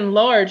 by and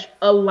large,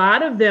 a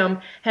lot of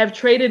them have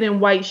traded in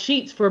white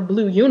sheets for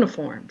blue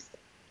uniforms.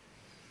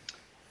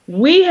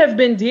 We have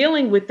been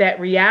dealing with that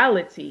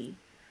reality.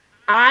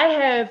 I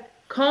have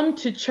come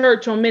to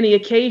church on many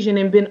occasions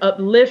and been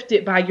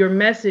uplifted by your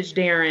message,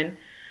 Darren.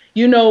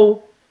 You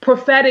know,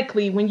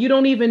 prophetically, when you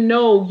don't even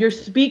know you're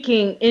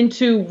speaking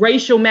into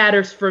racial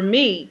matters for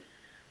me.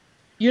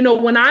 You know,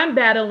 when I'm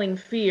battling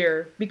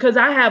fear, because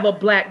I have a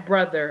Black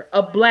brother,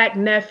 a Black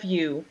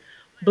nephew,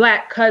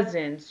 Black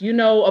cousins, you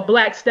know, a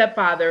Black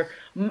stepfather.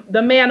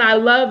 The man I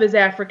love is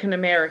African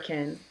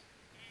American.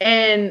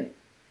 And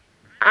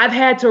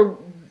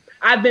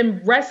I've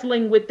been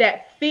wrestling with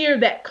that fear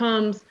that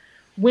comes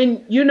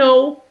when, you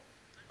know,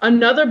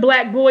 another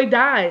Black boy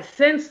dies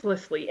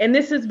senselessly. And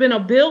this has been a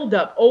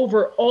buildup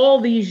over all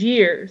these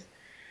years.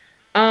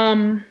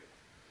 Let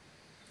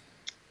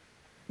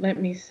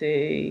me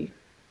see.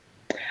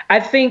 I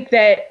think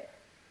that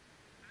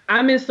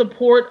I'm in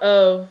support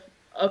of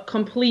a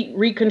complete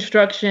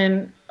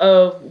reconstruction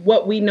of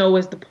what we know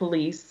as the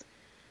police.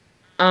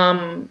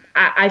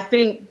 I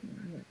think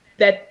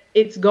that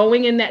it's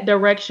going in that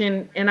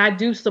direction, and I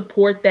do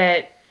support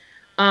that.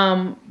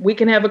 We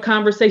can have a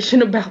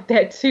conversation about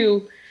that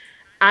too.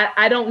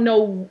 I don't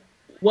know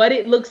what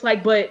it looks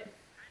like, but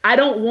I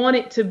don't want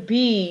it to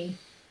be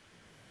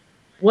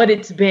what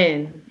it's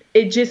been.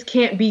 It just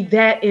can't be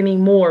that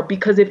anymore,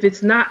 because if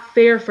it's not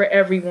fair for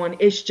everyone,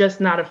 it's just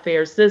not a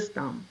fair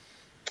system.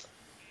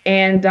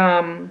 And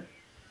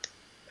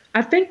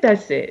I think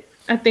that's it.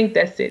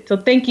 So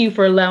thank you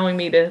for allowing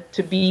me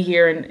to be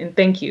here, and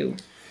thank you.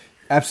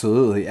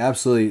 Absolutely.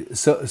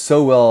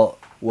 So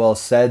well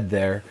said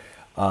there,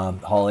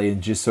 Holly,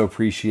 and just so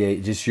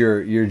appreciate just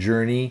your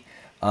journey,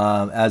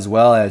 as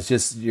well as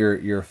just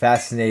your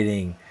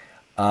fascinating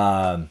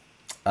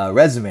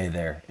resume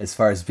there, as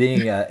far as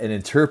being an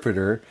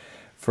interpreter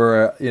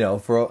for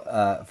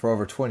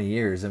over 20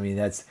 years. I mean,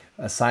 that's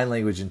a sign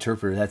language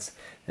interpreter. That's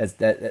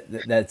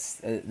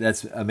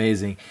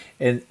amazing,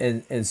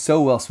 and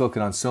so well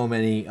spoken on so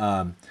many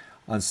on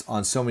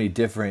so many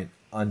different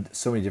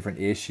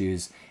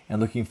issues, and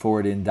looking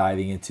forward in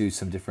diving into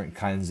some different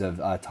kinds of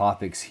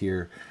topics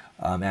here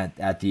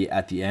at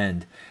the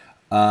end.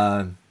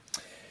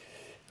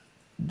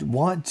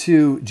 Want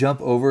to jump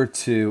over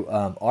to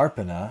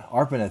Arpana.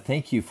 Arpana,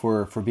 thank you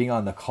for being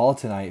on the call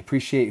tonight.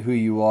 Appreciate who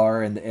you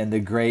are and the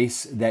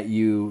grace that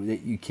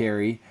you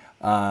carry,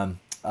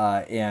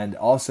 and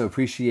also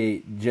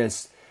appreciate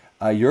just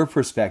your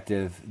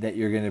perspective that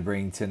you're going to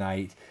bring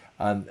tonight.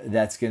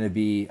 That's going to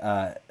be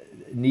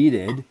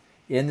needed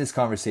in this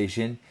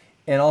conversation,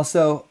 and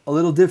also a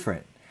little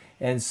different.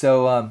 And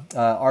so,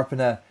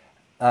 Arpana,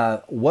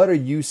 what are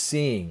you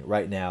seeing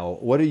right now?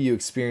 What are you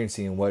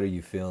experiencing, and what are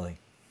you feeling?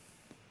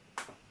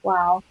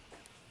 Wow.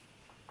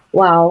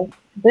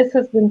 This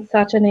has been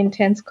such an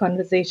intense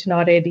conversation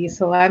already.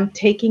 So I'm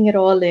taking it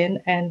all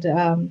in, and,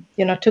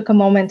 took a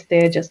moment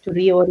there just to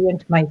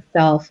reorient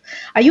myself.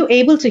 Are you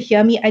able to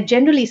hear me? I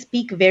generally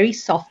speak very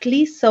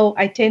softly, so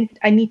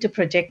I need to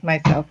project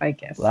myself, I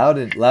guess. Loud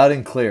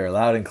and clear.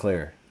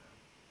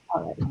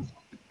 All right.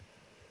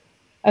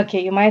 Okay,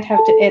 you might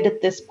have to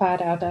edit this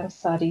part out. I'm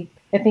sorry.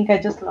 I think I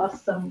just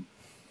lost some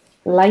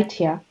light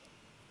here.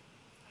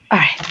 All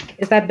right.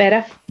 Is that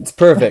better? It's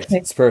perfect.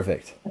 It's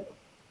perfect.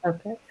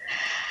 Okay.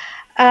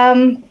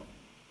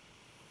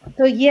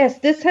 So yes,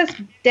 this has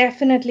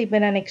definitely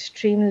been an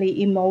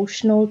extremely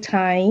emotional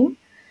time.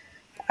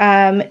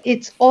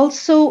 It's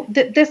also,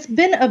 there's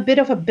been a bit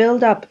of a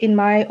build-up in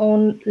my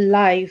own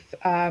life,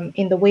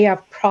 in the way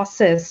I've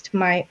processed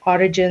my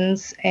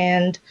origins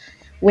and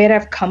where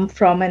I've come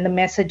from, and the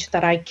message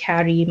that I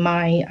carry,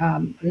 my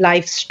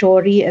life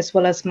story as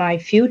well as my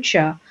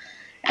future.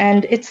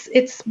 And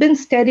it's been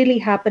steadily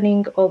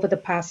happening over the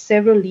past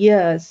several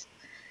years,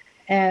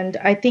 and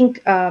I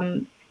think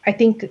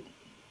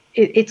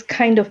it's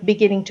kind of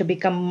beginning to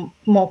become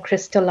more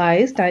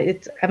crystallized.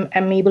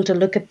 I'm able to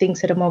look at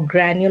things at a more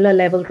granular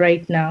level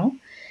right now,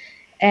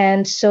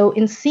 and so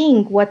in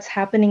seeing what's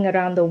happening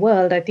around the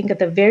world, I think at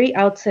the very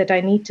outset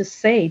I need to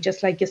say,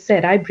 just like you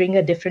said, I bring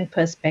a different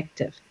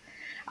perspective.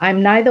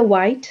 I'm neither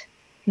white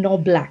nor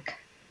black.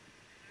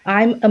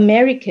 I'm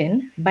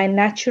American by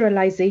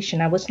naturalization.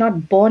 I was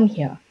not born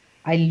here.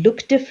 I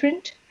look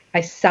different.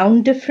 I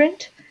sound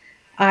different.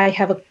 I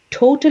have a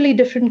totally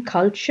different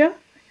culture.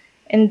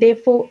 And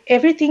therefore,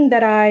 everything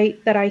that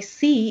I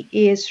see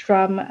is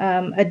from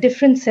a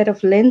different set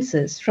of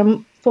lenses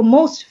for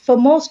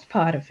most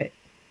part of it.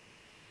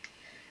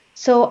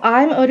 So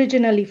I'm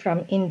originally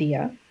from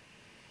India.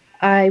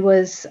 I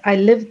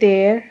lived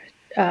there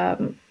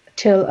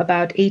till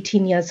about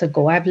 18 years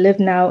ago. I've lived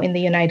now in the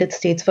United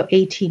States for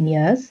 18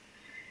 years.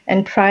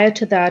 And prior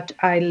to that,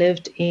 I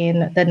lived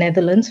in the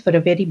Netherlands for a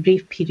very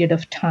brief period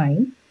of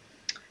time.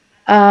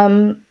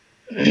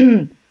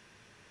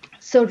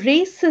 So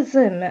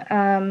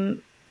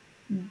racism,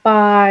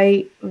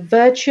 by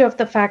virtue of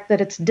the fact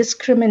that it's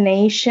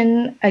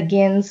discrimination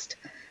against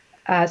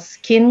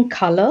skin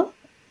color,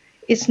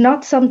 is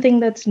not something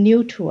that's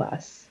new to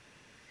us.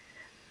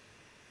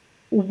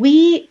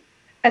 We,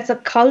 as a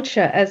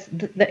culture, as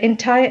the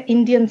entire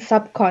Indian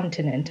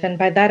subcontinent, and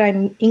by that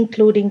I'm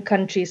including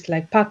countries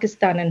like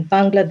Pakistan and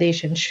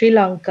Bangladesh and Sri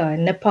Lanka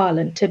and Nepal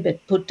and Tibet,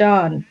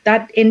 Bhutan,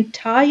 that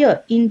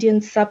entire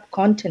Indian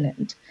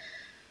subcontinent,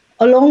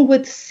 along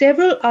with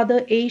several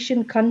other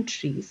Asian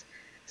countries,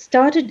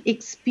 started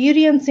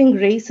experiencing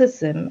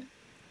racism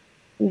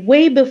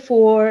way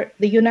before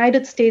the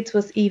United States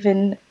was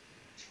even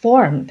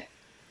formed.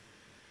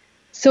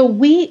 So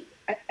we,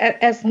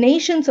 as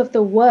nations of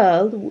the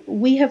world,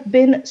 we have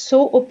been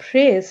so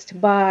oppressed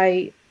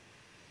by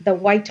the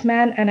white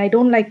man, and I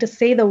don't like to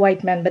say the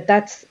white man, but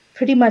that's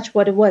pretty much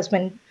what it was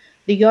when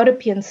the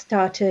Europeans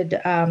started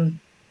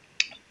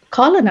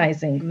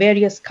colonizing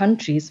various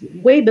countries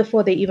way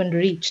before they even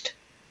reached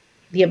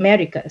the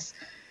Americas.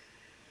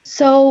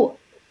 So,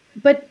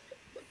 but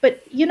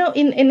But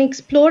in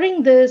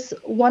exploring this,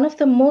 one of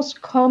the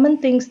most common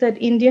things that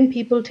Indian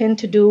people tend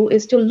to do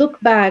is to look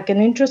back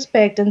and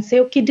introspect and say,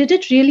 okay, did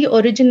it really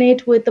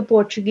originate with the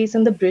Portuguese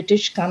and the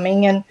British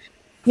coming and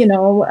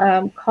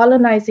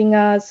colonizing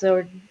us,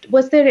 or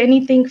was there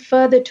anything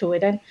further to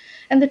it?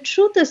 And the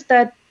truth is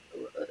that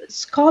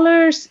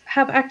scholars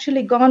have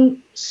actually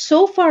gone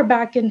so far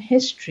back in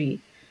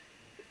history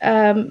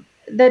that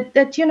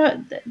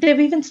they've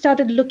even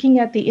started looking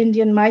at the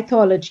Indian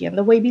mythology and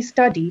the way we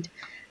studied.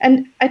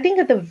 And I think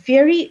at the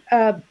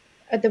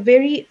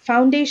very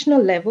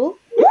foundational level,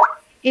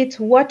 it's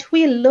what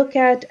we look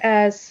at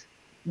as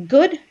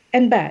good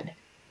and bad.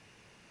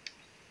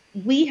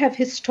 We have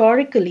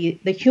historically,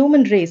 the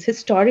human race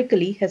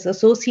historically has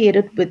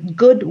associated with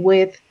good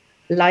with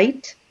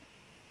light,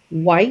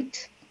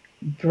 white,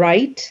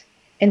 bright,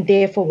 and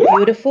therefore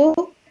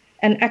beautiful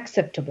and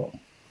acceptable.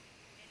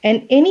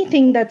 And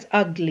anything that's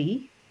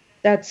ugly,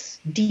 that's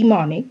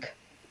demonic,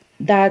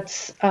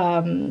 that's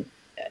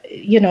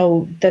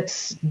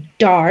that's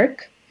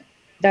dark,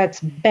 that's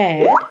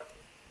bad,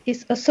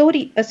 is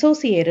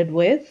associated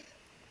with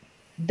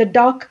the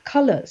dark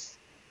colors.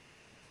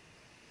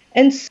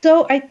 And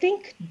so I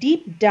think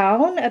deep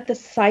down at the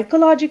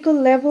psychological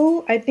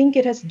level, I think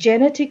it has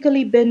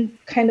genetically been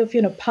kind of,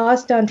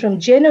 passed down from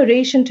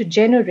generation to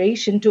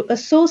generation to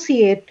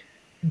associate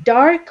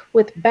dark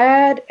with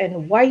bad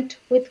and white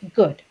with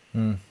good.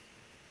 Mm.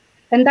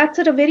 And that's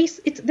at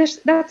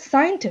that's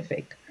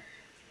scientific.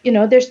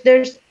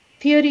 There's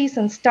theories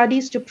and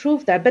studies to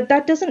prove that, but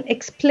that doesn't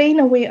explain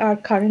away our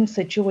current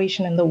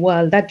situation in the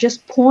world. That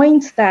just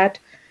points that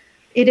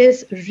it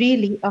is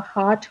really a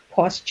heart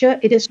posture.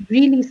 It is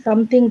really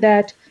something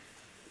that's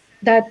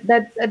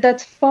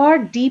far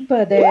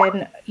deeper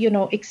than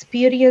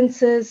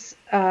experiences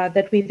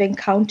that we've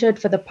encountered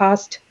for the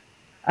past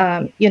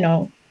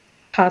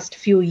past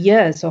few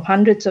years or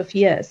hundreds of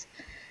years.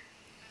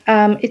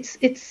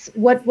 It's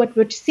what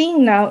we're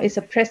seeing now is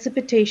a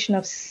precipitation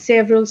of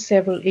several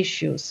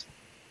issues.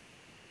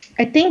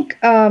 I think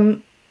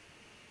that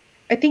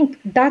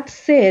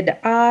said,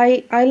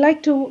 I'd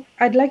like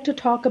to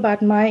talk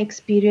about my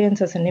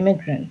experience as an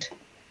immigrant,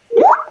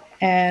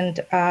 and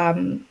I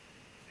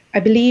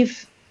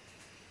believe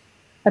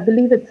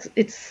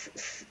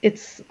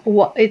it's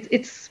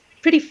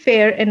pretty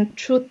fair and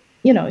true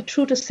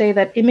to say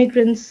that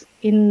immigrants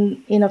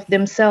in of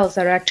themselves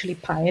are actually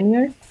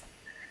pioneers.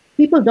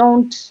 People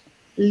don't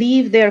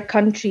leave their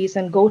countries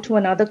and go to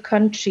another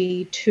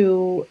country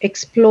to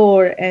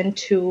explore and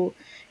to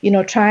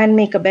try and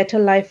make a better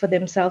life for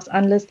themselves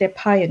unless they're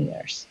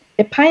pioneers.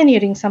 They're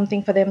pioneering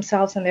something for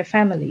themselves and their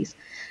families.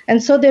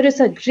 And so there is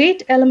a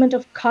great element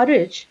of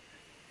courage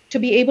to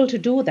be able to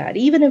do that.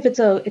 Even if it's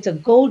a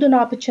golden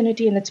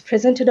opportunity and it's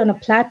presented on a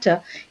platter,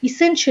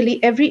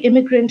 essentially every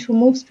immigrant who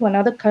moves to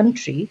another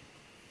country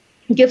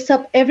gives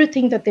up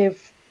everything that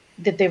they've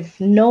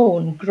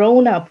known,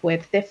 grown up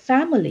with, their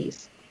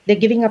families. They're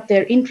giving up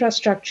their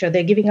infrastructure.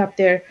 They're giving up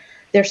their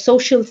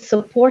social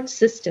support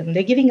system.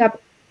 They're giving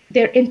up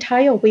their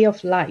entire way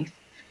of life.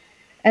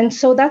 And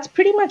so that's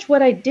pretty much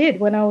what I did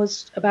when I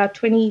was about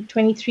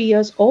 23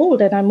 years old,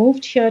 and I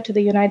moved here to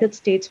the United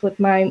States with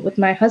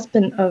my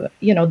husband,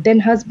 then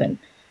husband.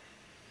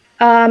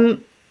 I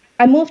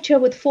moved here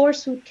with 4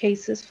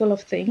 suitcases full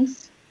of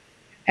things,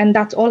 and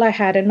that's all I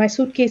had. And my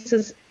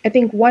suitcases, I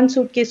think one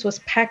suitcase was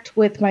packed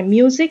with my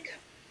music,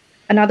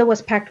 another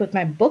was packed with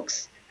my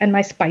books and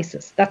my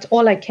spices. That's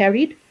all I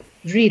carried,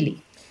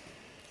 really.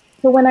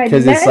 So when I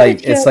because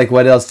it's like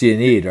what else do you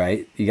need,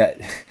 right? You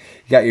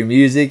got your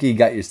music, you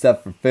got your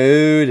stuff for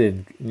food,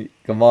 and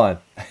come on.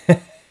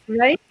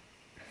 Right.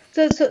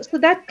 So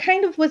that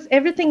kind of was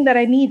everything that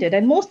I needed.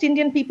 And most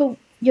Indian people,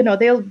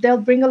 they'll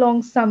bring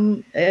along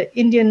some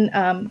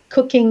Indian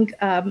cooking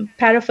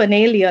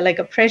paraphernalia like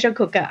a pressure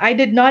cooker. I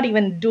did not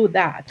even do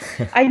that.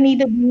 I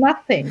needed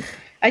nothing.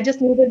 I just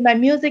needed my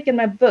music and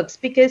my books,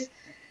 because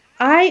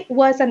I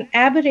was an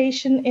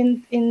aberration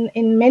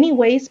in many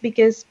ways,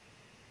 because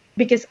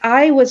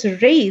I was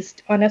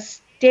raised on a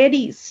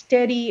steady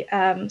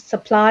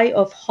supply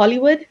of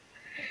Hollywood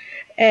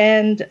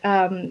and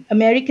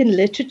American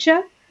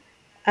literature,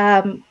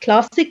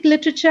 classic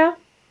literature,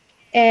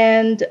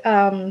 and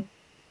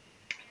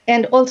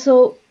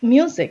also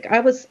music. I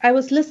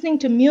was listening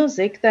to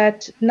music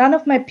that none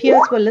of my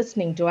peers were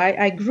listening to.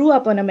 I grew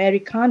up on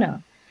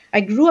Americana.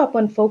 I grew up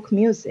on folk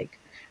music.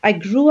 I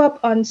grew up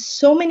on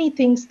so many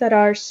things that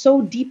are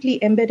so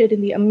deeply embedded in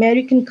the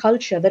American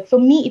culture that for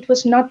me, it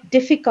was not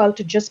difficult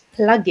to just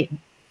plug in,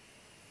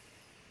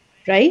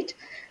 right?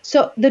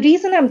 So the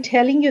reason I'm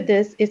telling you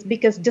this is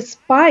because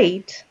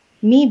despite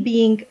me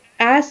being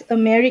as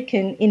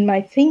American in my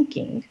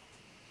thinking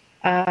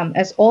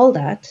as all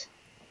that,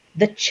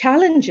 the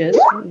challenges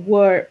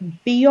were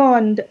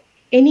beyond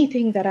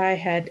anything that I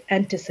had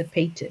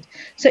anticipated.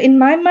 So in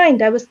my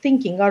mind, I was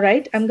thinking, all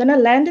right, I'm going to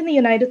land in the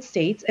United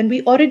States, and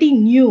we already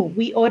knew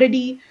where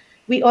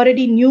we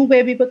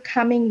were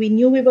coming. We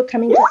knew we were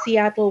coming to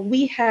Seattle.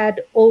 We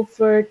had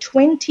over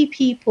 20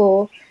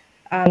 people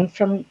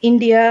from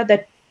India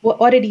that were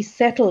already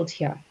settled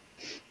here.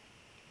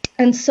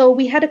 And so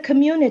we had a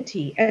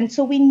community, and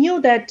so we knew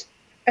that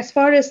as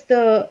far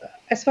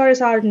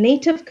as our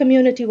native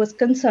community was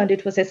concerned,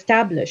 it was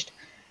established.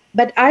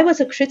 But I was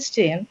a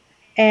Christian,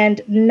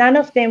 and none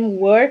of them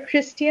were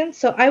Christian,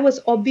 so I was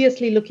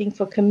obviously looking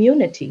for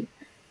community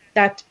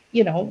that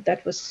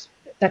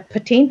that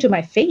pertained to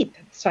my faith,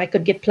 so I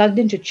could get plugged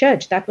into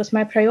church. That was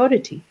my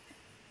priority.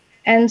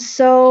 And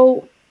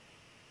so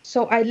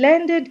I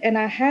landed, and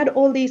I had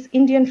all these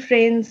Indian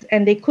friends,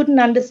 and they couldn't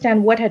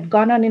understand what had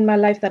gone on in my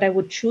life, that I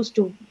would choose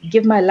to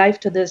give my life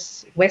to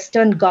this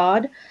Western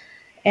God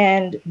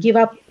and give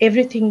up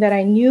everything that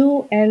I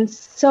knew. And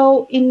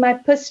so in my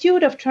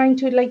pursuit of trying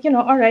to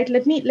all right,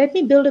 let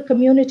me build a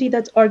community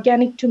that's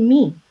organic to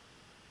me.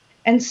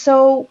 And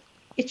so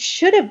it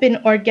should have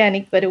been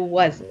organic, but it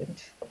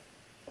wasn't,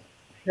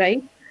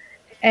 right?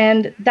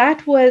 And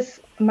that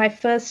was my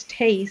first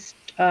taste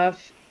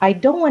of, I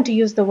don't want to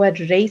use the word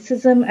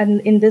racism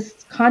and in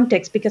this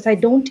context, because I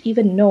don't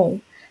even know,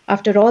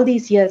 after all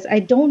these years, I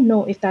don't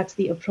know if that's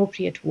the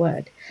appropriate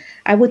word.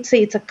 I would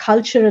say it's a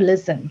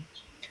culturalism,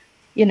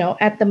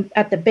 at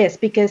the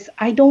best, because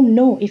I don't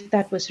know if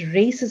that was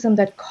racism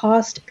that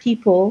caused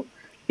people,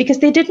 because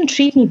they didn't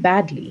treat me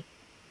badly.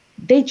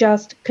 They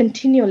just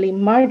continually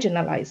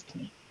marginalized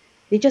me.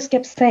 They just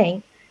kept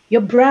saying, you're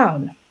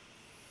brown,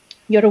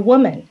 you're a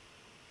woman,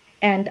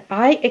 and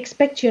I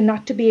expect you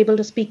not to be able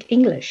to speak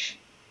English.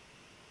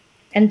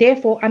 And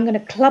therefore, I'm going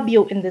to club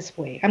you in this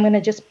way. I'm going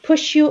to just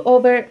push you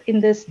over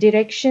in this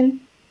direction,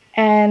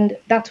 and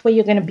that's where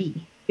you're going to be.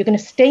 You're going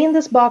to stay in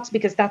this box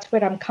because that's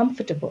where I'm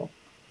comfortable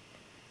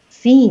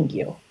seeing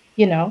you,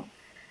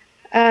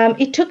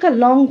 It took a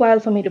long while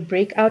for me to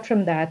break out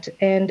from that.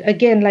 And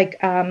again,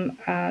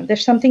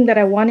 there's something that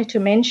I wanted to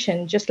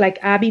mention, just like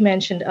Abby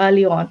mentioned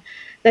early on,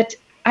 that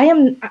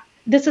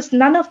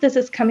none of this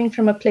is coming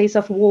from a place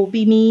of woe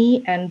be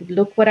me and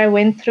look what I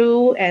went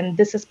through and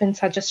this has been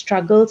such a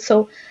struggle.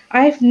 So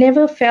I've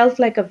never felt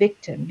like a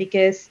victim,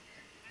 because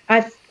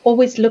I've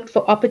always looked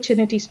for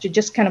opportunities to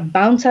just kind of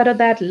bounce out of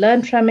that,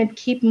 learn from it,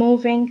 keep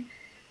moving.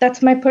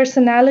 That's my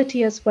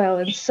personality as well.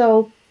 And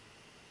so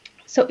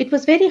it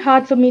was very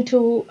hard for me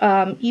to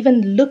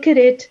even look at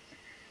it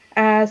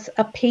as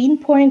a pain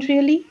point,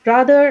 really.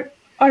 Rather,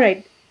 all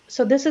right,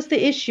 so this is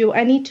the issue.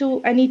 I need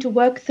to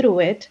work through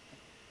it.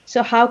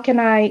 So how can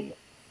I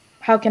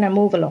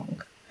move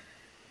along?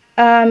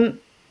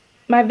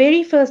 My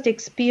very first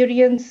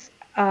experience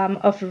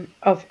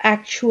of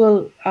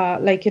actual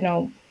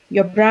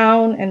you're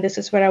brown and this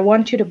is where I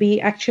want you to be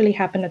actually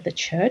happened at the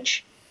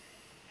church,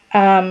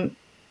 and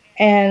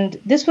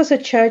this was a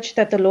church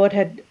that the Lord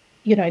had,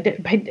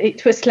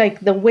 it was like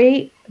the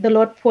way the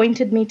Lord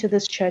pointed me to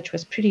this church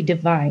was pretty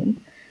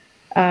divine.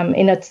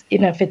 In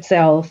of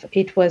itself,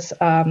 it was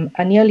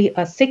a nearly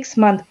a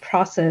 6-month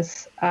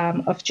process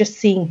of just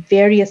seeing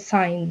various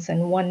signs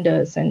and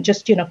wonders and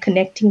just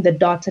connecting the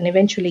dots and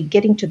eventually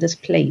getting to this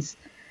place.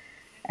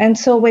 And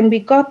so when we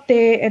got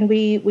there and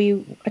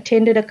we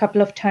attended a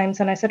couple of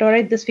times, and I said, all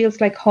right, this feels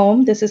like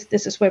home. This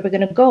is where we're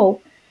going to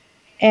go.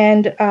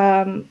 And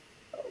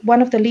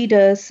one of the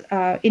leaders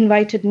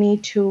invited me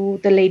to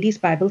the ladies'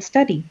 Bible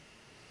study.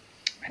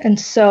 And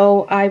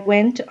so I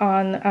went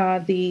on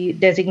the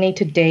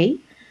designated day,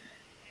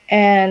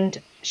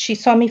 and she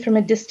saw me from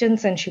a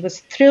distance, and she was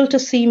thrilled to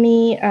see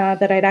me,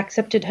 that I'd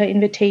accepted her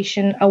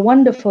invitation, a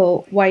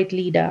wonderful white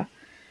leader.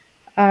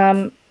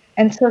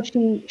 And so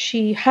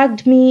she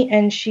hugged me,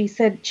 and she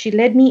said, she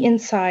led me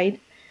inside,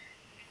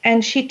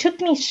 and she took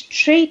me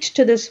straight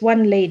to this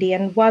one lady.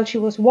 And while she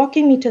was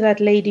walking me to that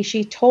lady,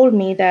 she told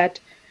me that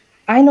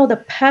I know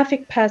the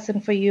perfect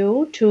person for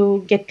you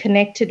to get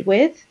connected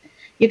with.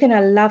 You're going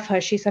to love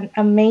her. She's an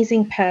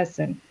amazing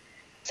person.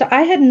 So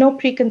I had no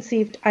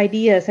preconceived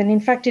ideas. And in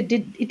fact, it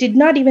did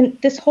not even,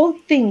 this whole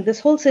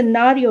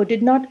scenario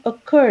did not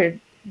occur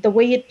the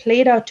way it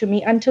played out to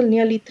me until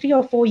nearly 3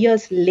 or 4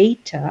 years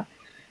later,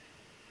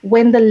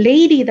 when the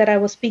lady that I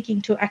was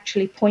speaking to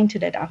actually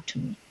pointed it out to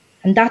me.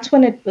 And that's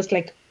when it was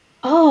like,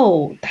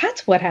 oh,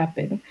 that's what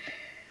happened.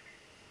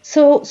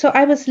 So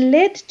I was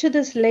led to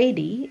this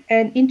lady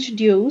and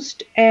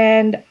introduced,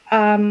 and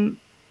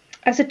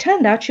as it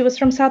turned out, she was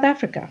from South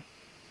Africa.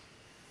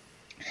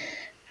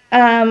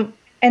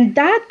 And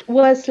that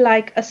was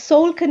like a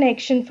soul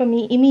connection for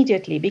me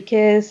immediately,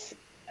 because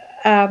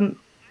I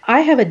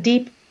have a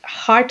deep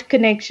heart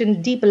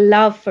connection, deep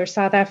love for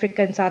South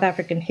Africa and South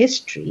African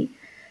history.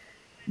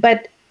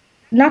 But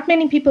not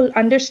many people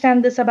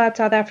understand this about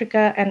South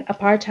Africa and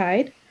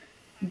apartheid.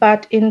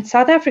 But in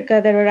South Africa,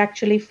 there are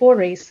actually 4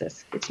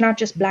 races. It's not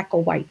just black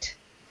or white.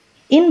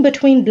 In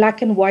between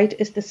black and white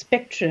is the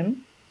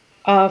spectrum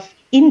of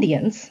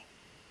Indians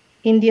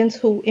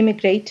who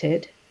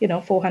immigrated,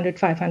 400,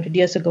 500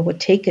 years ago, were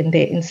taken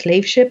there in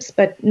slave ships,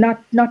 but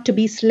not to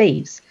be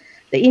slaves.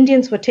 The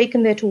Indians were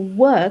taken there to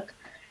work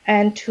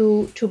and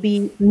to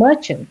be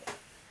merchants.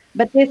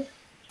 But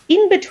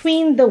in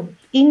between the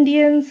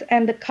Indians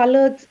and the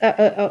coloreds,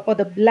 or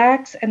the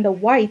blacks and the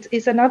whites,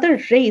 is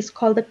another race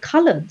called the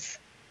coloreds.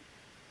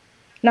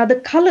 Now, the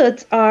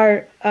coloreds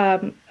are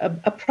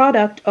a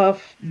product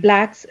of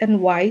blacks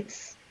and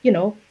whites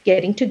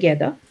getting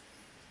together.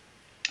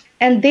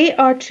 And they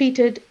are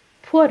treated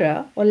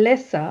poorer or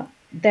lesser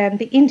than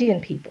the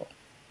Indian people.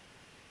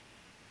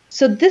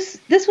 So this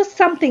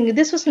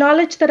was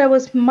knowledge that I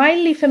was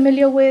mildly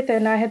familiar with,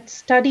 and I had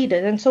studied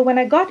it. And so when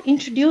I got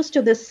introduced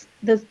to this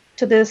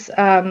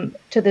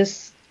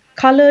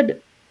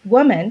colored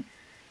woman,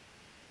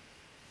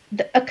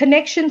 a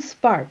connection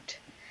sparked.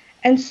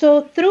 And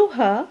so through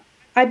her,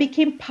 I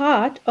became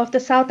part of the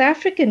South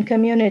African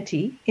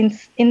community in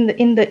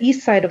the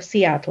east side of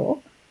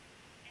Seattle.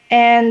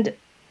 And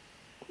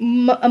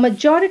a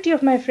majority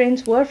of my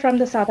friends were from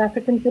the South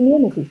African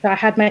community. So I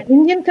had my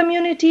Indian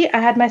community, I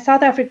had my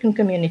South African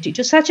community,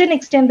 to such an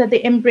extent that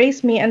they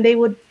embraced me, and they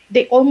would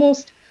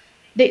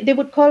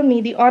call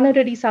me the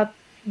honorary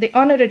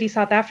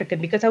South African,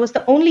 because I was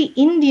the only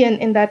Indian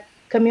in that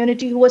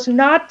community who was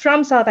not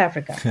from South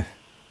Africa.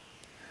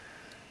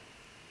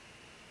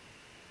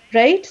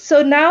 Right?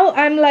 So now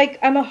I'm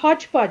a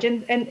hodgepodge,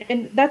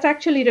 and that's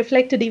actually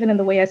reflected even in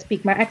the way I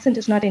speak. My accent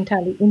is not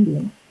entirely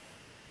Indian.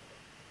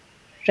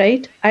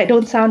 Right? I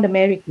don't sound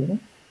American.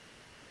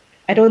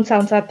 I don't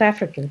sound South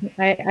African.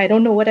 I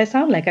don't know what I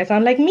sound like. I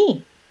sound like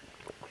me.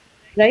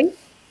 Right?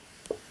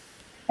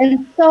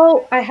 And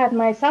so I had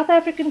my South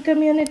African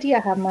community,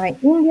 I have my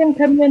Indian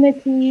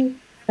community,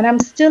 and I'm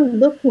still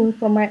looking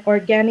for my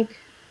organic,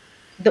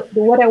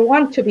 what I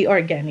want to be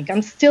organic.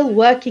 I'm still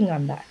working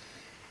on that.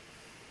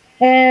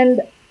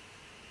 And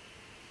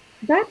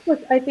that was,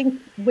 I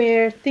think,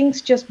 where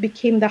things just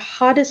became the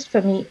hardest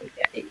for me.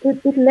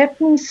 It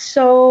left me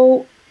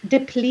so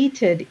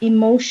depleted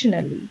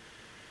emotionally,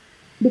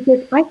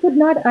 because I could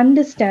not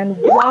understand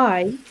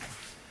why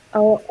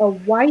a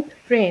white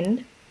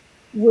friend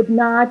would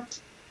not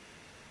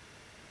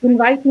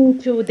invite me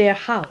to their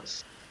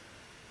house.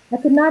 I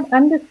could not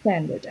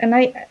understand it. And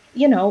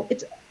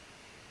it's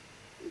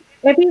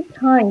every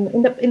time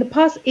in the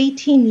past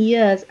 18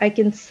 years, I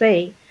can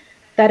say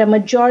that a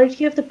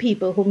majority of the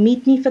people who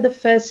meet me for the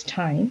first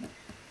time,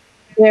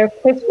 their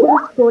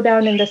questions go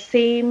down in the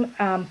same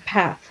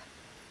path.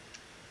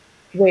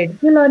 Where did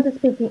you learn to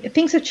speak English?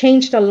 Things have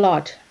changed a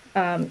lot,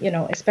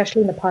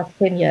 especially in the past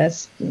 10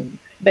 years.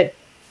 But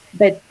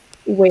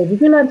where did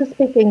you learn to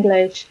speak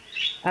English?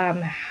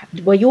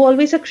 Were you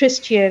always a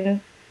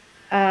Christian?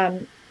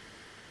 Can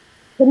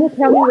you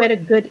tell me where a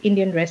good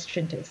Indian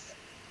restaurant is?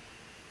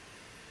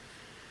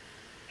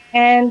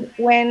 And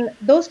when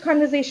those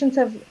conversations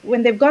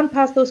when they've gone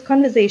past those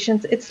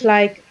conversations, it's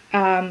like,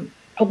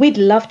 we'd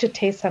love to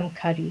taste some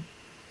curry.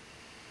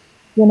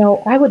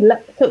 I would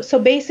love, so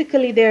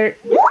basically there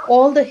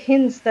all the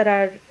hints that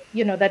are,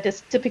 that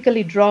is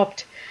typically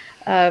dropped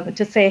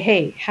to say,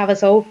 hey, have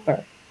us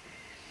over,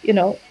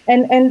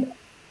 and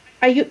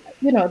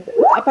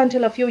up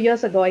until a few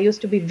years ago, I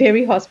used to be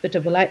very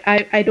hospitable.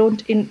 I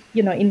don't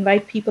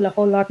invite people a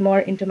whole lot more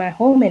into my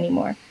home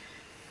anymore,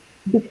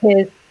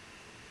 because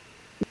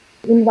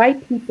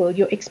invite people,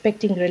 you're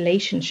expecting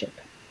relationship.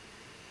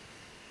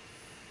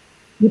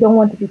 You don't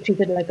want to be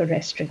treated like a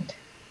restaurant.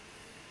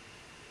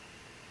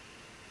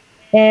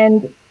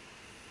 And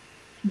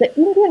the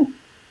Indian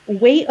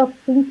way of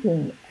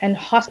thinking and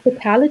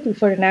hospitality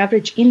for an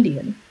average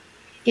Indian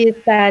is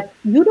that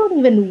you don't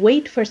even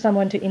wait for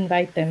someone to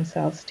invite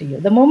themselves to you.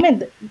 The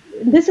moment,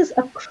 this is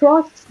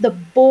across the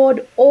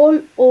board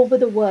all over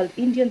the world,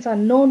 Indians are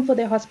known for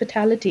their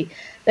hospitality.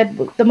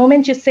 That the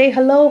moment you say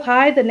hello,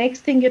 hi, the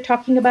next thing you're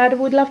talking about,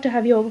 we'd love to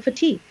have you over for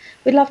tea.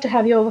 We'd love to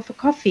have you over for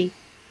coffee.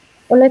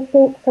 Or let's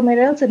go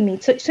somewhere else and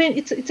meet. So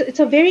it's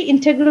a very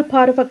integral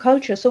part of our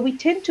culture. So we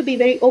tend to be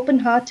very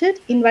open-hearted,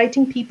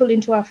 inviting people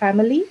into our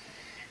family.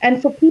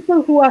 And for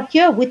people who are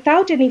here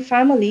without any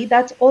family,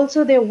 that's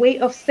also their way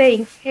of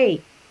saying,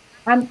 hey,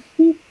 I'm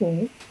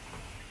seeking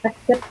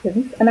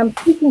acceptance and I'm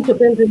seeking to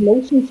build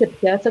relationship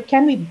here. So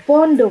can we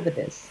bond over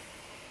this?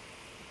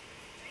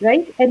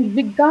 Right? And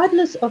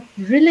regardless of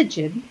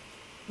religion,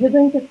 you're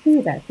going to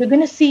see that. You're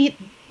going to see,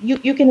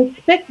 you can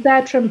expect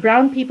that from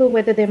brown people,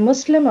 whether they're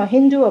Muslim or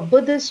Hindu or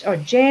Buddhist or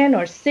Jain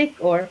or Sikh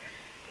or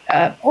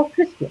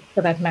Christian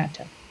for that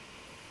matter.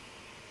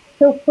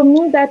 So for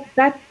me, that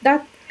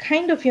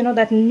kind of,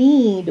 that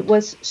need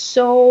was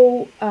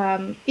so,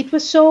 it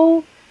was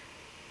so,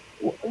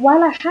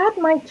 while I had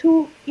my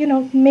two,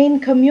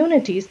 main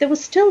communities, there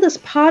was still this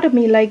part of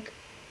me like,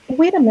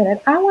 wait a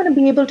minute, I want to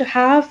be able to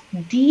have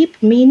deep,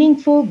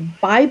 meaningful,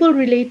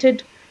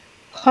 Bible-related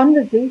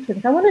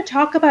conversations. I want to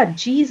talk about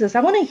Jesus.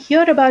 I want to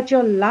hear about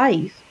your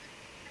life.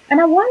 And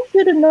I want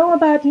you to know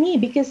about me,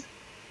 because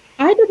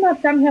I did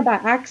not come here by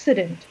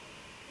accident.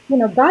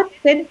 God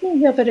sent me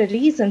here for a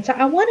reason. So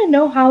I want to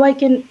know how I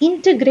can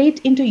integrate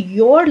into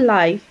your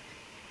life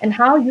and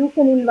how you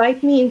can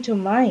invite me into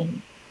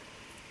mine.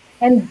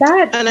 And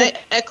I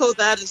echo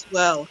that as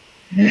well.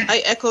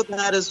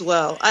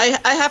 I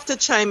have to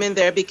chime in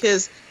there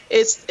because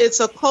it's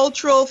a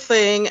cultural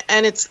thing,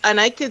 and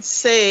I could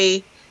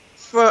say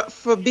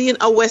for being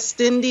a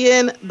West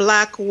Indian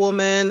Black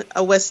woman,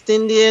 a West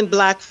Indian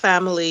Black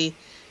family,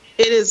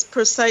 it is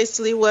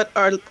precisely what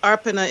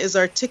Arpana is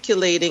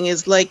articulating,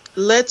 is like,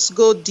 let's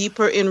go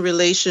deeper in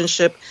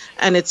relationship,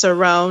 and it's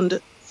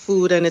around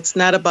food, and it's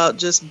not about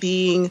just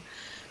being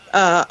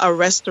a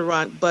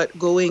restaurant, but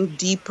going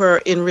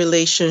deeper in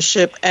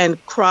relationship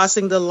and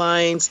crossing the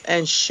lines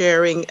and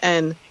sharing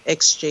and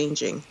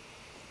exchanging.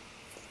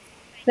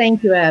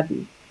 Thank you,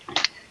 Abby.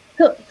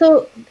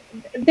 So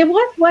there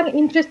was one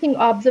interesting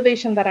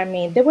observation that I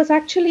made. There was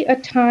actually a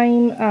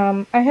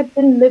time I had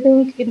been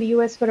living in the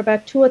U.S. for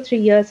about 2 or 3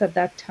 years at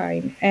that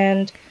time,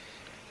 and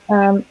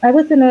I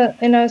was in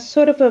a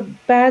sort of a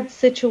bad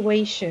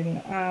situation,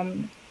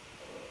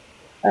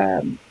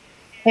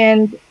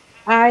 and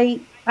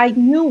I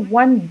knew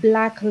one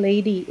Black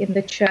lady in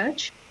the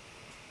church,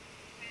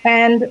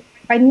 and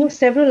I knew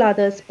several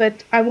others,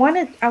 but I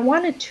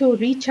wanted to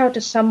reach out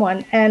to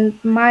someone, and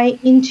my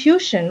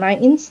intuition, my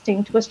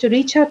instinct was to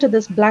reach out to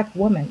this Black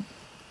woman.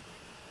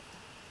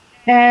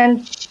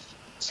 And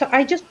so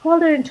I just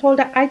called her and told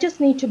her, I just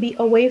need to be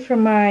away from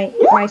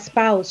my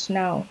spouse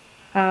now.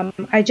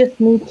 I just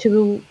need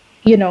to,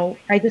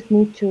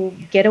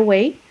 get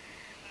away.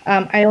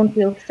 I don't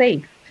feel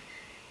safe.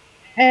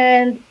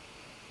 And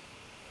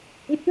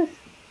it was,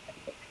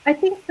 I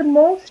think, the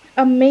most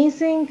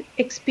amazing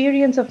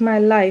experience of my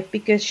life,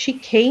 because she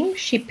came,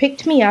 she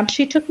picked me up,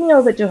 she took me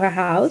over to her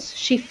house,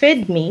 she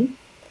fed me,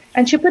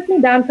 and she put me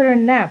down for a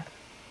nap.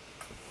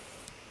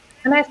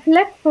 And I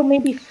slept for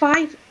maybe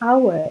 5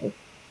 hours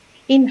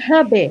in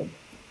her bed,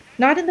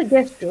 not in the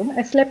guest room.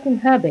 I slept in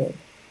her bed.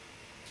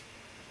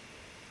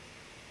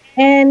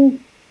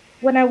 And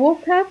when I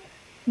woke up,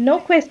 no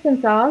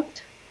questions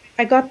asked.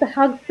 I got the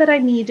hugs that I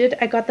needed.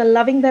 I got the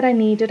loving that I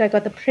needed. I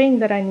got the praying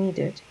that I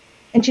needed.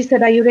 And she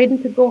said, "Are you ready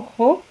to go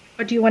home,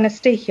 or do you want to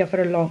stay here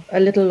for a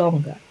little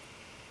longer?"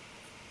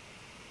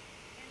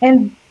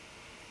 And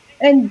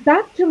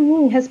that to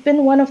me has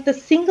been one of the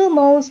single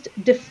most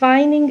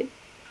defining,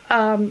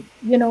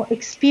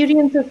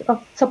 experiences of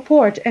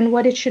support and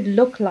what it should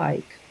look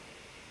like.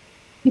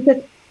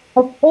 Because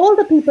of all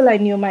the people I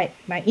knew, my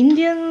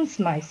Indians,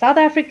 my South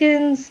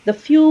Africans, the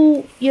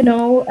few,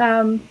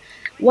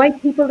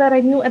 white people that I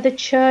knew at the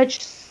church,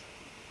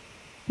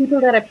 people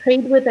that I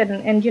prayed with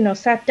and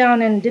sat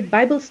down and did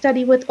Bible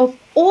study with, of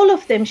all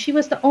of them, she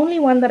was the only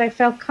one that I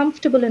felt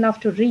comfortable enough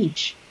to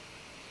reach.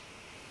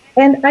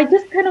 And I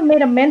just kind of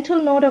made a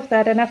mental note of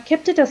that, and I've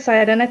kept it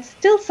aside, and it's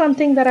still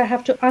something that I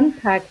have to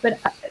unpack. But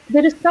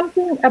there is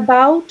something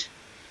about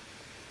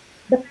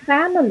the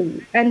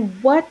family and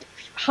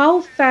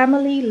how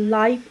family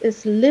life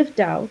is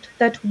lived out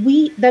that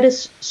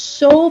is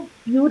so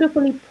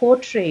beautifully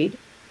portrayed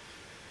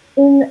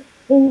in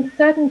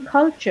certain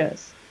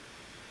cultures.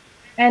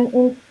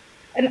 And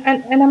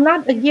I'm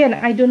not, again,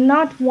 I do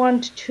not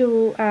want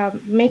to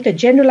make a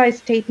generalized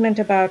statement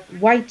about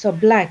whites or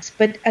blacks,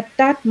 but at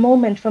that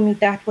moment for me,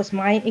 that was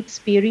my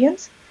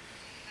experience.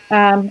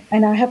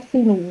 And I have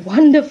seen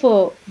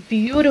wonderful,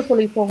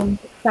 beautifully formed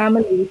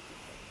families,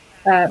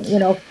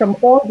 from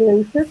all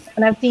races,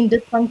 and I've seen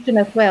dysfunction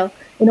as well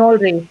in all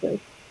races,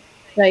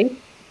 right?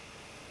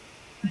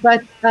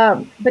 But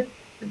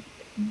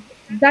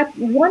that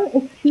one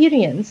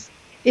experience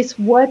is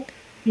what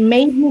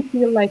made me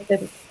feel like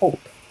there is hope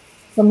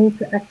for me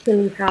to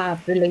actually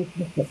have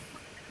relationships.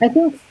 I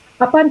think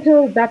up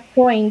until that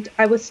point,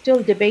 I was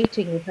still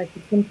debating if I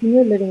could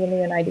continue living in the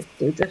United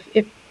States,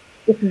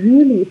 if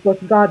really it was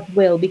God's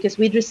will, because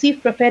we'd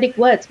received prophetic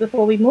words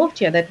before we moved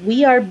here that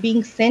we are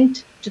being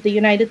sent to the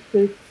United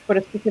States for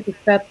a specific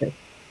purpose.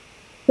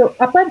 So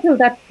up until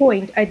that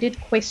point, I did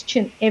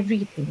question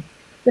everything.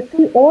 But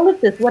see, all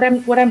of this, what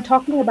I'm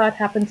talking about,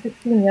 happened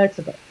 16 years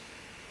ago.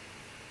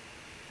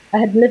 I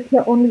had lived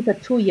here only for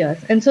 2 years.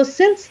 And so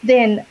since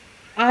then,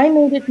 I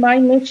made it my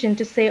mission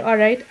to say, all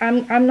right,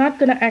 I'm not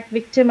going to act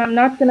victim. I'm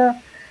not going to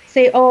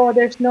say, oh,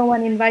 there's no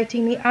one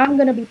inviting me. I'm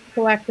going to be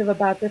proactive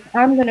about this.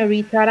 I'm going to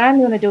reach out. I'm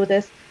going to do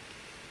this.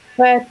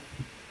 But,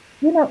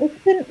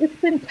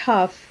 it's been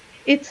tough.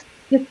 It's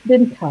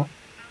been tough.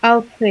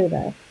 I'll say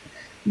that.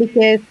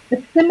 Because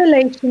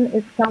assimilation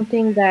is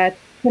something that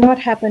cannot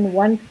happen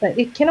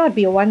it cannot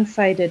be a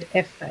one-sided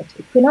effort.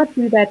 It cannot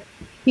be that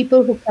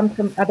people who come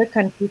from other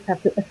countries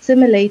have to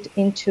assimilate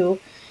into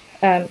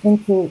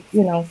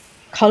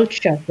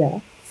culture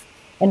here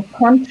and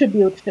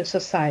contribute to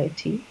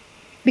society,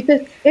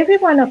 because every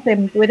one of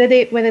them, whether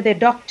they're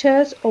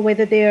doctors or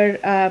whether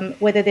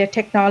they're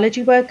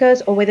technology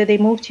workers or whether they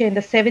moved here in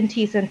the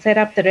 70s and set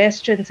up the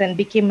restaurants and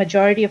became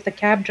majority of the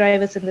cab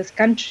drivers in this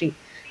country,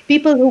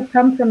 people who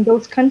come from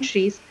those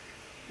countries,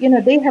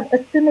 they have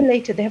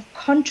assimilated, they have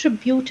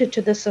contributed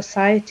to the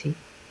society.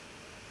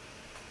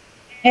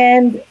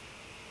 And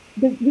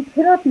we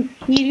cannot be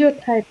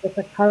stereotyped as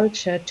a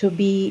culture to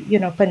be,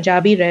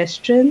 Punjabi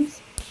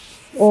restaurants,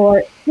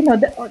 or,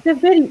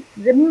 the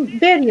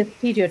various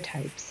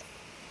stereotypes,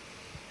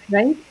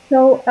 right?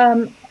 So,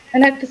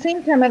 and at the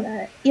same time,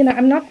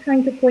 I'm not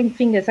trying to point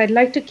fingers. I'd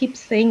like to keep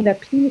saying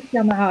that, please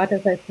hear my heart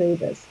as I say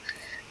this.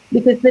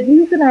 Because the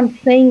reason I'm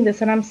saying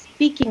this and I'm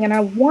speaking, and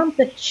I want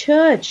the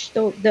church,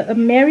 the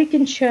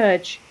American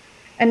church,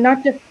 and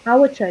not just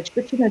our church,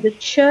 but the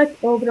church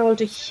overall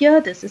to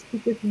hear this, is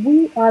because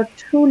we are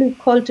truly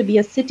called to be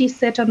a city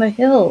set on a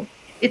hill.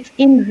 It's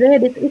in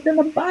red. It's in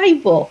the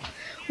Bible.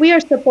 We are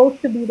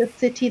supposed to be the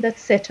city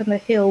that's set on the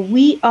hill.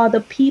 We are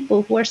the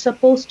people who are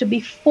supposed to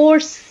be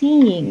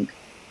foreseeing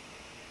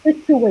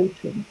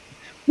situations.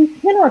 We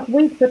cannot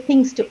wait for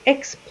things to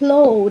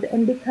explode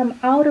and become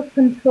out of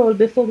control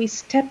before we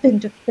step in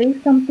to say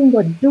something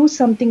or do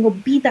something or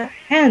be the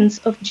hands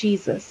of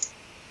Jesus.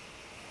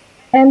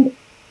 And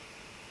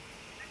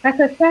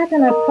as I sat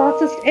and I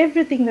processed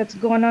everything that's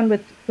gone on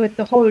with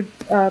the whole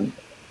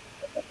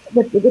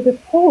with this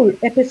whole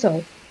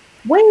episode,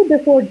 way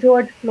before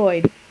George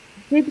Floyd,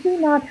 did we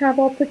not have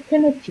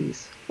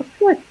opportunities? Of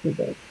course we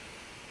did.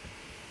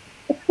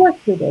 Of course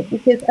we did,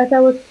 because as I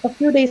was a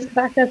few days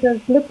back, as I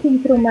was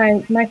looking through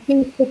my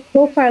Facebook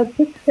profile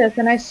pictures,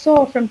 and I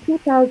saw from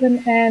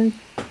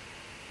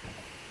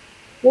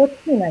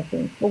 2014, I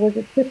think, or was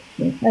it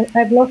 15?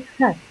 I've lost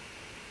track.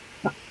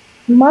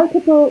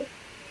 Multiple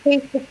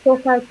Facebook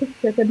profile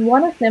pictures, and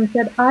one of them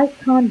said, "I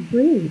can't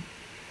breathe."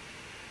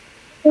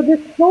 So this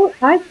whole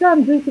 "I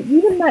can't breathe,"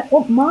 even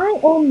my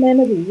own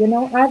memory,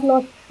 I've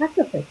lost track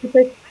of it,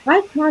 because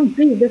 "I can't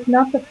breathe" is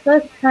not the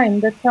first time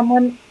that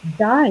someone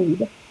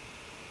died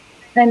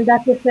and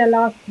that was their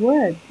last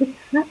word. It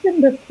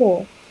happened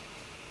before.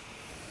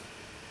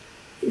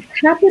 It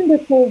happened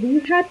before. We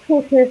had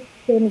protests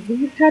then,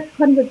 we had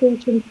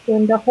conversations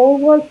then, the whole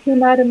world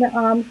came out in the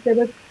arms. There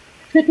was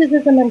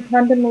criticism and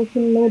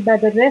condemnation made by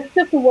the rest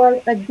of the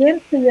world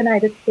against the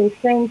United States,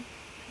 saying,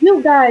 "You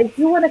guys,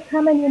 you want to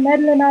come and you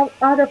meddle in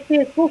our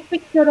affairs, go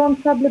fix your own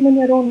problem in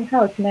your own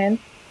house, man."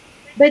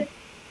 But,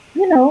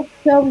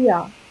 here we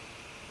are.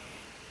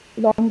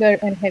 Longer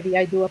and heavy.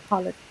 I do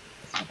apologize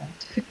for that.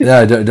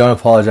 No, don't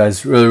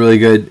apologize. Really, really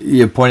good.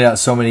 You pointed out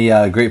so many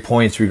great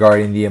points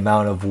regarding the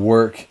amount of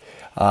work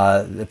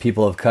that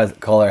people of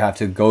color have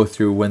to go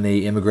through when they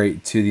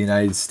immigrate to the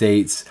United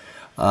States.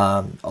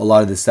 A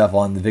lot of the stuff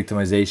on the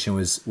victimization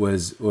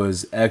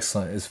was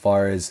excellent, as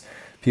far as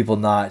people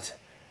not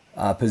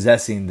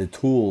possessing the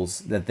tools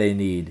that they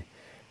need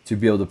to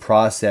be able to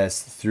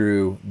process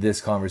through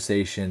this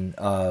conversation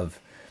of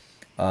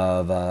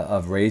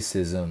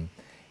racism,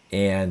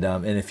 and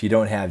if you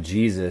don't have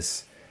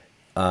Jesus,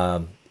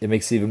 it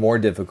makes it even more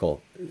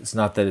difficult. It's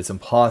not that it's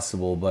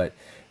impossible, but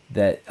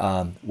that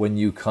when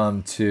you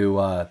come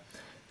to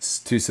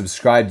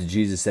subscribe to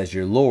Jesus as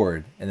your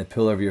Lord, and the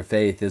pillar of your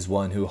faith is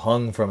one who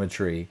hung from a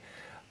tree,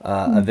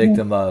 a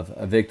victim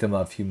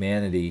of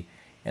humanity,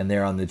 and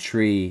there on the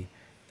tree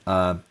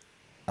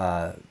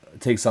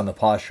takes on the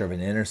posture of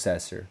an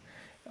intercessor.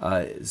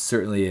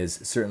 Certainly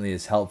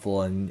is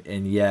helpful,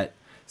 and yet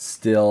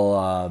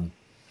still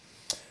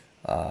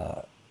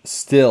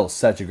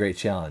such a great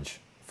challenge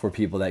for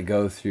people that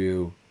go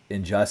through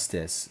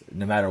injustice,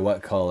 no matter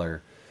what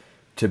color,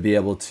 to be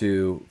able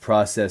to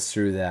process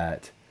through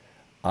that,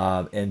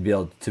 and be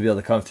able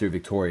to come through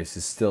victorious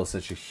is still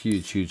such a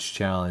huge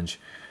challenge.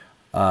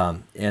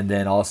 And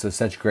then also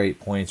such great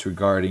points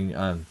regarding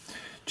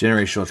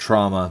generational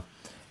trauma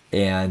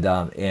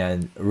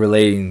and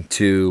relating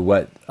to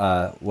what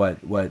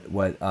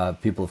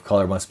people of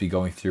color must be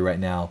going through right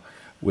now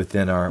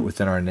within our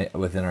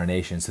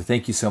nation. So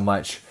thank you so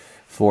much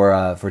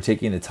for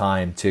taking the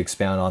time to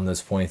expound on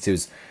those points. It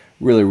was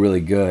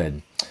really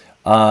good.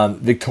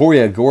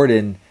 Victoria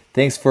Gordon,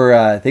 thanks for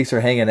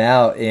hanging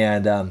out,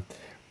 and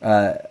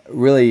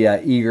really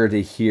eager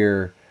to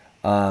hear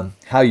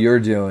how you're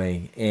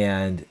doing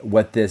and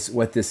what this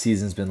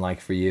season's been like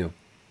for you.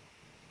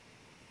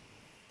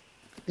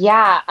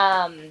 Yeah,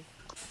 I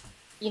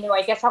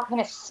guess I'll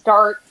kind of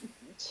start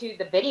to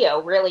the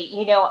video, really,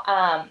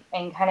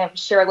 and kind of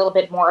share a little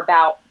bit more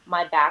about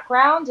my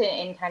background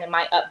and kind of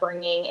my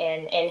upbringing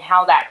and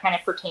how that kind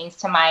of pertains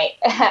to my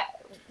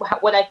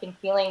what I've been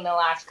feeling the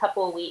last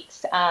couple of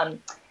weeks.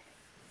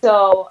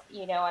 So,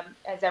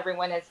 as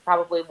everyone has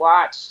probably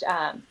watched,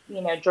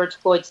 George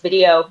Floyd's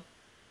video,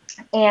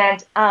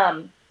 and,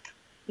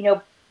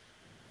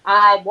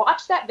 I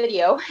watched that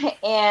video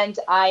and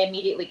I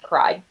immediately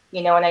cried,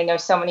 and I know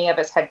so many of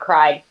us had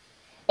cried.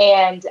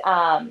 And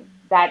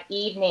that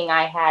evening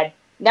I had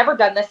never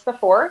done this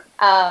before,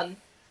 but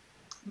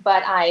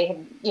I,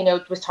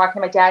 was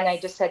talking to my dad, and I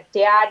just said,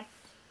 "Dad,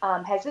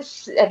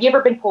 have you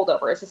ever been pulled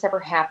over? Has this ever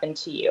happened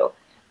to you?"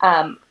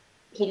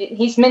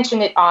 He's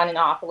mentioned it on and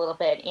off a little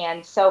bit.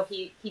 And so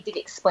he did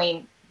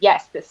explain,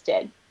 yes, this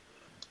did.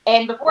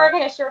 And before I'm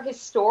going to share his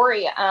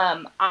story,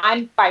 I'm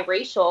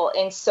biracial.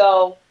 And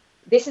so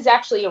this is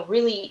actually a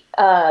really,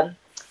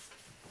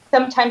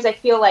 sometimes I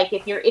feel like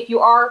if you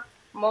are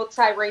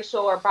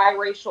multiracial or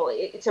biracial,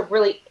 it's a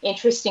really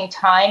interesting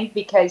time,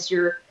 because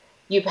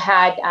you've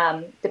had,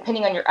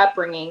 depending on your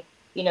upbringing,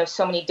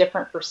 so many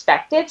different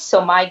perspectives. So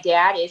my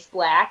dad is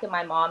Black and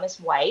my mom is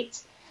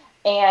white.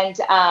 And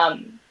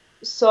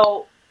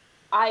so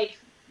I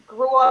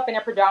grew up in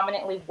a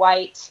predominantly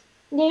white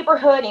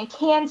neighborhood in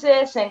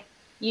Kansas, and,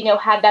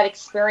 had that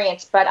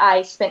experience. But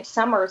I spent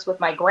summers with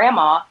my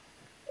grandma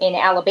in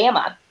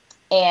Alabama,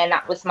 and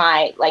that was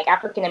my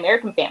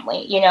African-American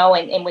family,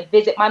 and would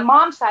visit my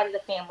mom's side of the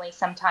family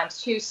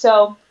sometimes too.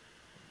 So,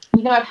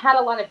 I've had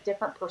a lot of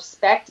different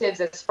perspectives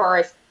as far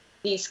as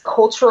these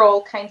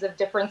cultural kinds of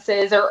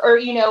differences, or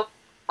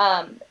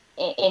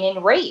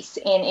in race,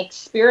 and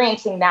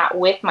experiencing that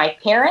with my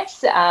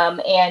parents,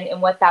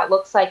 and what that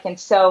looks like. And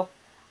so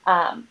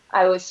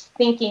I was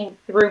thinking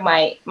through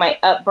my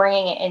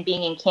upbringing and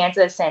being in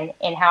Kansas, and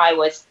how I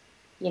was,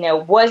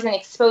 wasn't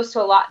exposed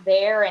to a lot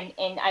there.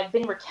 And I've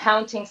been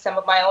recounting some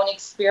of my own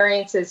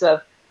experiences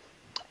of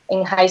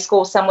in high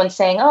school, someone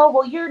saying, "Oh,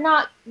 well, you're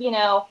not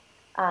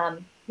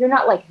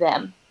like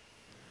them."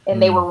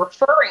 And they were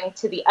referring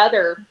to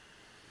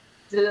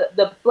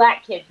the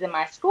black kids in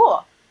my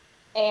school.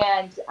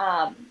 And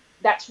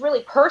that's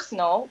really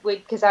personal,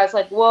 because I was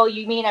like, well,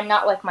 you mean I'm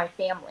not like my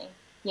family?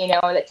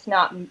 That's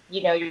not,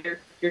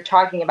 you're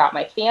talking about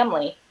my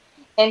family.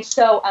 And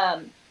so,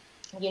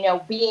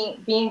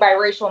 being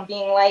biracial and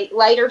being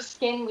lighter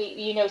skin,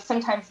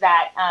 sometimes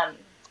that,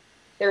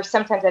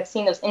 sometimes I've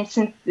seen those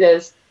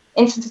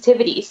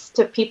insensitivities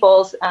to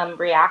people's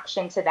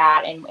reaction to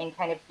that, and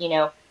kind of,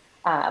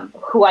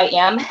 who I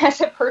am as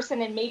a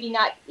person, and maybe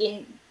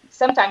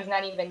sometimes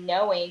not even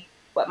knowing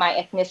what my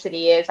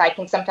ethnicity is. I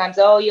can sometimes,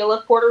 you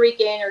look Puerto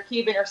Rican or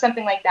Cuban or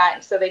something like that.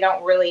 And so they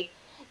don't really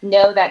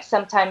know that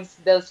sometimes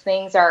those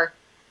things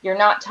you're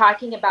not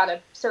talking about a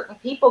certain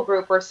people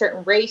group or a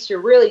certain race. You're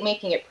really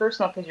making it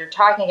personal, because you're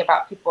talking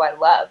about people I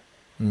love.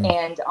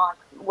 And on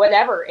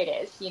whatever it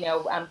is,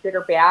 good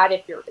or bad,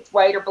 if it's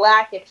white or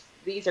black,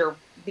 these are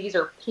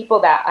people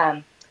that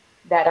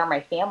are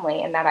my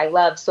family and that I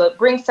love. So it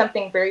brings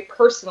something very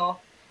personal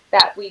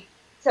that we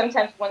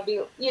sometimes want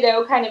to be,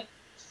 kind of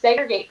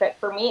segregate. But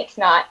for me, it's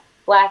not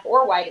black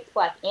or white, it's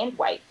black and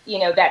white.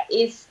 That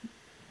is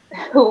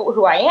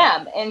who I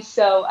am. And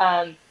so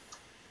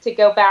to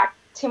go back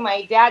to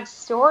my dad's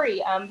story,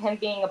 him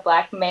being a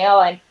black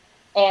male,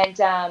 and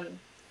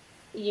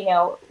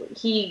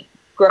he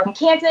grew up in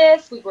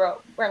Kansas. we're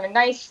in a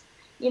nice,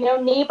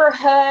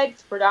 neighborhood.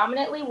 It's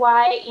predominantly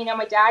white.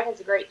 My dad has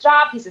a great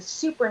job. He's a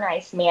super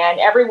nice man.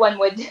 Everyone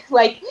would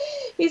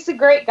he's a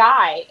great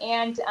guy.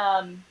 And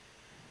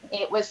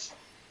it was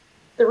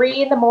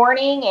 3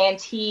 a.m, and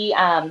he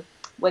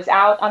was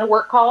out on a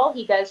work call.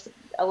 He does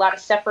a lot of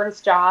stuff for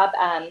his job.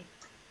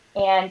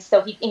 And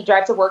so he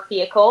drives a work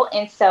vehicle.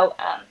 And so,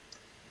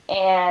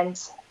 and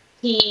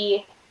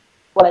he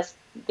was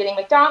getting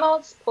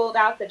McDonald's, pulled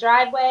out the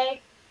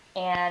driveway,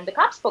 and the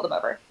cops pulled him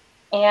over.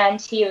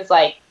 And he was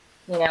like,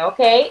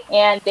 okay.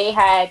 And they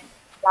had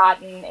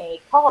gotten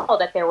a call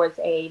that there was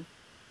a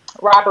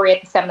robbery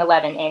at the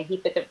 7-Eleven, and he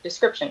fit the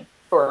description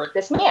for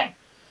this man.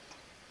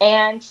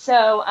 And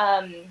so,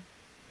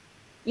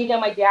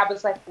 my dad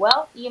was like,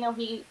 well,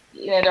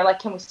 they're like,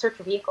 can we search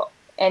your vehicle?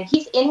 And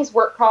he's in his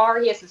work car.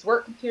 He has his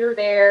work computer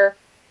there.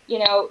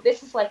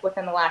 This is like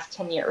within the last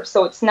 10 years.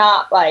 So it's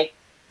not like,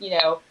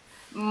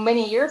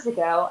 many years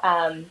ago.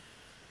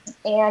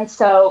 And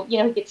so,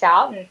 he gets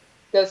out and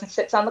goes and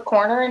sits on the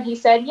corner. And he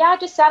said, yeah, I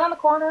just sat on the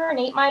corner and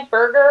ate my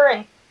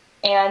burger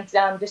and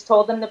just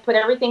told them to put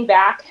everything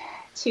back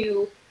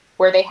to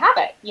where they have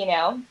it,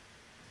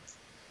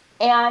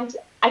 And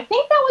I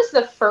think that was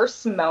the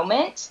first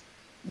moment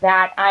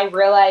that I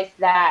realized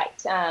that,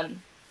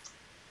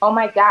 oh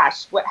my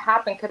gosh, what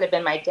happened could have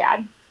been my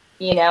dad,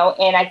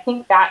 and I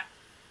think that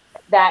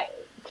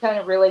kind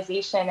of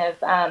realization of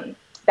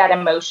that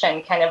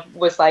emotion kind of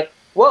was like,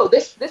 whoa,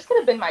 this could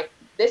have been my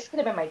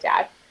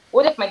dad.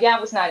 What if my dad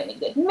was not in a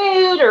good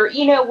mood, or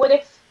what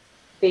if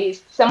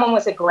someone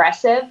was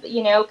aggressive,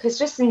 because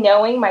just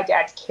knowing my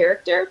dad's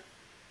character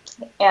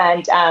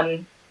and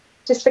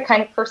just the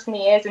kind of person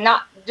he is, and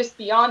not just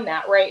beyond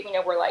that, right?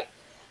 We're like,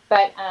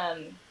 but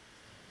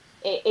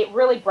it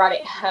really brought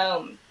it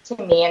home to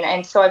me,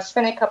 and so I've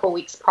spent a couple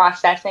weeks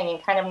processing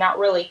and kind of not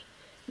really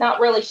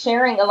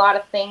sharing a lot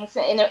of things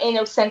in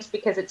a sense,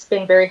 because it's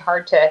been very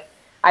hard to.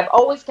 I've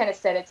always kind of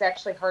said it's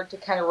actually hard to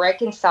kind of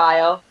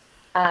reconcile.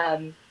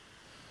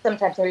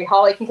 Sometimes maybe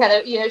Holly can kind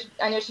of,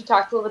 I know she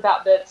talked a little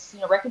about this,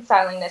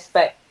 reconciling this,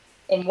 but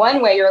in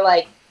one way you're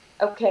like,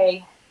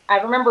 okay,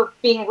 I remember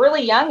being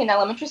really young in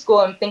elementary school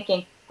and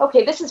thinking,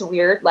 okay, this is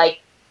weird.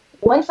 Like,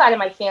 one side of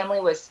my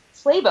family was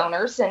slave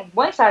owners, and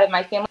one side of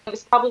my family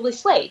was probably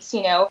slaves,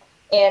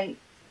 and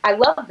I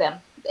love them,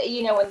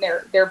 and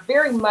they're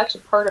very much a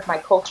part of my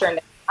culture, and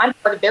I'm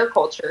part of their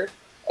culture,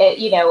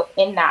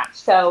 in that.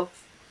 So,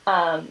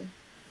 and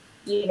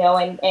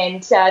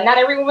not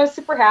everyone was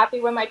super happy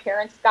when my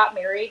parents got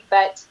married,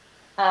 but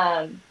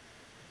I'd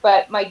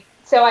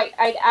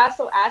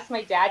also asked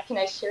my dad, can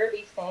I share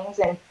these things?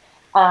 And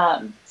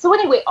so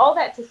anyway, all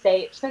that to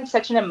say, it's been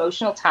such an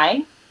emotional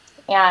time,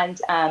 and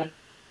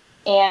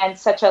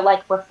such a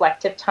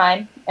reflective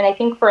time. And I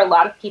think for a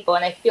lot of people,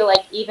 and I feel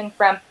like even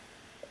from,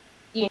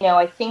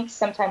 I think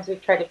sometimes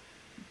we've tried to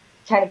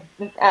kind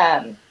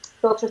of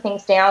filter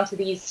things down to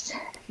these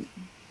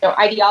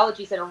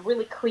ideologies that are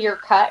really clear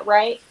cut,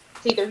 right?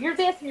 It's either you're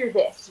this or you're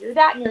this, you're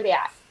that and you're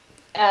that.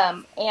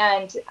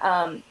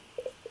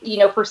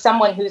 For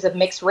someone who's of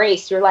mixed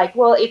race, you're like,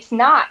 well, it's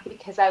not,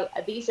 because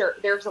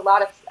there's a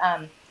lot of,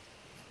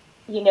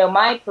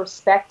 my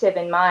perspective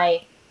and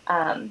my,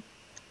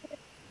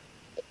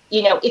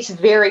 it's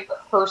very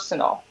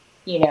personal,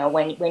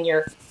 when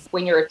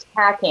you're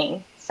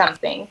attacking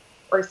something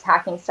or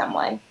attacking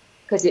someone,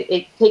 because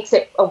it takes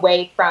it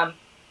away from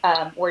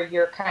where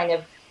you're kind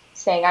of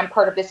saying, I'm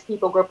part of this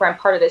people group or I'm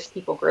part of this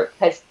people group.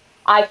 Because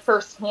I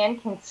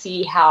firsthand can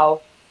see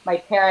how my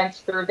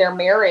parents, through their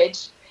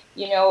marriage,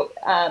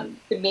 to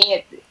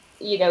me,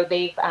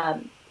 they've,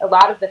 a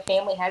lot of the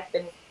family has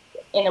been,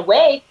 in a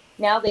way,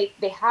 now they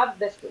have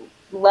this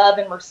love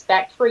and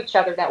respect for each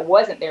other that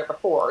wasn't there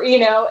before,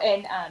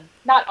 and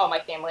not all my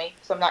family,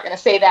 so I'm not going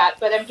to say that,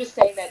 but I'm just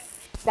saying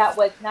that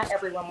was, not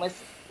everyone was,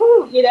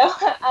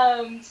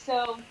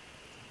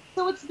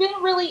 so it's been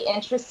really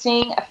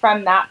interesting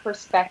from that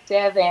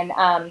perspective. And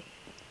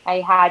I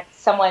had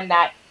someone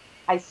that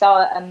I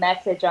saw a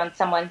message on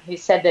someone who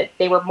said that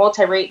they were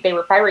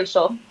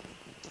biracial.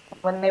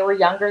 When they were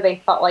younger, they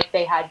felt like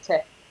they had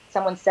to,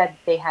 someone said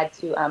they had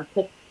to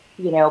pick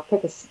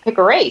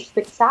a race,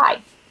 pick a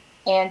side.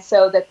 And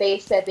so that they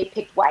said they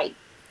picked white.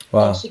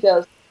 Wow. And she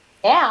goes,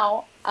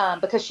 now,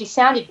 because she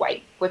sounded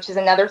white, which is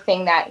another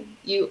thing that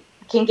you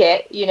can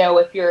get,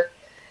 if you're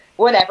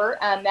whatever,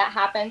 that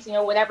happens,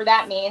 whatever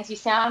that means, you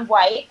sound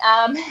white.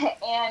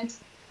 And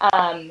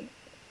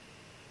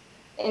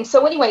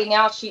so anyway,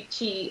 now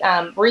she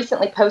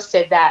recently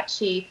posted that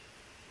she,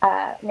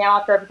 now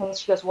after everything,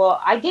 she goes,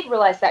 well, I did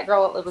realize that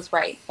girl was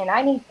right. And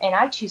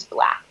I choose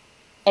black.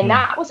 And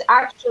that was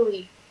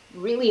actually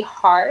really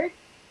hard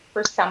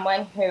for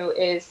someone who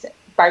is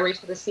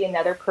biracial to see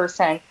another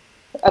person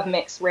of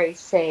mixed race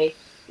say,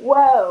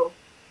 whoa,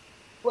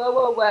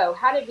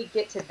 how did we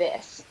get to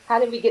this? How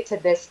did we get to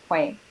this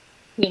point?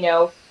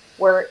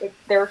 Where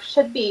there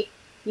should be,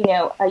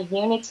 a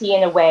unity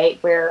in a way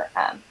where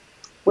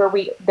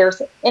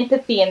there's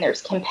empathy and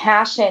there's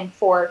compassion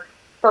for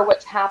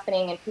what's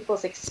happening in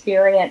people's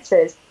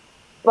experiences,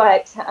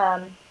 but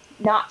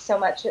not so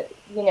much,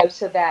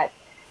 so that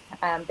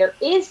there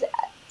is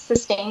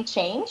sustained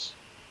change.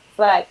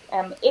 But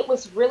it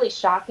was really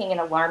shocking and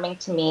alarming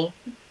to me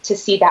to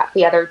see that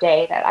the other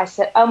day, that I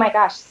said, oh my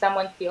gosh,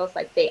 someone feels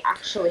like they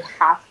actually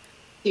have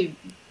to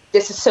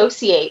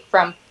disassociate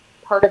from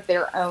part of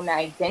their own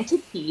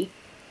identity.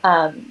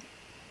 That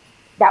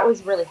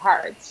was really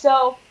hard.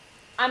 So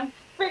I'm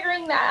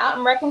figuring that out.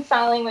 I'm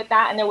reconciling with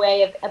that in a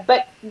way of,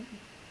 but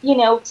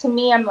to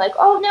me, I'm like,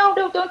 oh no,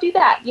 don't do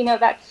that.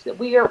 That's,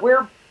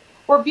 we're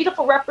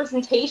beautiful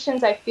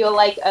representations, I feel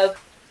like, of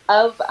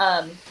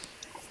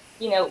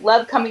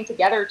love coming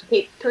together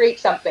to create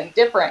something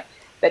different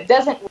that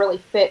doesn't really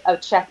fit a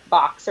check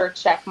box or a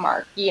check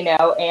mark,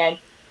 and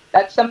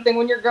that's something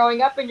when you're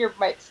growing up in your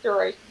mixed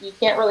story, you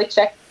can't really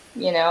check,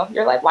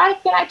 you're like, why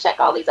can't I check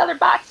all these other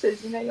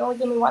boxes? You only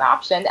give me one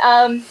option.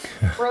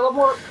 We're a little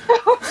more,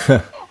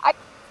 I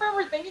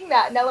remember thinking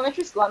that in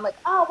elementary school. I'm like,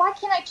 oh, why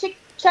can't I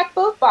check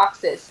both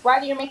boxes? Why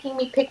are you making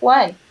me pick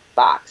one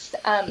box?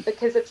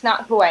 Because it's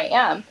not who I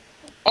am.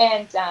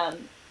 And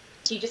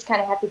you just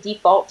kind of have to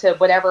default to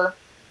whatever.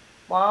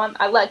 Well,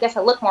 I guess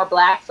I look more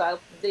black, so I'll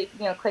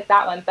click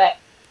that one. But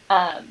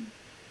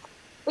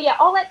yeah,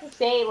 all that to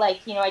say,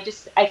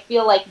 I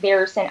feel like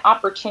there's an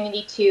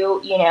opportunity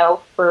to,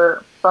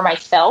 for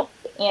myself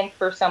and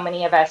for so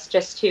many of us,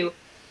 just to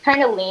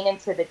kind of lean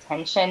into the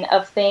tension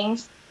of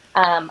things.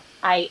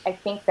 I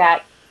think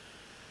that,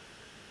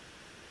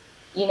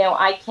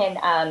 I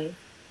can,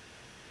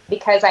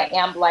 because I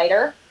am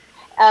lighter,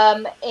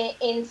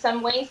 in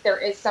some ways, there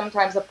is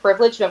sometimes a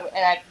privilege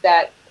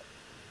that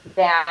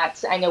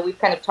I know we've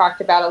kind of talked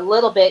about a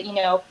little bit,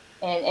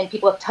 and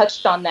people have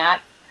touched on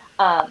that.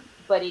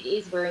 But it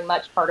is very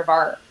much part of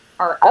our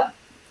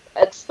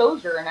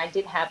exposure. And I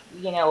did have,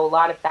 a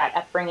lot of that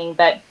upbringing,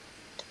 but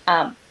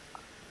I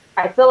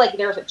feel like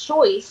there's a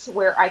choice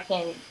where I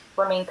can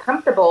remain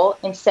comfortable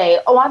and say,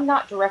 oh, I'm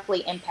not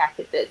directly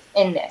impacted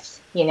in this.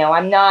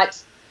 I'm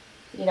not,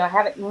 I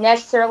haven't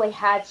necessarily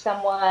had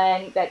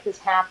someone that this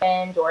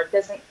happened, or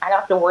I don't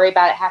have to worry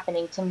about it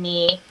happening to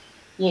me,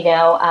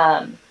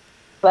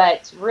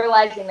 but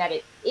realizing that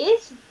it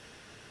is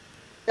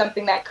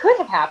something that could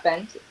have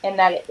happened and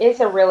that it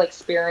is a real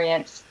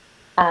experience,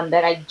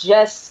 that I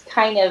just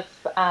kind of,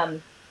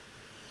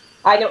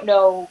 I don't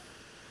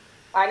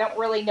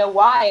really know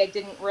why I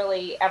didn't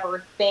really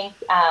ever think,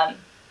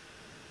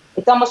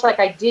 it's almost like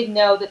I did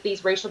know that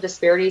these racial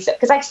disparities,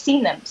 because I've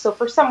seen them. So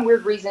for some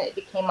weird reason, it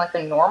became like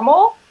a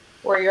normal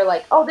where you're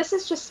like, oh, this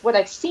is just what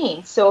I've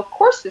seen. So of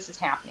course this is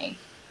happening.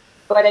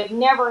 But I've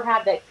never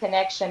had that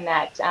connection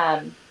that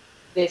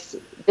this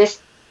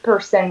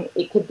person,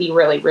 it could be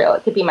really real.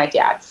 It could be my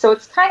dad. So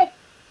it's kind of,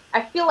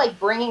 I feel like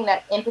bringing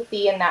that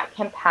empathy and that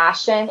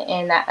compassion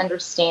and that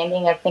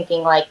understanding of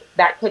thinking like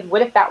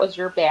what if that was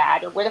your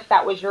dad, or what if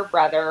that was your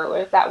brother, or what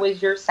if that was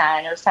your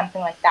son, or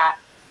something like that,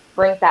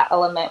 brings that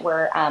element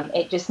where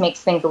it just makes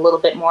things a little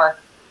bit more,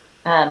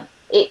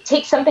 it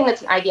takes something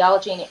that's an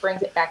ideology and it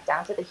brings it back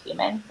down to the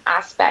human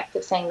aspect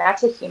of saying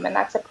that's a human,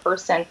 that's a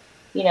person,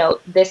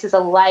 this is a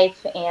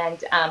life,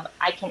 and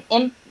I can,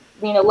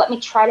 let me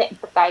try to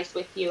empathize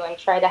with you and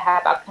try to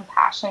have a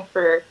compassion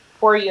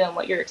for you and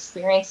what you're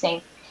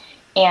experiencing.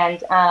 And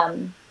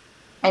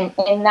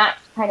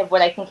that's kind of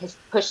what I think has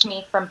pushed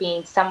me from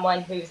being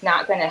someone who's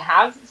not going to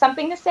have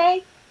something to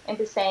say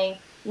into saying,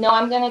 no,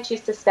 I'm going to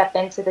choose to step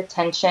into the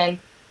tension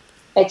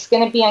It's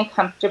going to be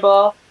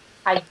uncomfortable.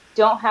 I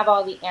don't have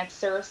all the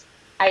answers.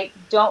 I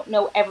don't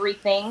know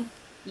everything.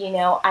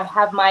 I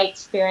have my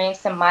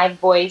experience and my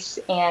voice,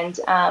 and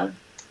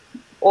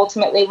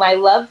ultimately my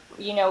love,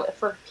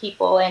 for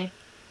people, and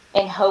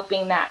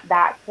hoping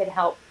that could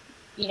help,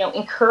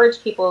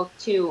 encourage people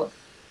to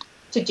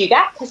do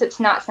that, because it's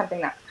not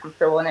something that's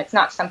comfortable, and it's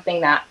not something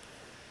that,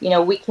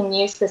 we can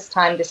use this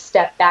time to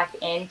step back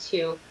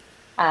into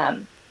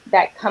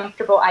that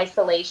comfortable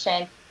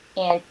isolation,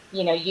 and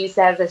use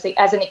that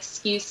as an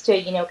excuse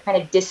to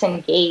kind of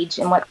disengage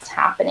in what's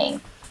happening,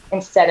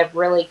 instead of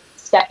really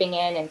stepping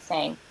in and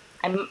saying,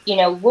 I'm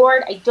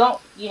Lord, I don't,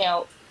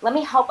 let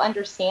me help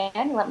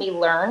understand, let me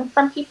learn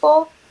from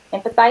people,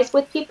 empathize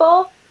with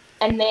people,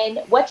 and then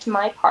what's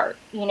my part,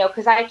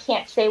 because I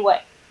can't say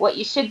what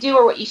you should do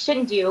or what you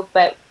shouldn't do,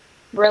 but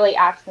really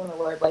asking the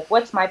Lord, like,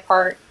 what's my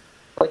part,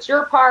 what's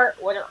your part,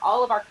 what are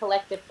all of our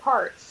collective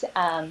parts,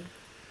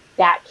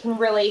 that can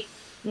really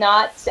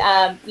not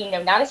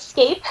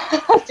escape.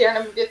 Darren,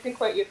 I'm just going to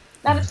quote you,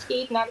 not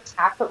escape, not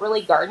attack, but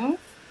really garden.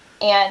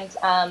 And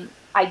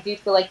I do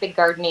feel like the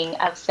gardening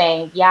of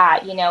saying,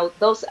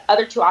 those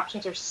other two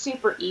options are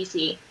super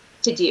easy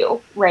to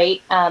do,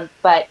 right?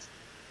 But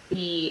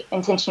the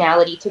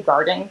intentionality to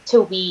garden,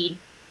 to weed,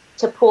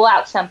 to pull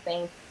out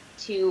something,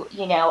 to,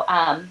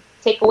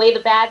 take away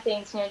the bad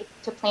things,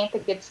 to plant the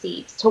good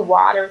seeds, to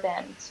water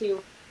them,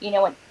 to,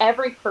 and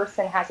every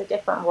person has a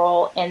different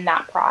role in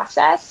that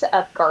process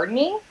of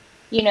gardening,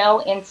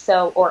 and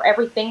so, or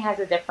everything has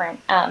a different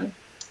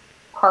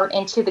part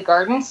into the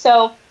garden.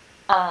 So,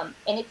 and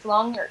it's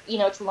longer,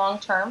 it's long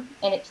term,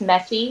 and it's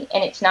messy,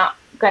 and it's not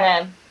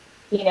gonna,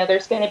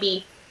 there's gonna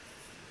be,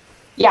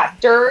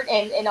 dirt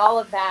and all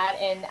of that,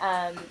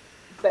 and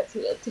but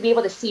to be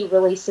able to see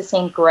really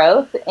sustained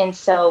growth, and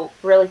so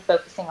really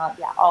focusing on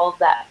all of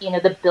that,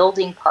 the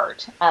building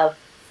part of,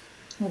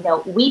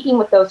 weeping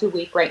with those who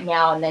weep right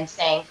now, and then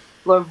saying,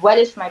 Lord, what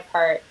is my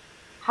part?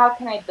 How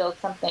can I build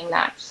something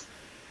that's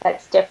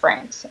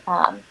different? So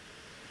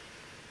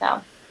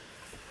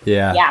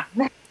yeah.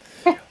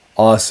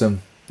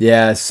 Awesome.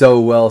 Yeah, so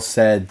well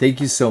said. Thank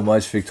you so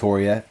much,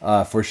 Victoria,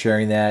 for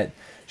sharing the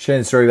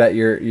story about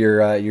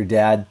your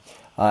dad,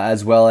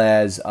 as well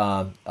as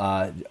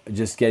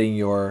just getting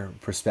your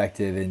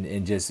perspective,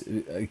 and just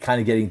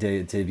kind of getting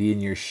to be in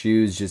your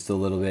shoes just a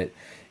little bit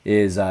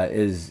is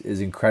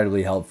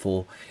incredibly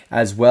helpful,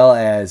 as well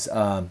as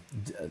kind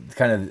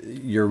of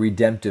your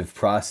redemptive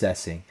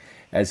processing,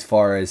 as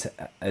far as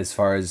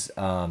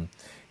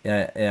and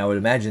I would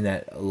imagine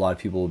that a lot of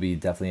people will be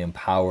definitely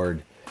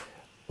empowered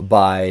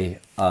by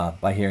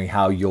hearing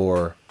how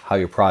you're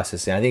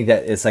processing. I think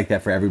that it's like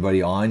that for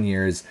everybody on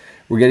here. Is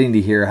we're getting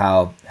to hear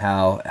how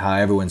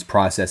everyone's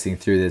processing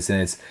through this,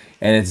 and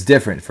it's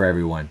different for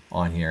everyone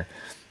on here.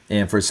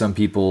 And for some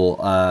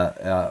people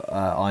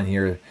on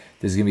here,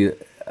 there's gonna be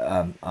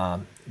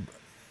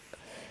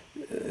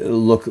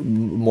look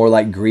more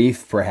like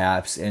grief,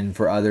 perhaps, and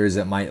for others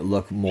it might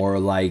look more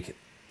like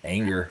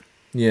anger.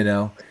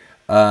 And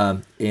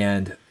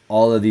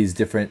all of these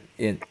different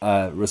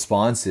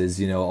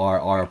responses,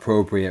 are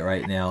appropriate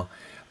right now,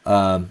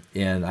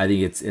 and I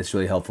think it's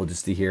really helpful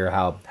just to hear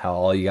how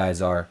all you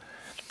guys are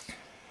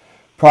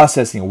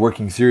processing and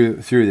working through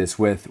this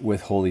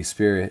with Holy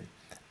Spirit.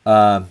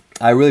 I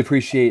really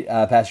appreciate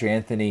Pastor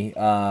Anthony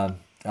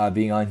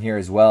being on here,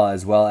 as well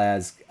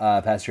as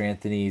Pastor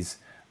Anthony's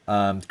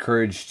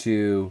courage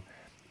to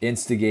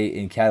instigate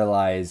and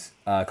catalyze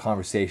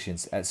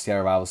conversations at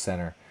Seattle Bible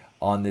Center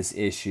on this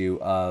issue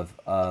of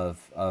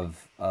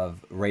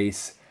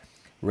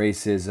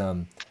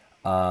racism,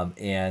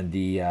 and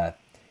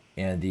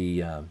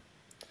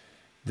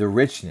the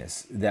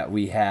richness that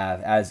we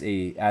have as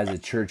a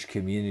church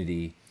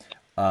community,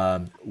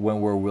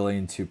 when we're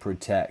willing to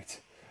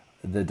protect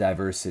the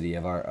diversity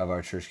of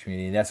our church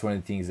community. And that's one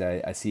of the things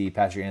that I see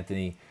Pastor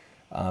Anthony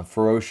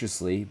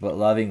ferociously but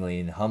lovingly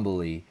and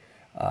humbly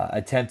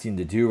attempting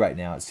to do right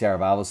now at Seattle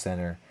Bible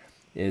Center,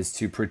 is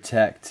to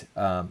protect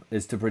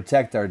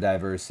our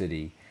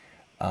diversity,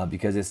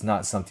 because it's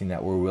not something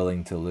that we're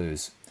willing to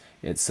lose.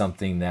 It's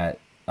something that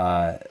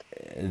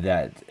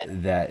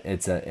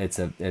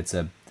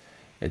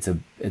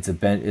it's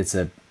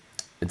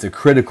a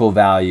critical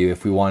value.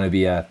 If we want to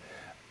be a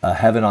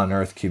heaven on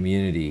earth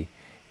community,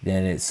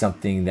 then it's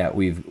something that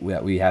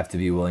we have to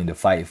be willing to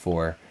fight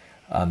for.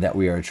 That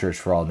we are a church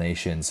for all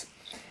nations.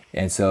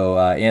 And so,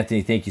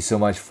 Anthony, thank you so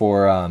much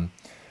for.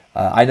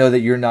 I know that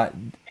you're not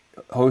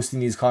hosting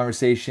these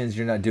conversations.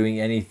 You're not doing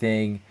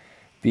anything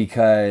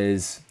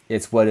because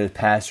it's what a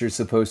pastor's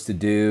supposed to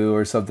do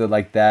or something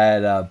like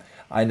that.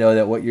 I know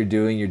that what you're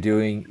doing,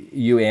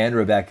 you and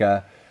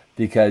Rebecca,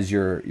 because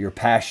you're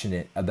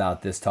passionate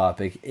about this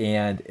topic,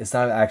 and it's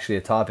not actually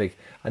a topic.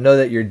 I know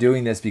that you're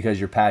doing this because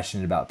you're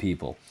passionate about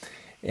people,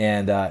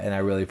 and I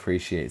really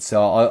appreciate it.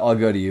 So I'll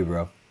go to you,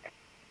 bro.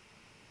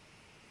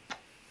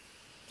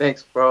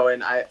 Thanks, bro.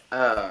 And I,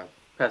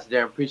 Pastor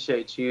Darren,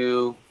 appreciate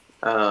you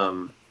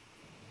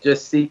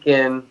just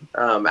seeking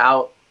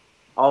out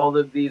all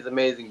of these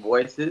amazing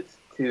voices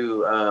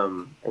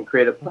to and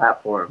create a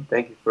platform.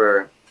 Thank you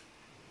for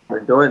for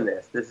doing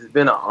this. This has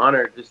been an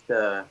honor just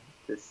to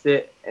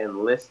sit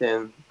and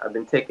listen. I've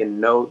been taking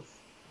notes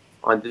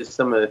on just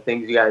some of the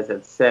things you guys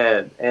have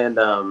said, and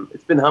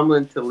it's been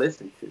humbling to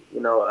listen to, you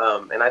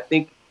know, and I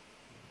think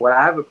what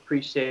I've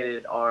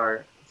appreciated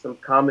are some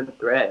common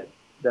threads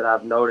that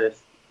I've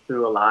noticed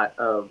through a lot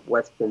of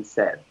what's been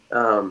said,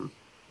 you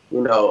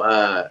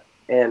know,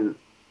 and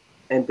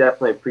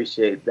definitely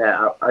appreciate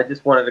that. I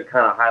just wanted to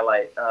kind of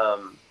highlight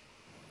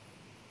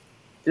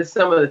just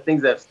some of the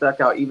things that have stuck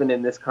out even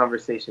in this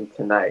conversation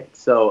tonight.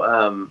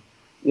 So,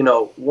 you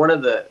know, one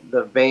of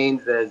the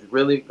veins that has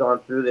really gone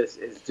through this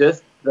is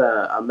just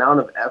the amount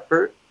of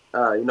effort.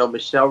 You know,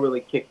 Michelle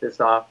really kicked this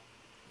off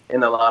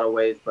in a lot of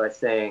ways by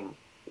saying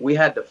we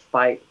had to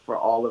fight for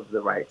all of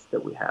the rights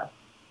that we have.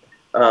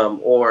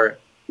 Or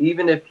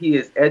even if he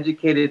is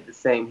educated the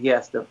same, he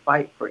has to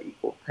fight for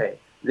equal pay.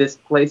 This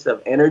place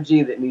of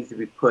energy that needs to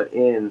be put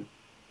in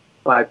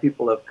by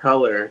people of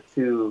color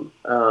to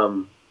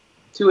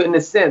in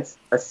a sense,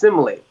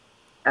 assimilate.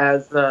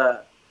 As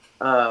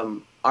Arpana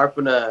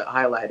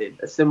highlighted,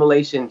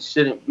 assimilation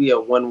shouldn't be a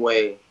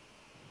one-way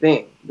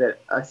thing. That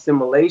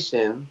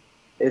assimilation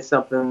is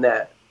something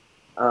that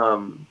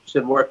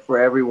should work for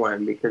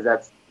everyone, because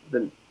that's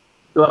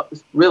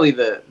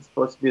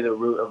supposed to be the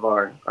root of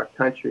our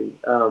country.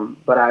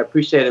 But I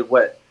appreciated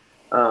what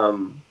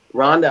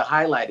Rhonda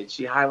highlighted.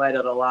 She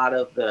highlighted a lot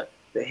of the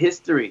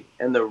history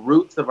and the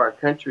roots of our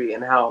country,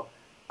 and how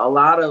a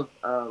lot of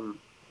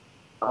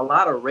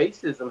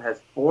racism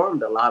has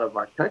formed a lot of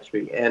our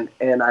country. And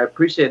I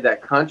appreciate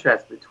that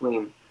contrast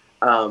between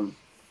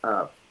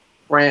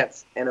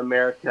France and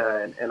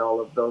America and all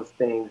of those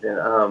things,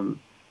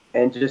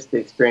 and just the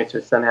experience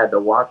her son had to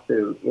walk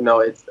through. You know,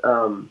 it's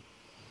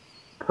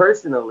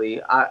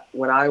personally,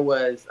 when I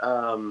was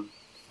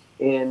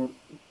in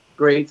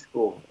grade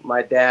school,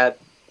 my dad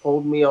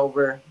pulled me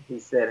over. He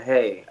said,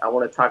 "Hey, I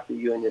want to talk to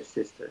you and your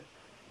sister."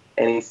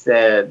 And he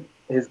said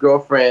his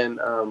girlfriend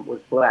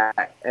was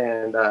black,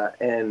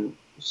 and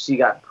she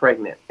got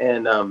pregnant.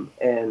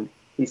 And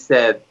he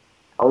said,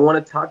 "I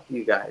want to talk to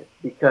you guys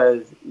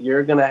because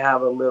you're gonna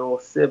have a little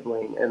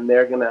sibling, and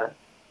they're gonna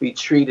be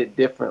treated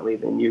differently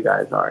than you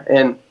guys are."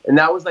 And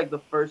that was like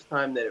the first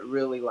time that it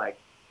really like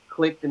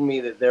clicked in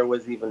me that there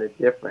was even a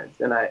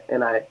difference. And I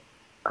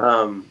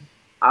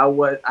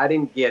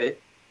didn't get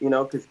it, you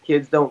know, because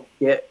kids don't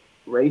get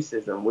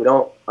racism. We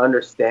don't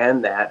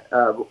understand that.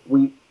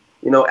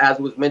 You know, as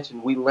was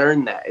mentioned, we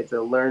learn that. It's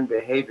a learned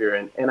behavior.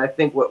 And I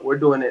think what we're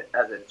doing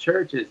as a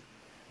church is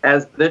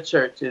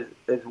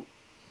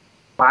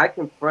by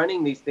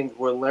confronting these things,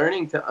 we're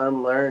learning to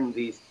unlearn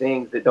these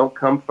things that don't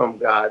come from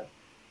God.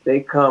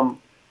 They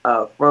come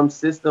from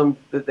systems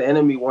that the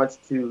enemy wants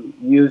to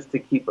use to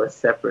keep us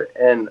separate.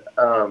 And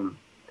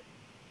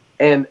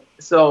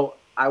so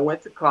I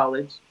went to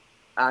college.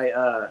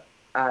 I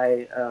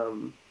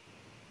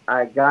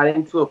got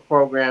into a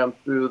program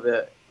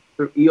through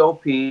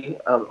EOP,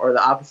 or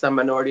the Office on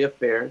Minority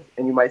Affairs.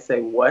 And you might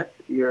say, "What?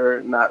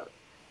 You're not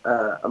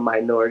a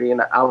minority?"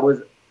 And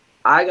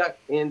I got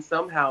in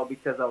somehow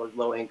because I was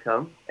low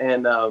income,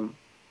 and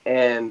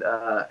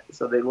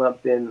so they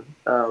lumped in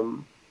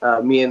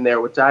me in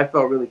there, which I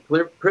felt really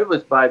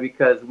privileged by,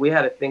 because we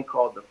had a thing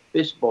called the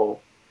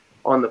Fishbowl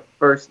on the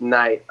first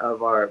night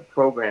of our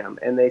program,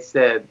 and they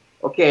said,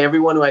 "Okay,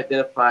 everyone who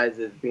identifies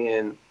as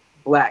being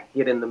black,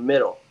 get in the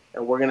middle.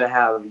 And we're going to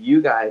have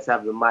you guys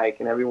have the mic,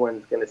 and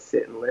everyone's going to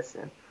sit and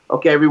listen.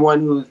 Okay, everyone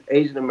who's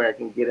Asian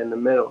American, get in the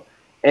middle."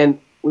 And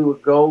we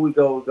would go.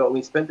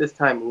 We spent this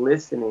time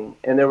listening,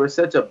 and there was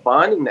such a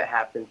bonding that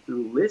happened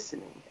through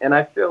listening. And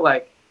I feel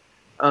like,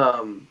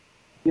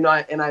 you know,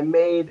 I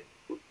made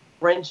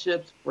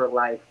friendships for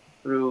life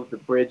through the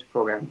Bridge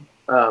program,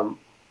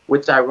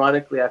 which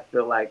ironically I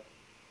feel like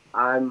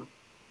I'm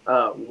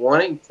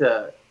wanting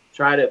to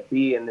try to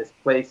be in this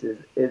place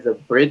is a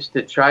bridge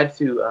to try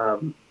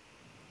to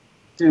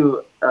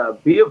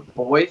be a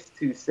voice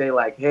to say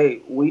like,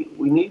 hey, we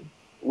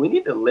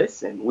need to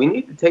listen. We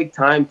need to take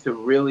time to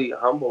really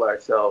humble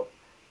ourselves.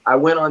 I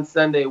went on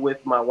Sunday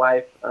with my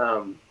wife,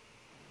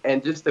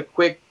 and just a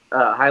quick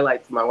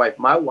highlight to my wife.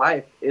 My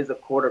wife is a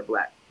quarter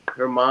black.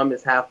 Her mom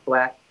is half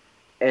black,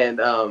 and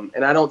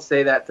I don't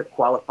say that to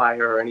qualify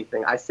her or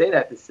anything. I say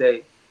that to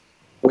say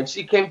when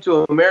she came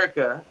to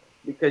America,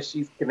 because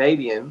she's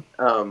Canadian,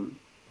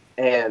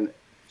 and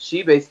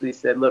she basically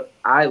said, "Look,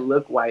 I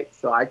look white,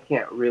 so I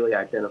can't really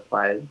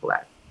identify as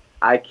black.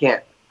 I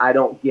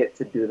don't get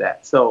to do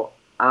that. So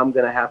I'm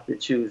going to have to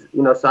choose,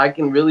 you know," so I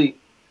can really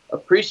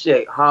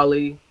appreciate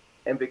Holly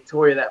and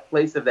Victoria, that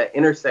place of that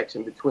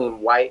intersection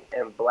between white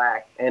and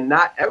black, and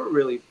not ever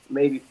really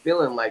maybe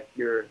feeling like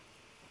you're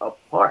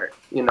apart,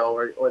 you know,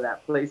 or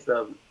that place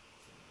of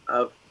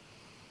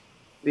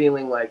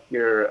feeling like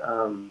you're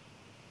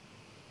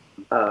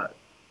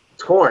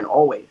torn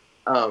always.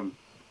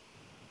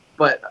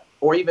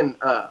 Or even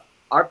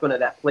Arpana,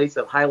 that place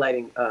of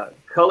highlighting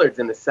colors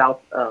in the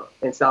South,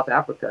 in South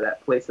Africa,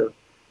 that place of,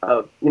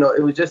 you know,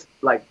 it was just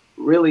like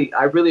really,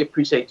 I really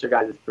appreciate your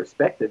guys'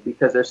 perspective,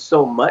 because there's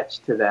so much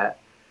to that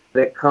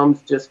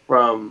comes just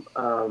from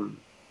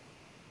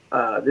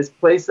this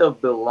place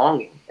of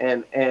belonging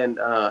and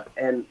the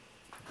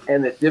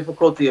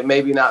difficulty of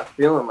maybe not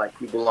feeling like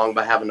you belong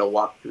by having to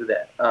walk through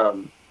that.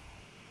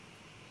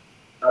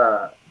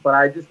 But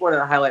I just wanted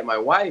to highlight my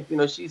wife. You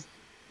know, she's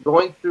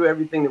going through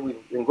everything that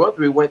we've been going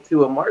through. We went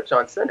to a march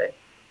on Sunday,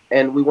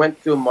 and we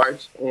went to a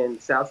march in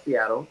South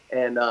Seattle,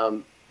 and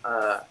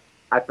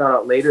I found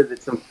out later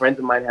that some friends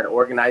of mine had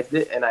organized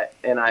it, and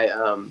I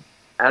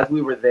as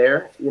we were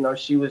there, you know,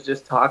 she was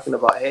just talking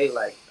about, hey,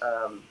 like,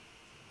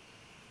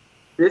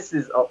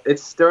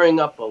 it's stirring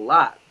up a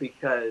lot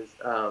because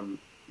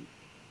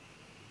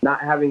not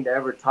having to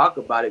ever talk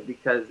about it,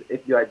 because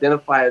if you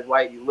identify as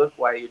white, you look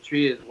white, you're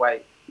treated as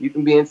white, you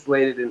can be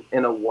insulated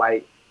in a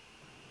white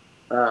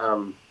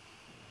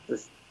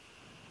this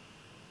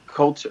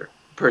culture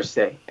per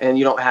se, and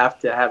you don't have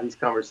to have these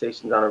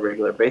conversations on a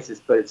regular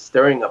basis, but it's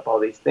stirring up all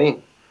these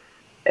things.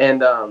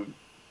 And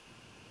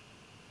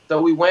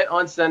so we went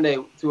on Sunday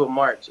to a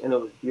march, and it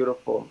was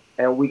beautiful,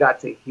 and we got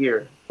to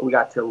hear, we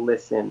got to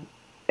listen,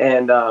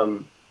 and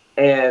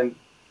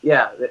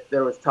yeah,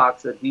 there was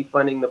talks of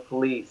defunding the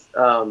police.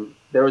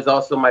 There was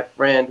also my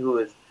friend who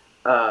is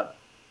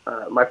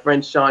my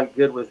friend Sean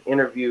Good was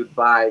interviewed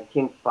by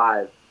King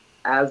 5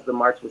 as the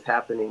march was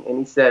happening, and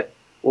he said,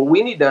 what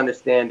we need to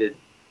understand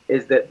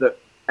is that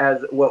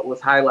as what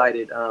was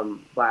highlighted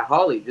by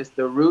Holly, just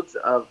the roots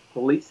of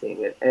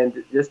policing it,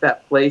 and just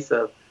that place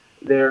of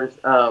there's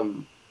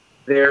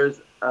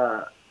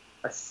a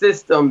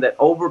system that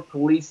over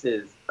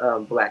polices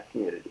Black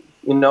communities,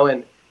 you know,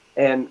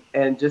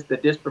 and just the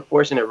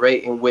disproportionate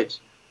rate in which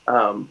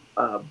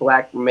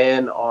Black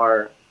men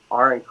are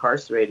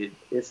incarcerated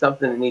is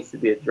something that needs to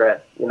be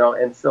addressed, you know.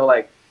 And so,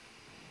 like,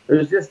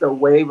 there's just a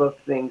wave of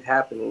things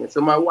happening, and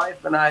so my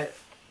wife and I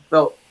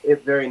felt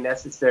it very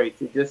necessary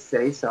to just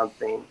say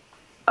something,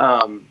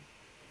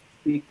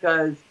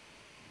 because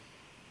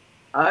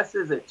us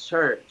as a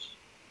church,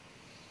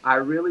 I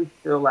really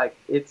feel like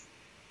it's,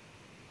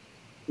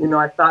 you know,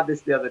 I thought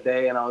this the other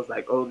day, and I was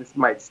like, oh, this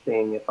might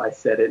sting if I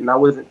said it. And I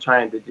wasn't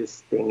trying to just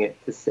sting it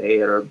to say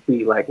it or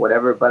be like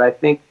whatever. But I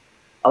think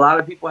a lot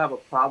of people have a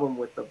problem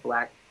with the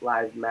Black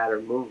Lives Matter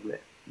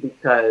movement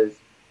because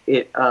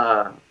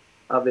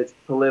of its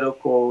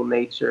political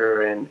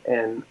nature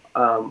and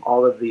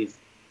all of these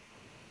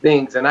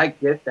things. And I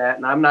get that.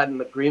 And I'm not in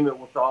agreement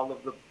with all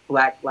of the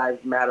Black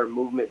Lives Matter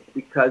movement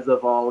because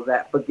of all of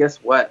that. But guess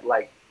what?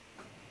 Like,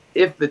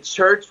 if the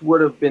church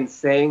would have been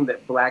saying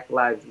that Black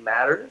Lives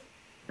Matter,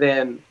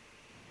 then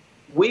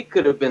we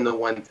could have been the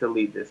one to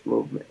lead this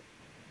movement.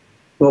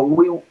 But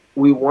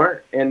we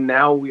weren't, and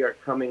now we are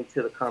coming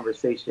to the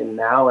conversation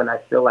now, and I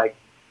feel like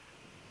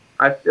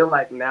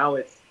now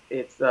it's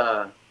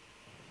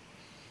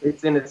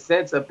in a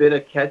sense a bit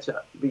of catch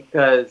up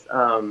because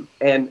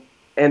and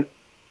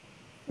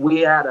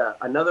we had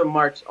another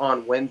march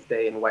on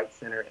Wednesday in White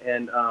Center,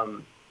 and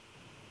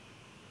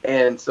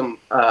some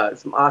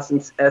awesome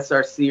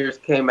SRCers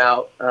came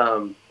out,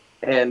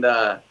 and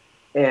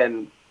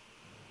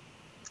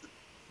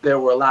there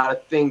were a lot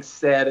of things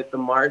said at the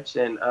march,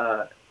 and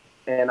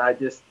I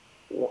just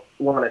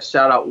want to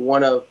shout out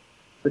one of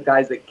the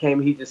guys that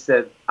came. He just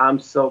said, "I'm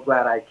so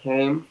glad I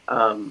came.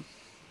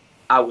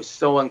 I was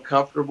so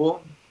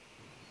uncomfortable.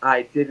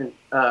 I didn't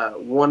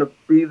want to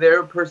be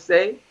there per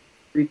se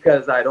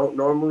because I don't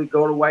normally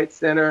go to White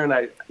Center, and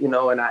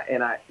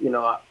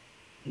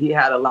he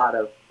had a lot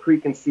of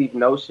preconceived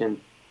notions,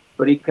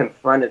 but he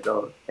confronted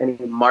those, and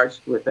he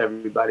marched with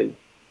everybody,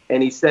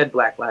 and he said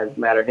Black Lives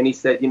Matter, and he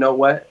said, you know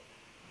what?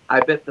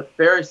 I bet the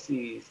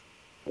Pharisees,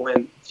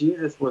 when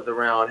Jesus was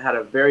around, had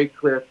a very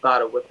clear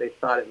thought of what they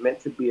thought it meant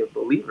to be a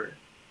believer,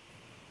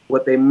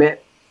 what they meant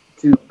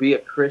to be a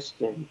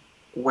Christian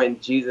when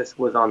Jesus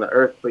was on the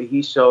earth. But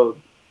he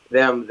showed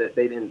them that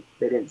they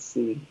didn't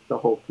see the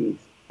whole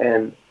piece.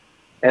 And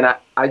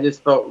I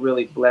just felt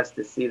really blessed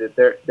to see that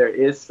there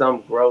is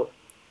some growth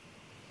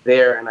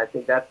there. And I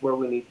think that's where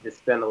we need to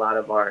spend a lot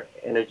of our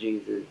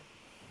energies.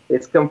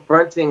 It's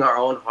confronting our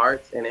own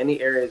hearts in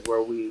any areas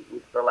where we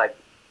feel like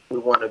we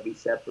want to be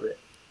separate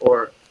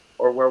or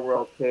where we're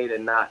okay to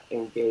not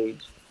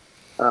engage.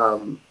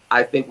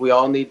 I think we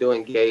all need to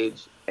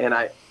engage. And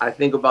I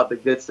think about the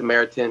Good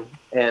Samaritan,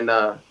 and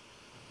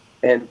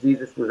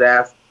Jesus was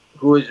asked,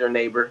 who is your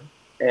neighbor?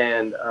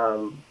 And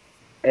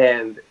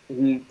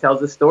he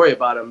tells a story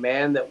about a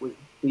man that was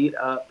beat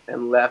up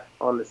and left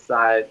on the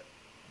side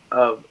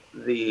of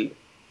the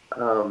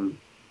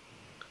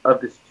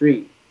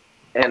street.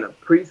 And a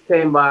priest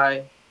came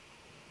by,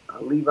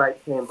 a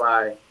Levite came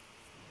by,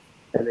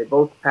 and they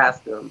both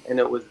passed him. And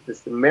it was the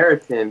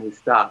Samaritan who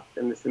stopped.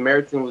 And the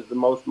Samaritan was the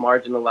most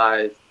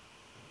marginalized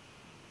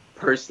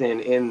person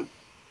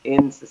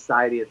in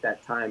society at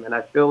that time. And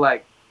I feel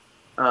like,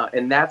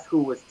 and that's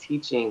who was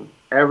teaching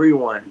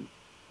everyone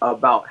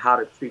about how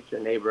to treat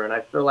your neighbor. And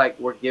I feel like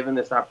we're given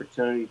this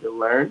opportunity to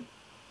learn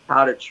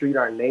how to treat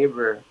our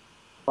neighbor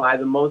by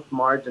the most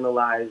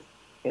marginalized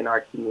in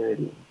our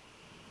community.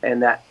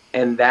 And that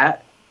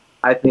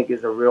I think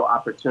is a real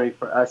opportunity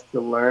for us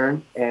to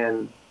learn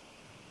and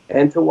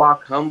to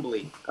walk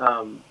humbly.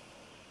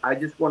 I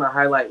just want to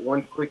highlight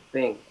one quick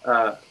thing.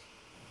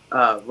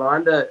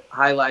 Rhonda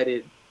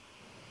highlighted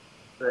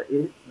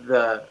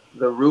the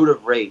root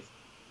of race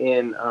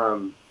in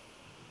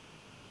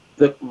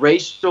the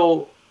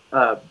racial,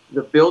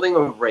 the building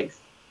of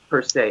race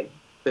per se,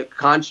 the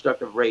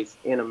construct of race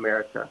in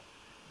America.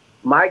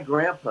 My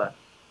grandpa,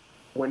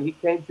 when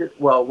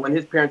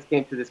his parents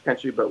came to this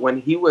country, but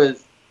when he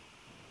was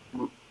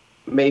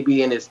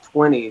maybe in his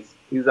 20s,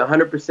 he was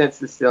 100%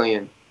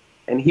 Sicilian,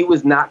 and he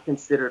was not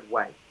considered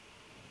white.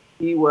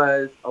 He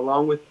was,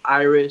 along with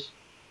Irish,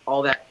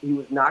 all that, he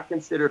was not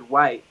considered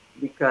white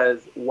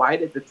because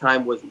white at the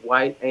time was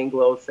white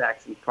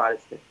Anglo-Saxon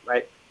Protestant,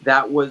 right?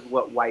 That was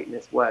what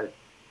whiteness was.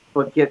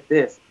 But get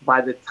this,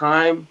 by the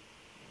time,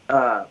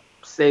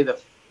 say the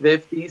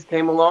 50s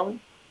came along,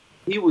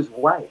 he was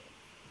white.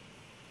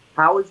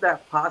 How is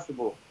that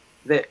possible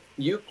that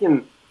you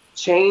can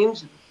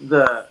change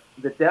the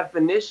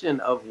definition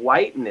of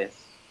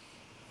whiteness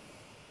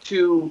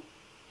to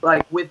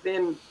like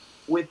within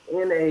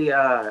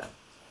a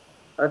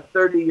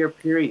 30-year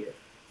period?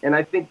 And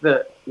I think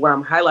what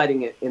I'm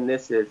highlighting it in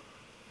this is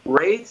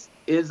race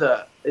is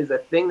a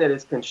thing that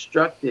is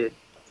constructed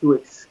to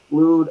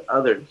exclude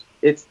others.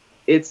 It's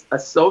a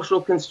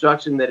social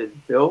construction that is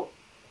built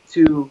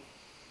to,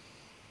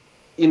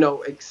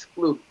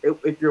 exclude.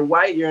 If you're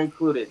white, you're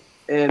included,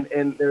 and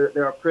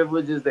there are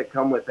privileges that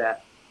come with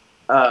that.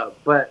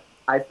 But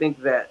I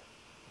think that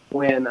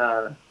when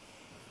I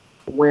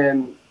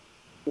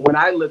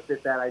looked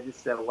at that, I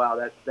just said,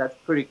 "Wow, that's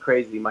pretty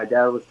crazy." My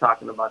dad was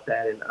talking about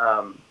that,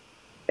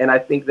 and I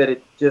think that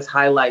it just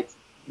highlights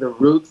the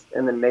roots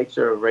and the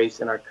nature of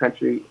race in our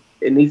country.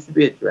 It needs to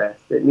be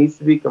addressed. It needs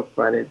to be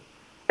confronted,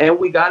 and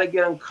we got to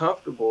get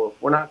uncomfortable. If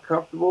we're not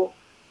comfortable,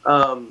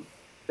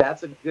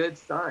 that's a good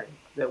sign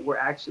that we're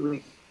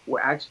actually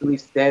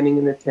standing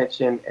in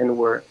attention and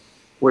we're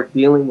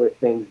dealing with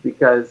things,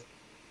 because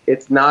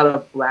it's not a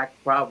black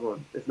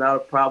problem. It's not a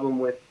problem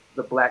with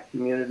the black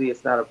community.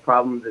 It's not a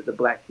problem that the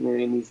black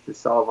community needs to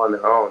solve on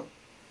their own.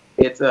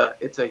 It's a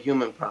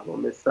human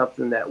problem. It's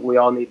something that we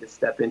all need to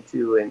step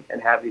into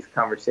and have these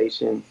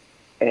conversations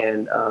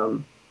and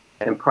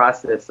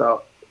process.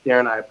 So,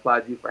 Darren, I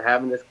applaud you for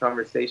having this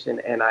conversation,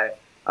 and I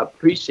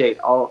appreciate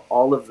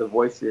all of the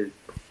voices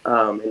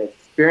and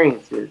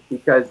experiences,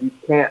 because you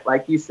can't,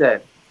 like you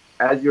said,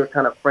 as you're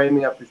kind of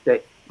framing up the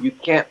state, you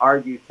can't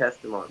argue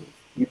testimony.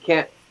 You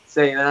can't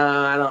say,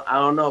 no, I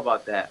don't know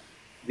about that.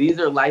 These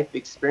are life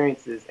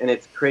experiences, and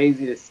it's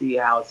crazy to see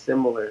how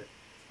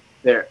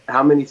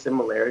many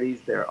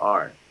similarities there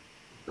are.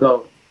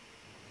 So,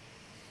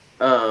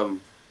 I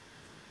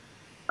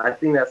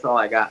think that's all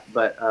I got.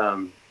 But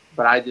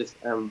I just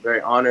am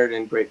very honored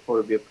and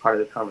grateful to be a part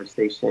of the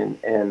conversation,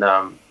 and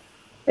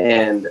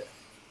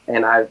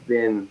I've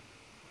been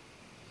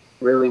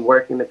really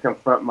working to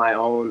confront my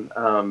own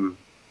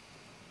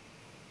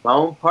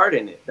part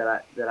in it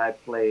that I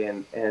play,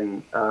 and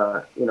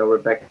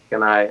Rebecca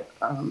and I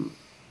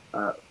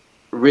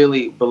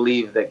really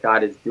believe that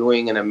God is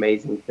doing an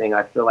amazing thing.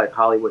 I feel like,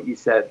 Holly, what you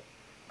said,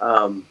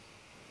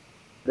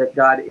 that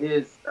God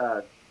is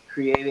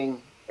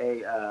creating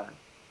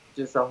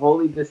just a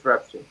holy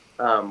disruption,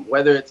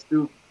 whether it's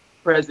through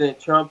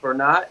President Trump or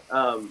not.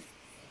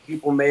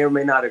 People may or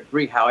may not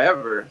agree.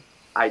 However,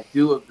 I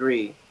do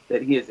agree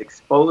that he is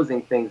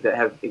exposing things that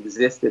have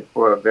existed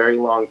for a very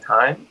long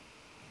time.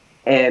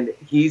 And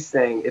he's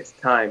saying it's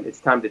time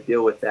to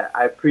deal with that.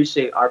 I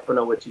appreciate,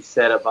 Arpana, what you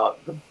said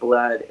about the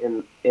blood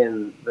in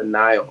the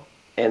Nile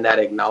and that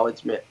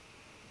acknowledgement,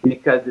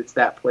 because it's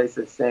that place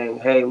of saying,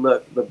 hey,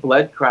 look, the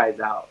blood cries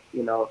out,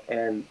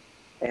 and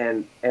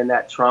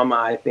that trauma.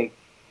 I think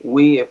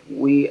if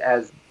we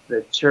as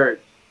the church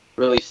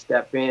really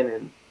step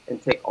in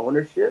and take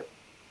ownership,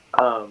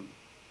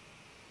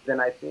 then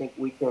I think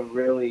we can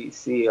really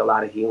see a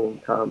lot of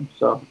healing come.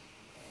 So,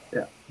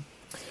 yeah.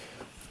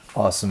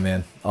 Awesome,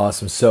 man.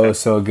 Awesome.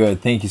 So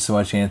good. Thank you so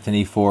much,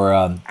 Anthony,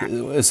 for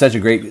such a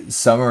great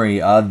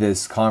summary of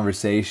this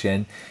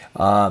conversation.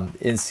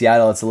 In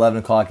Seattle, it's 11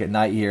 o'clock at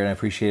night here, and I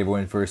appreciate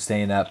everyone for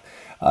staying up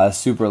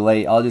super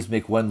late. I'll just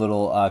make one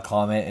little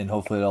comment, and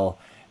hopefully it'll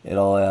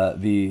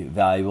be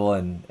valuable,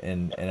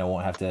 and I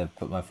won't have to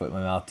put my foot in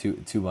my mouth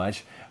too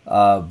much.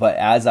 But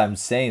as I'm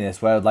saying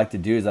this, what I'd like to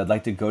do is I'd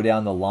like to go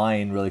down the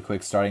line really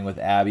quick, starting with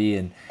Abby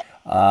and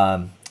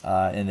then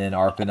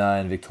Arpana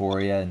and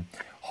Victoria and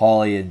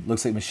Holly, and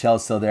looks like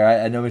Michelle's still there.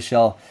 I know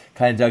Michelle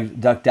kind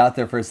of ducked out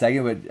there for a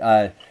second,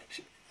 but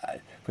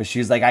she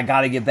was like, I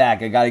gotta get back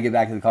to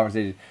the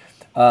conversation,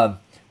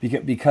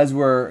 because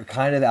we're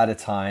kind of out of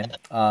time.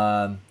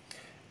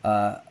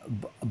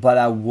 But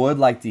I would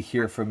like to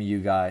hear from you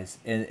guys,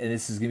 and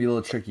this is gonna be a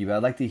little tricky, but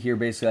I'd like to hear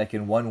basically like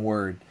in one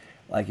word,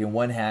 like in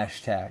one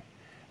hashtag,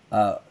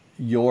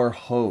 your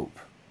hope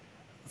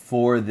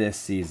for this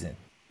season.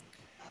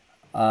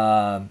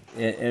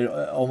 It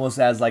almost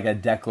as like a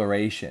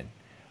declaration.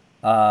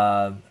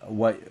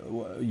 What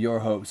your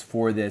hopes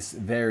for this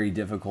very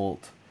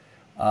difficult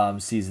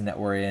season that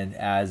we're in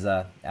as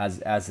a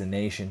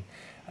nation,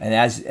 and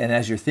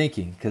as you're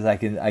thinking, because I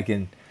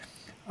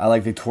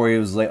like Victoria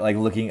was like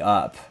looking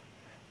up.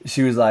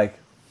 She was like,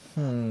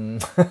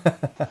 but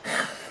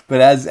but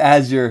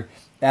as you're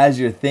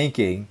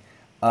thinking,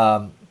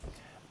 I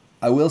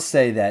will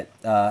say that,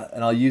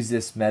 and I'll use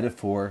this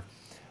metaphor.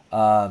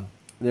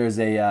 There's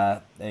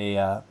a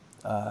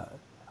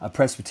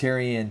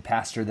Presbyterian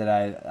pastor that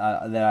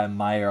I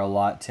admire a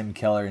lot, Tim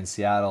Keller in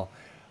Seattle,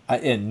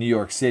 in New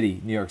York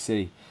City,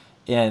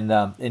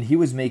 and he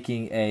was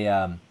making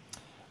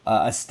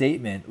a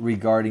statement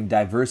regarding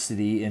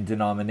diversity in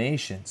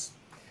denominations,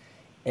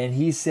 and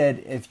he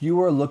said, if you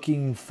are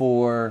looking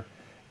for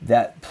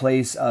that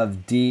place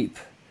of deep,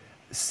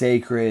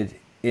 sacred,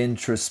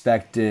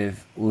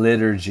 introspective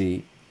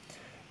liturgy,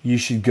 you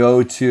should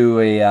go to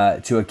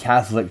a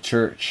Catholic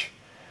church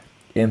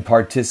and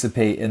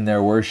participate in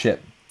their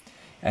worship,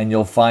 and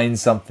you'll find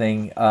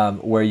something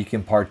where you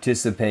can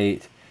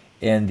participate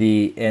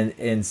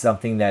in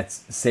something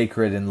that's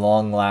sacred and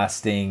long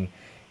lasting.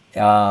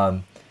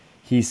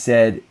 He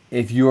said,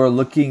 if you are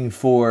looking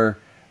for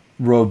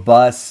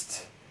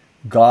robust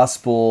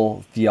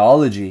gospel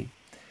theology,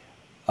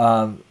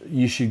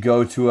 you should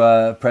go to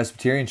a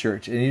Presbyterian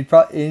church. And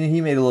he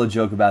made a little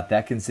joke about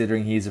that,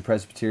 considering he's a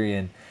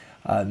Presbyterian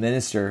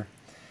minister.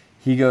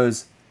 He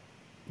goes,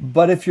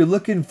 but if you're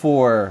looking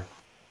for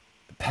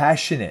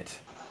passionate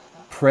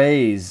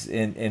praise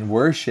and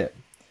worship,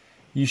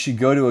 you should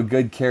go to a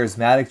good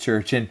charismatic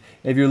church. And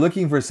if you're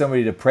looking for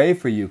somebody to pray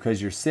for you because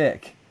you're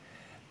sick,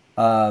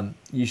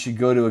 you should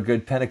go to a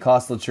good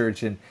Pentecostal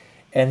church. And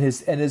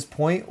his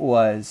point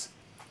was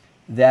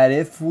that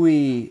if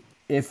we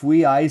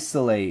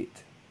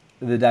isolate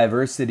the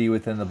diversity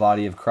within the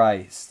body of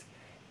Christ,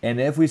 and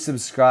if we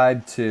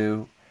subscribe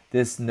to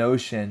this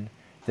notion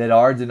that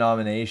our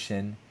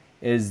denomination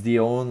is the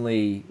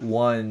only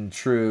one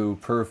true,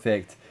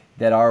 perfect,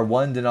 that our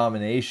one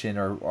denomination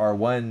or our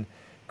one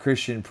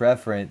Christian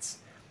preference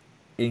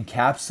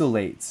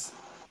encapsulates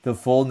the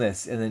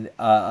fullness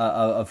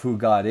of who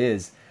God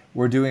is,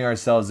 we're doing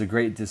ourselves a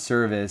great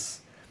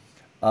disservice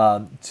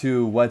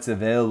to what's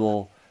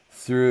available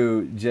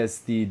through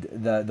just the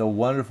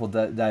wonderful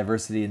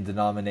diversity in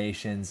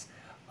denominations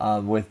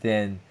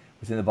within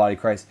the body of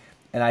Christ.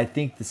 And I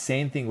think the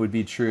same thing would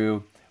be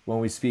true when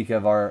we speak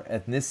of our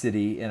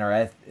ethnicity and our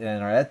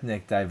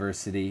ethnic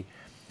diversity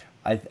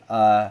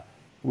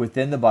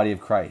within the body of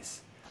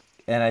Christ.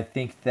 And I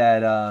think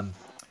that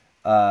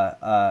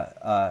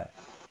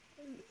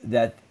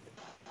that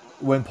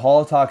when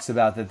Paul talks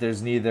about that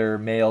there's neither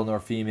male nor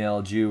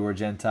female, Jew or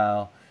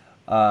Gentile,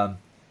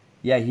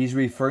 he's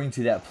referring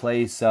to that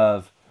place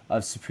of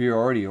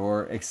superiority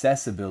or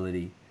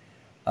accessibility,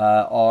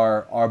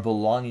 our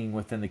belonging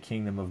within the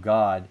kingdom of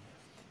God.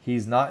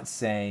 He's not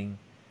saying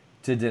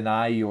to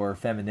deny your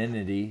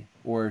femininity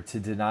or to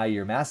deny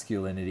your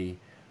masculinity,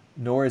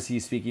 nor is he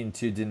speaking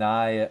to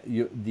deny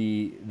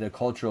the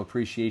cultural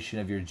appreciation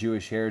of your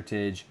Jewish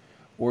heritage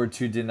or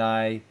to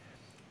deny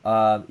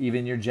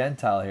even your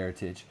Gentile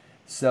heritage.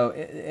 So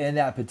in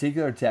that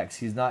particular text,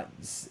 he's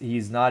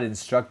not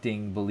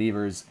instructing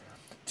believers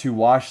to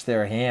wash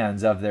their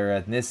hands of their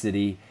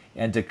ethnicity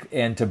and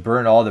to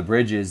burn all the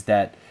bridges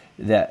that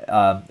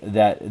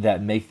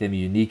make them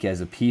unique as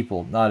a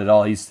people. Not at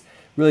all. He's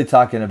really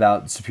talking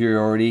about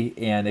superiority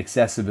and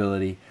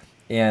accessibility,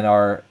 and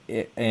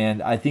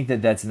I think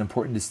that that's an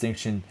important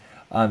distinction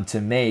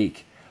to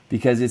make,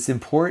 because it's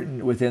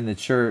important within the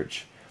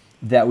church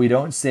that we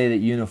don't say that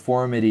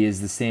uniformity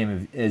is the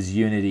same as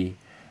unity.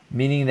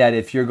 Meaning that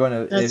if you're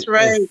going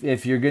to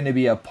if you're going to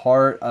be a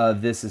part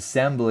of this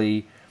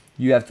assembly,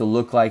 you have to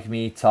look like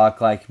me, talk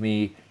like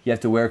me. You have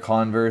to wear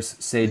Converse,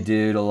 say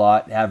dude a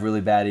lot, have really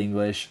bad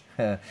English.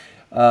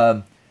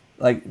 No,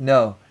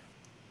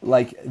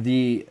 like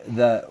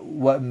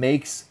what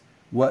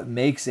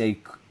makes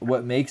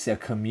a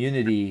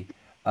community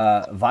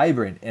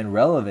vibrant and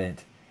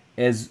relevant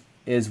is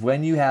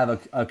when you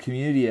have a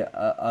community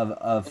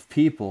of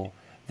people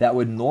that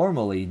would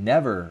normally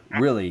never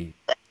really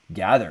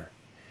gather.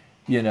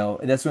 You know,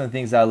 that's one of the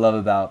things I love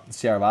about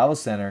Sierra Bible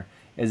Center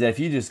is that if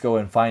you just go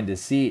and find a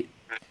seat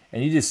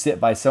and you just sit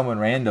by someone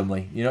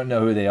randomly, you don't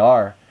know who they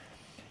are,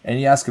 and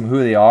you ask them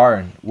who they are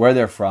and where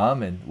they're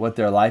from and what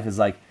their life is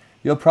like,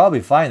 you'll probably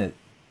find that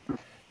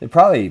you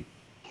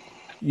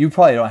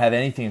probably don't have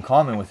anything in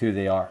common with who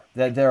they are.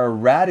 That they're a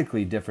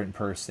radically different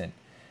person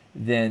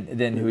than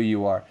who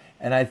you are.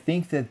 And I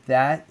think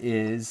that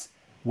is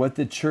what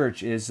the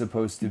church is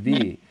supposed to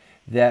be.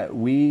 That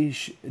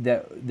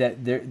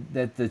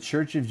that the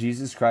Church of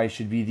Jesus Christ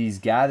should be these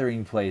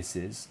gathering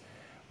places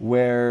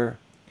where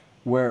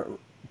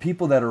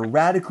people that are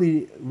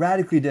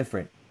radically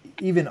different,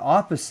 even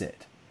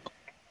opposite,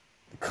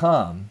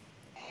 come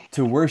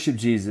to worship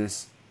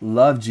Jesus,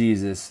 love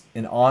Jesus,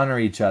 and honor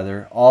each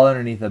other, all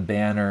underneath a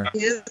banner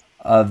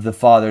of the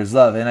Father's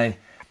love. And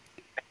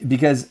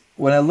because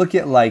when I look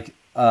at like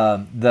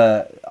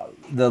the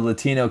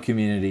Latino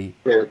community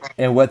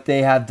and what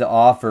they have to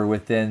offer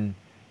within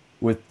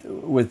the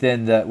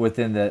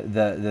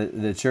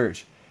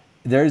church,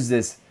 there's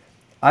this.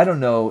 I don't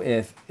know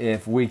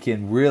if we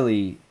can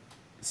really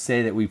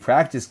say that we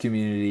practice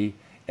community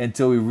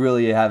until we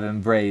really have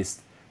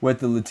embraced what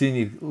the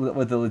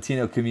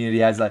Latino community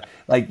has, like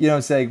you know what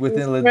I'm saying,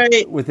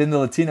 within the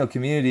Latino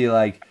community,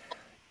 like,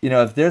 you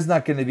know, if there's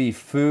not going to be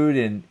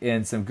food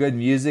and some good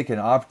music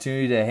and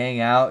opportunity to hang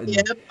out, and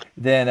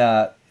then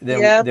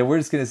we're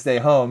just going to stay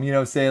home. You know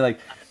what I'm saying? Like,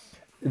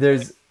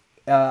 there's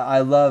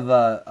I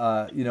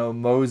love you know,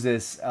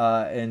 Moses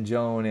and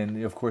Joan,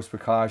 and of course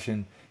Prakash,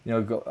 and you know,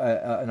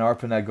 and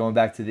Arpana, going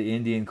back to the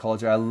Indian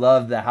culture. I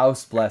love the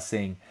house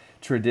blessing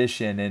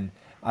tradition, and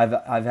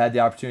I've had the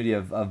opportunity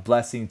of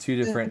blessing 2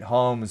 different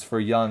homes for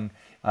young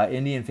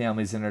Indian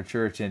families in our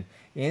church. And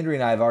Andrea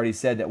and I have already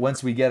said that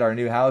once we get our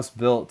new house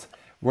built,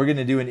 we're going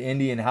to do an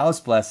Indian house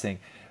blessing,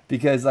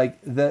 because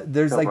like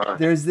there's going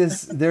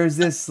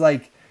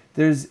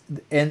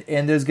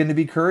to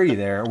be curry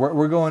there.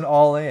 We're going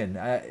all in.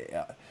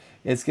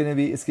 It's going to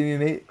be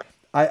amazing.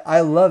 I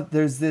love,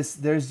 there's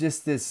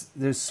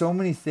so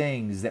many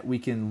things that we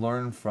can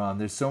learn from.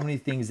 There's so many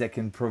things that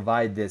can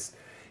provide this.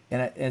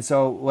 And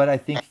so what I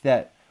think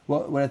that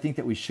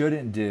we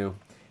shouldn't do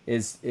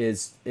is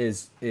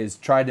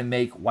try to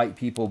make white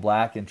people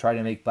black and try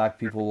to make black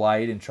people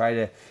white and try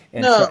to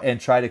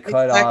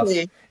cut off.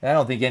 And I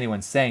don't think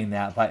anyone's saying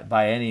that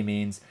by any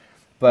means,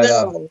 but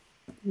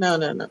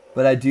no.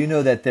 But I do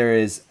know that there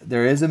is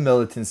a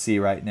militancy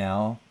right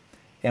now,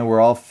 and we're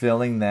all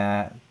feeling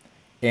that.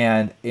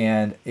 And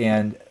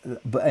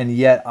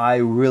yet I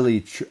really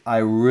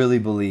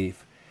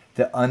believe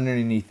that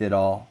underneath it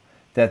all,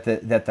 that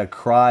the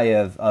cry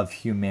of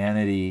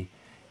humanity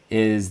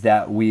is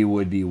that we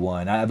would be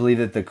one. I believe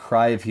that the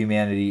cry of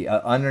humanity,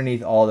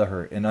 underneath all the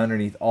hurt and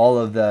underneath all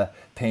of the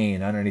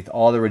pain, underneath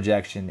all the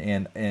rejection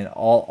and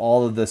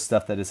all of the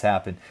stuff that has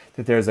happened,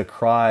 that there's a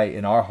cry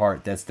in our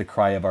heart that's the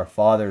cry of our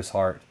Father's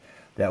heart,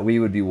 that we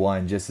would be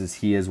one just as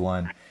He is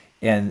one.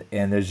 And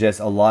there's just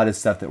a lot of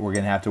stuff that we're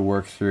going to have to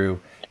work through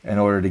in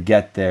order to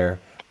get there.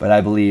 But I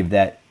believe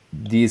that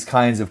these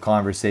kinds of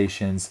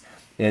conversations,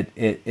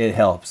 it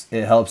helps.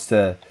 It helps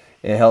to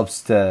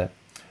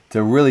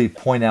really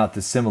point out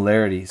the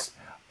similarities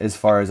as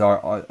far as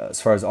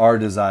our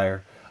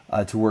desire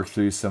to work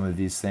through some of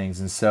these things.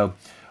 And so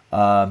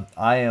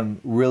I am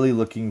really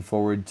looking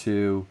forward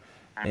to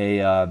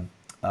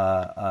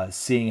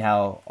seeing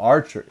how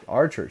our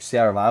church,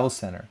 Seattle Revival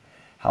Center,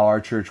 how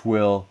our church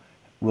will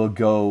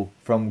go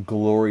from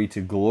glory to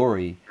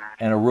glory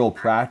in a real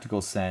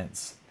practical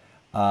sense,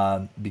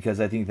 because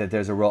I think that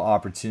there's a real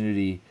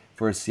opportunity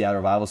for Seattle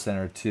Revival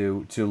Center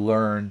to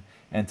learn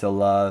and to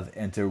love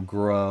and to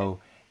grow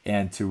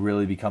and to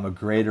really become a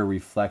greater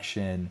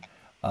reflection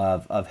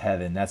of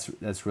heaven.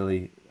 That's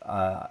really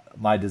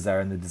my desire,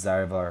 and the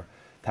desire of our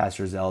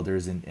pastors,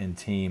 elders, and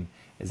team,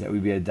 is that we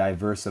be a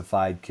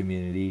diversified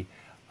community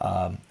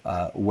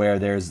where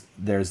there's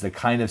the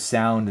kind of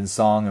sound and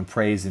song and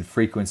praise and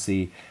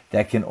frequency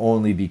that can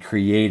only be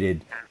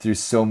created through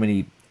so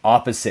many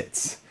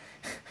opposites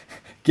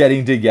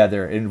getting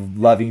together and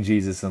loving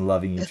Jesus and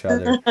loving each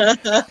other.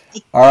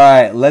 All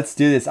right, let's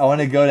do this. I want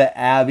to go to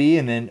Abby,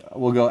 and then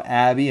we'll go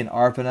Abby and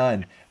Arpana,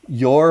 and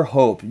your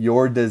hope,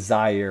 your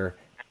desire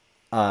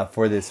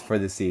for this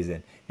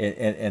season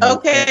in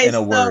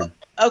a word.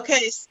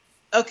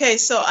 Okay,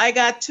 so I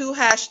got 2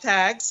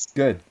 hashtags.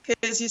 Good.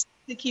 Because you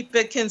to keep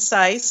it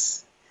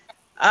concise.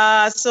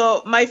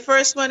 So my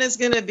first one is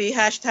going to be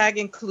hashtag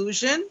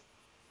inclusion.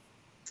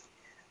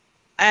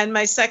 And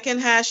my second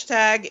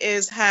hashtag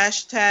is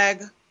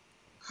hashtag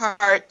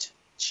heart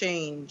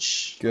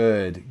change.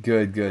 Good.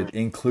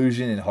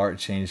 Inclusion and heart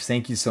change.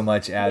 Thank you so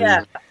much, Abby.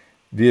 Yeah.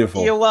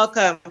 Beautiful. You're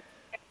welcome.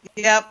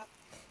 Yep.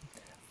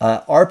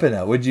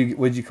 Arpana, what'd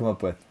you come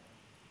up with?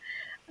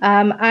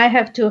 I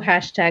have 2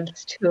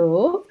 hashtags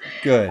too.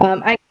 Good.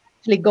 I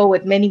actually go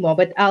with many more,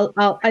 but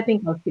I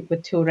think I'll stick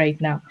with 2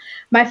 right now.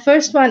 My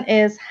first one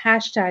is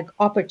hashtag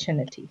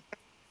opportunity.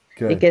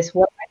 Good. Because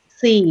what I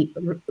see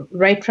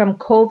right from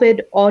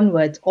COVID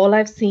onwards, all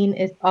I've seen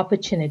is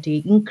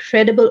opportunity,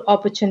 incredible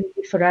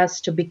opportunity for us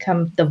to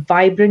become the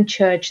vibrant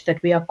church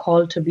that we are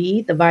called to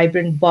be, the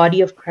vibrant body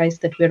of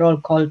Christ that we're all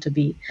called to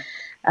be,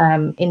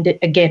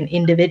 again,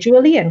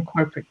 individually and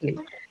corporately.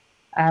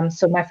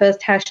 So my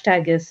first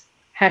hashtag is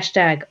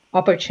hashtag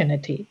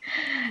opportunity.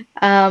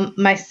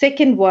 My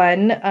second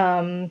one,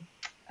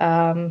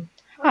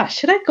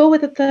 should I go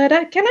with a third?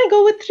 Can I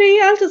go with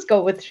 3? I'll just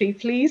go with 3,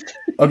 please.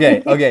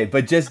 Okay,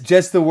 but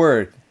just the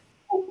word.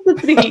 The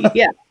 3,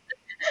 yeah.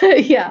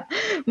 Yeah.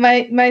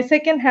 My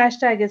second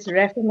hashtag is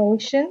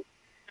reformation,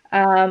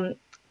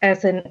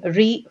 as in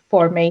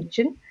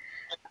reformation.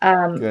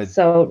 Good.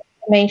 So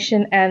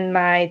reformation, and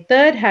my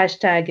third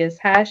hashtag is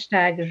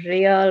hashtag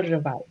real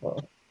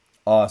revival.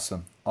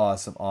 Awesome.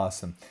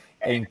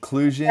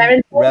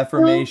 Inclusion,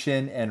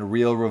 reformation, and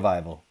real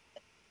revival.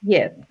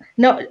 Yes.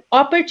 No,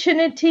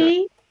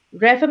 opportunity,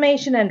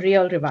 reformation, and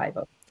real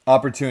revival.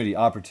 Opportunity.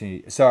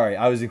 Sorry,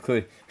 I was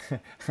included.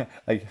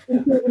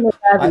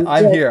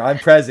 I'm here. I'm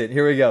present.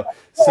 Here we go.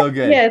 So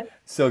good. Yes.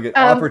 So good.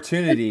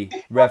 Opportunity,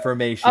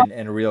 reformation,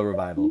 and real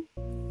revival.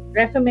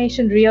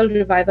 Reformation Real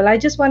Revival. I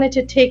just wanted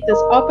to take this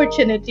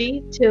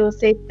opportunity to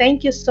say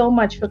thank you so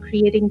much for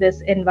creating this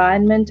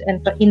environment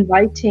and for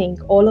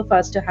inviting all of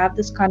us to have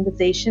this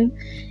conversation.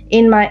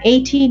 In my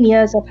 18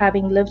 years of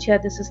having lived here,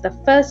 this is the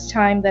first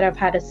time that I've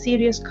had a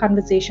serious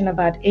conversation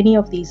about any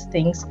of these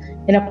things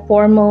in a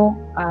formal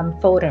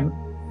forum.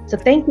 So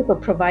thank you for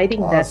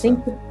providing that.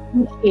 Thank you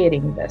for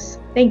creating this.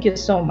 Thank you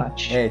so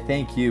much. Hey,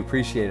 thank you.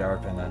 Appreciate it,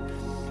 Arpana.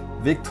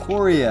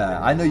 Victoria,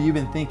 I know you've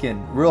been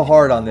thinking real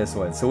hard on this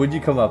one. So what'd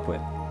you come up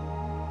with?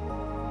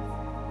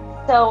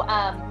 So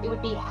it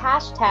would be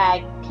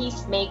hashtag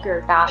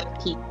peacemaker, not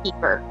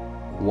peacekeeper.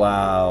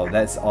 Wow,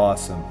 that's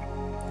awesome.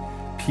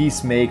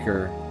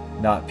 Peacemaker,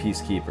 not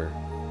peacekeeper.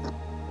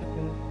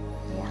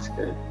 That's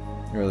good.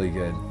 Really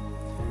good.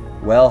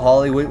 Well,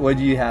 Holly, what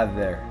do you have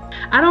there?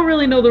 I don't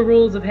really know the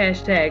rules of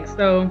hashtags,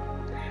 so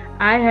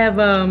I have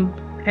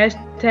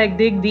hashtag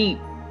dig deep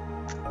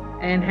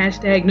and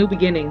hashtag new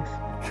beginnings.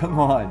 Come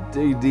on,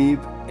 dig deep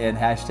and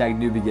hashtag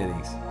new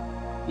beginnings.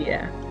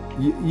 Yeah.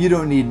 You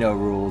don't need no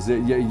rules.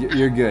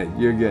 You're good.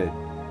 You're good.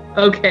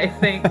 Okay,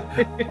 thanks.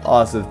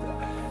 Awesome.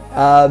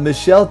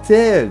 Michelle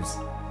Tibbs.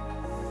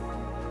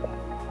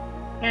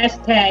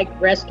 Hashtag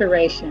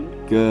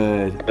restoration.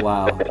 Good.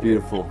 Wow.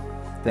 Beautiful.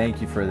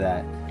 Thank you for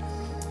that.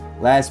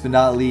 Last but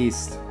not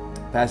least,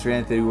 Pastor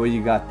Anthony, what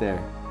you got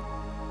there?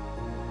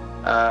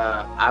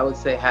 I would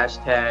say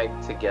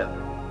hashtag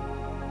together.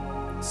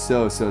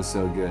 So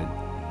good.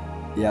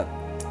 Yep.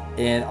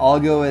 And I'll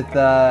go with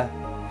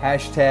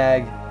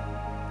hashtag.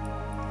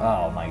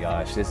 Oh my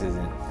gosh, this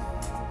isn't.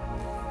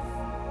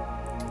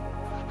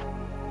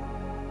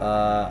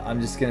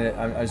 I'm just gonna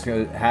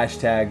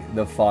hashtag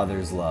the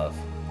Father's love.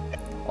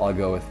 I'll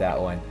go with that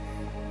one.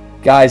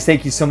 Guys,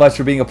 thank you so much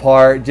for being a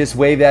part. Just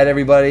wave at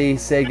everybody.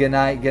 Say good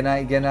night. Good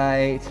night. Good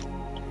night.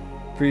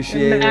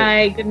 Appreciate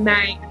it. Good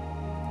night.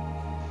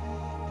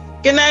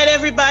 Good night,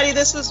 everybody.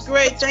 This was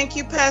great. Thank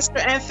you, Pastor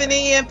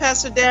Anthony and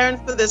Pastor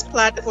Darren, for this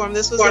platform.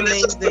 This was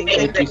amazing.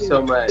 Thank you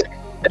so much.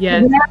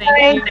 Yes,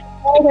 thank you. Good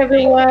night,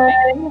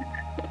 everyone.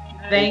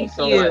 Thank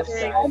so you. much,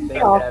 guys. Thanks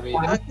for having me.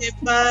 Okay,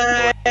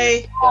 bye.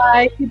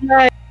 Bye. Good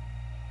night.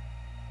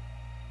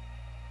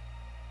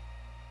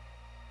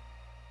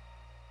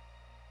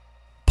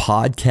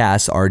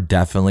 Podcasts are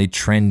definitely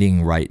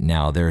trending right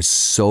now. There are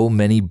so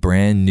many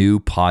brand new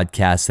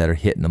podcasts that are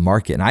hitting the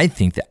market. And I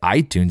think that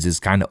iTunes is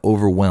kind of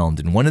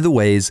overwhelmed. And one of the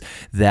ways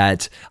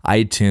that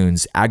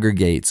iTunes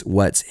aggregates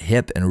what's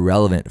hip and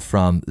relevant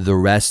from the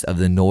rest of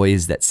the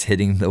noise that's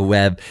hitting the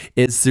web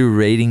is through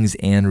ratings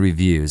and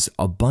reviews.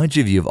 A bunch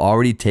of you have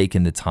already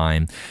taken the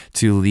time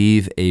to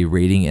leave a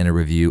rating and a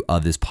review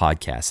of this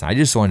podcast. And I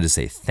just wanted to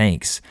say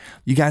thanks.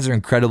 You guys are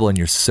incredible and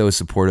you're so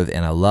supportive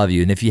and I love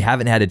you. And if you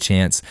haven't had a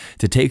chance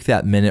to take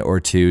that minute or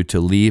two to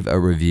leave a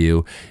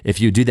review,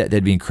 if you do that,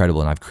 that'd be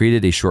incredible. And I've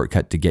created a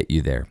shortcut to get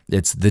you there.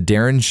 It's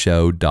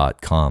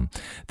thedarrenshow.com.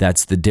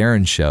 That's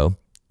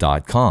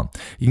thedarrenshow.com.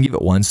 You can give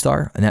it 1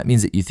 star, and that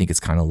means that you think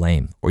it's kind of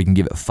lame. Or you can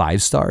give it 5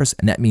 stars,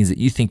 and that means that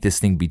you think this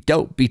thing be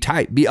dope, be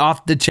tight, be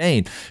off the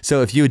chain.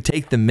 So if you would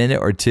take the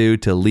minute or two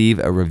to leave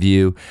a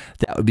review,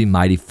 that would be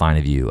mighty fine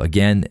of you.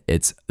 Again,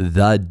 it's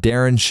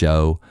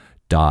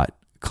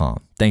thedarrenshow.com.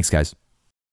 Thanks, guys.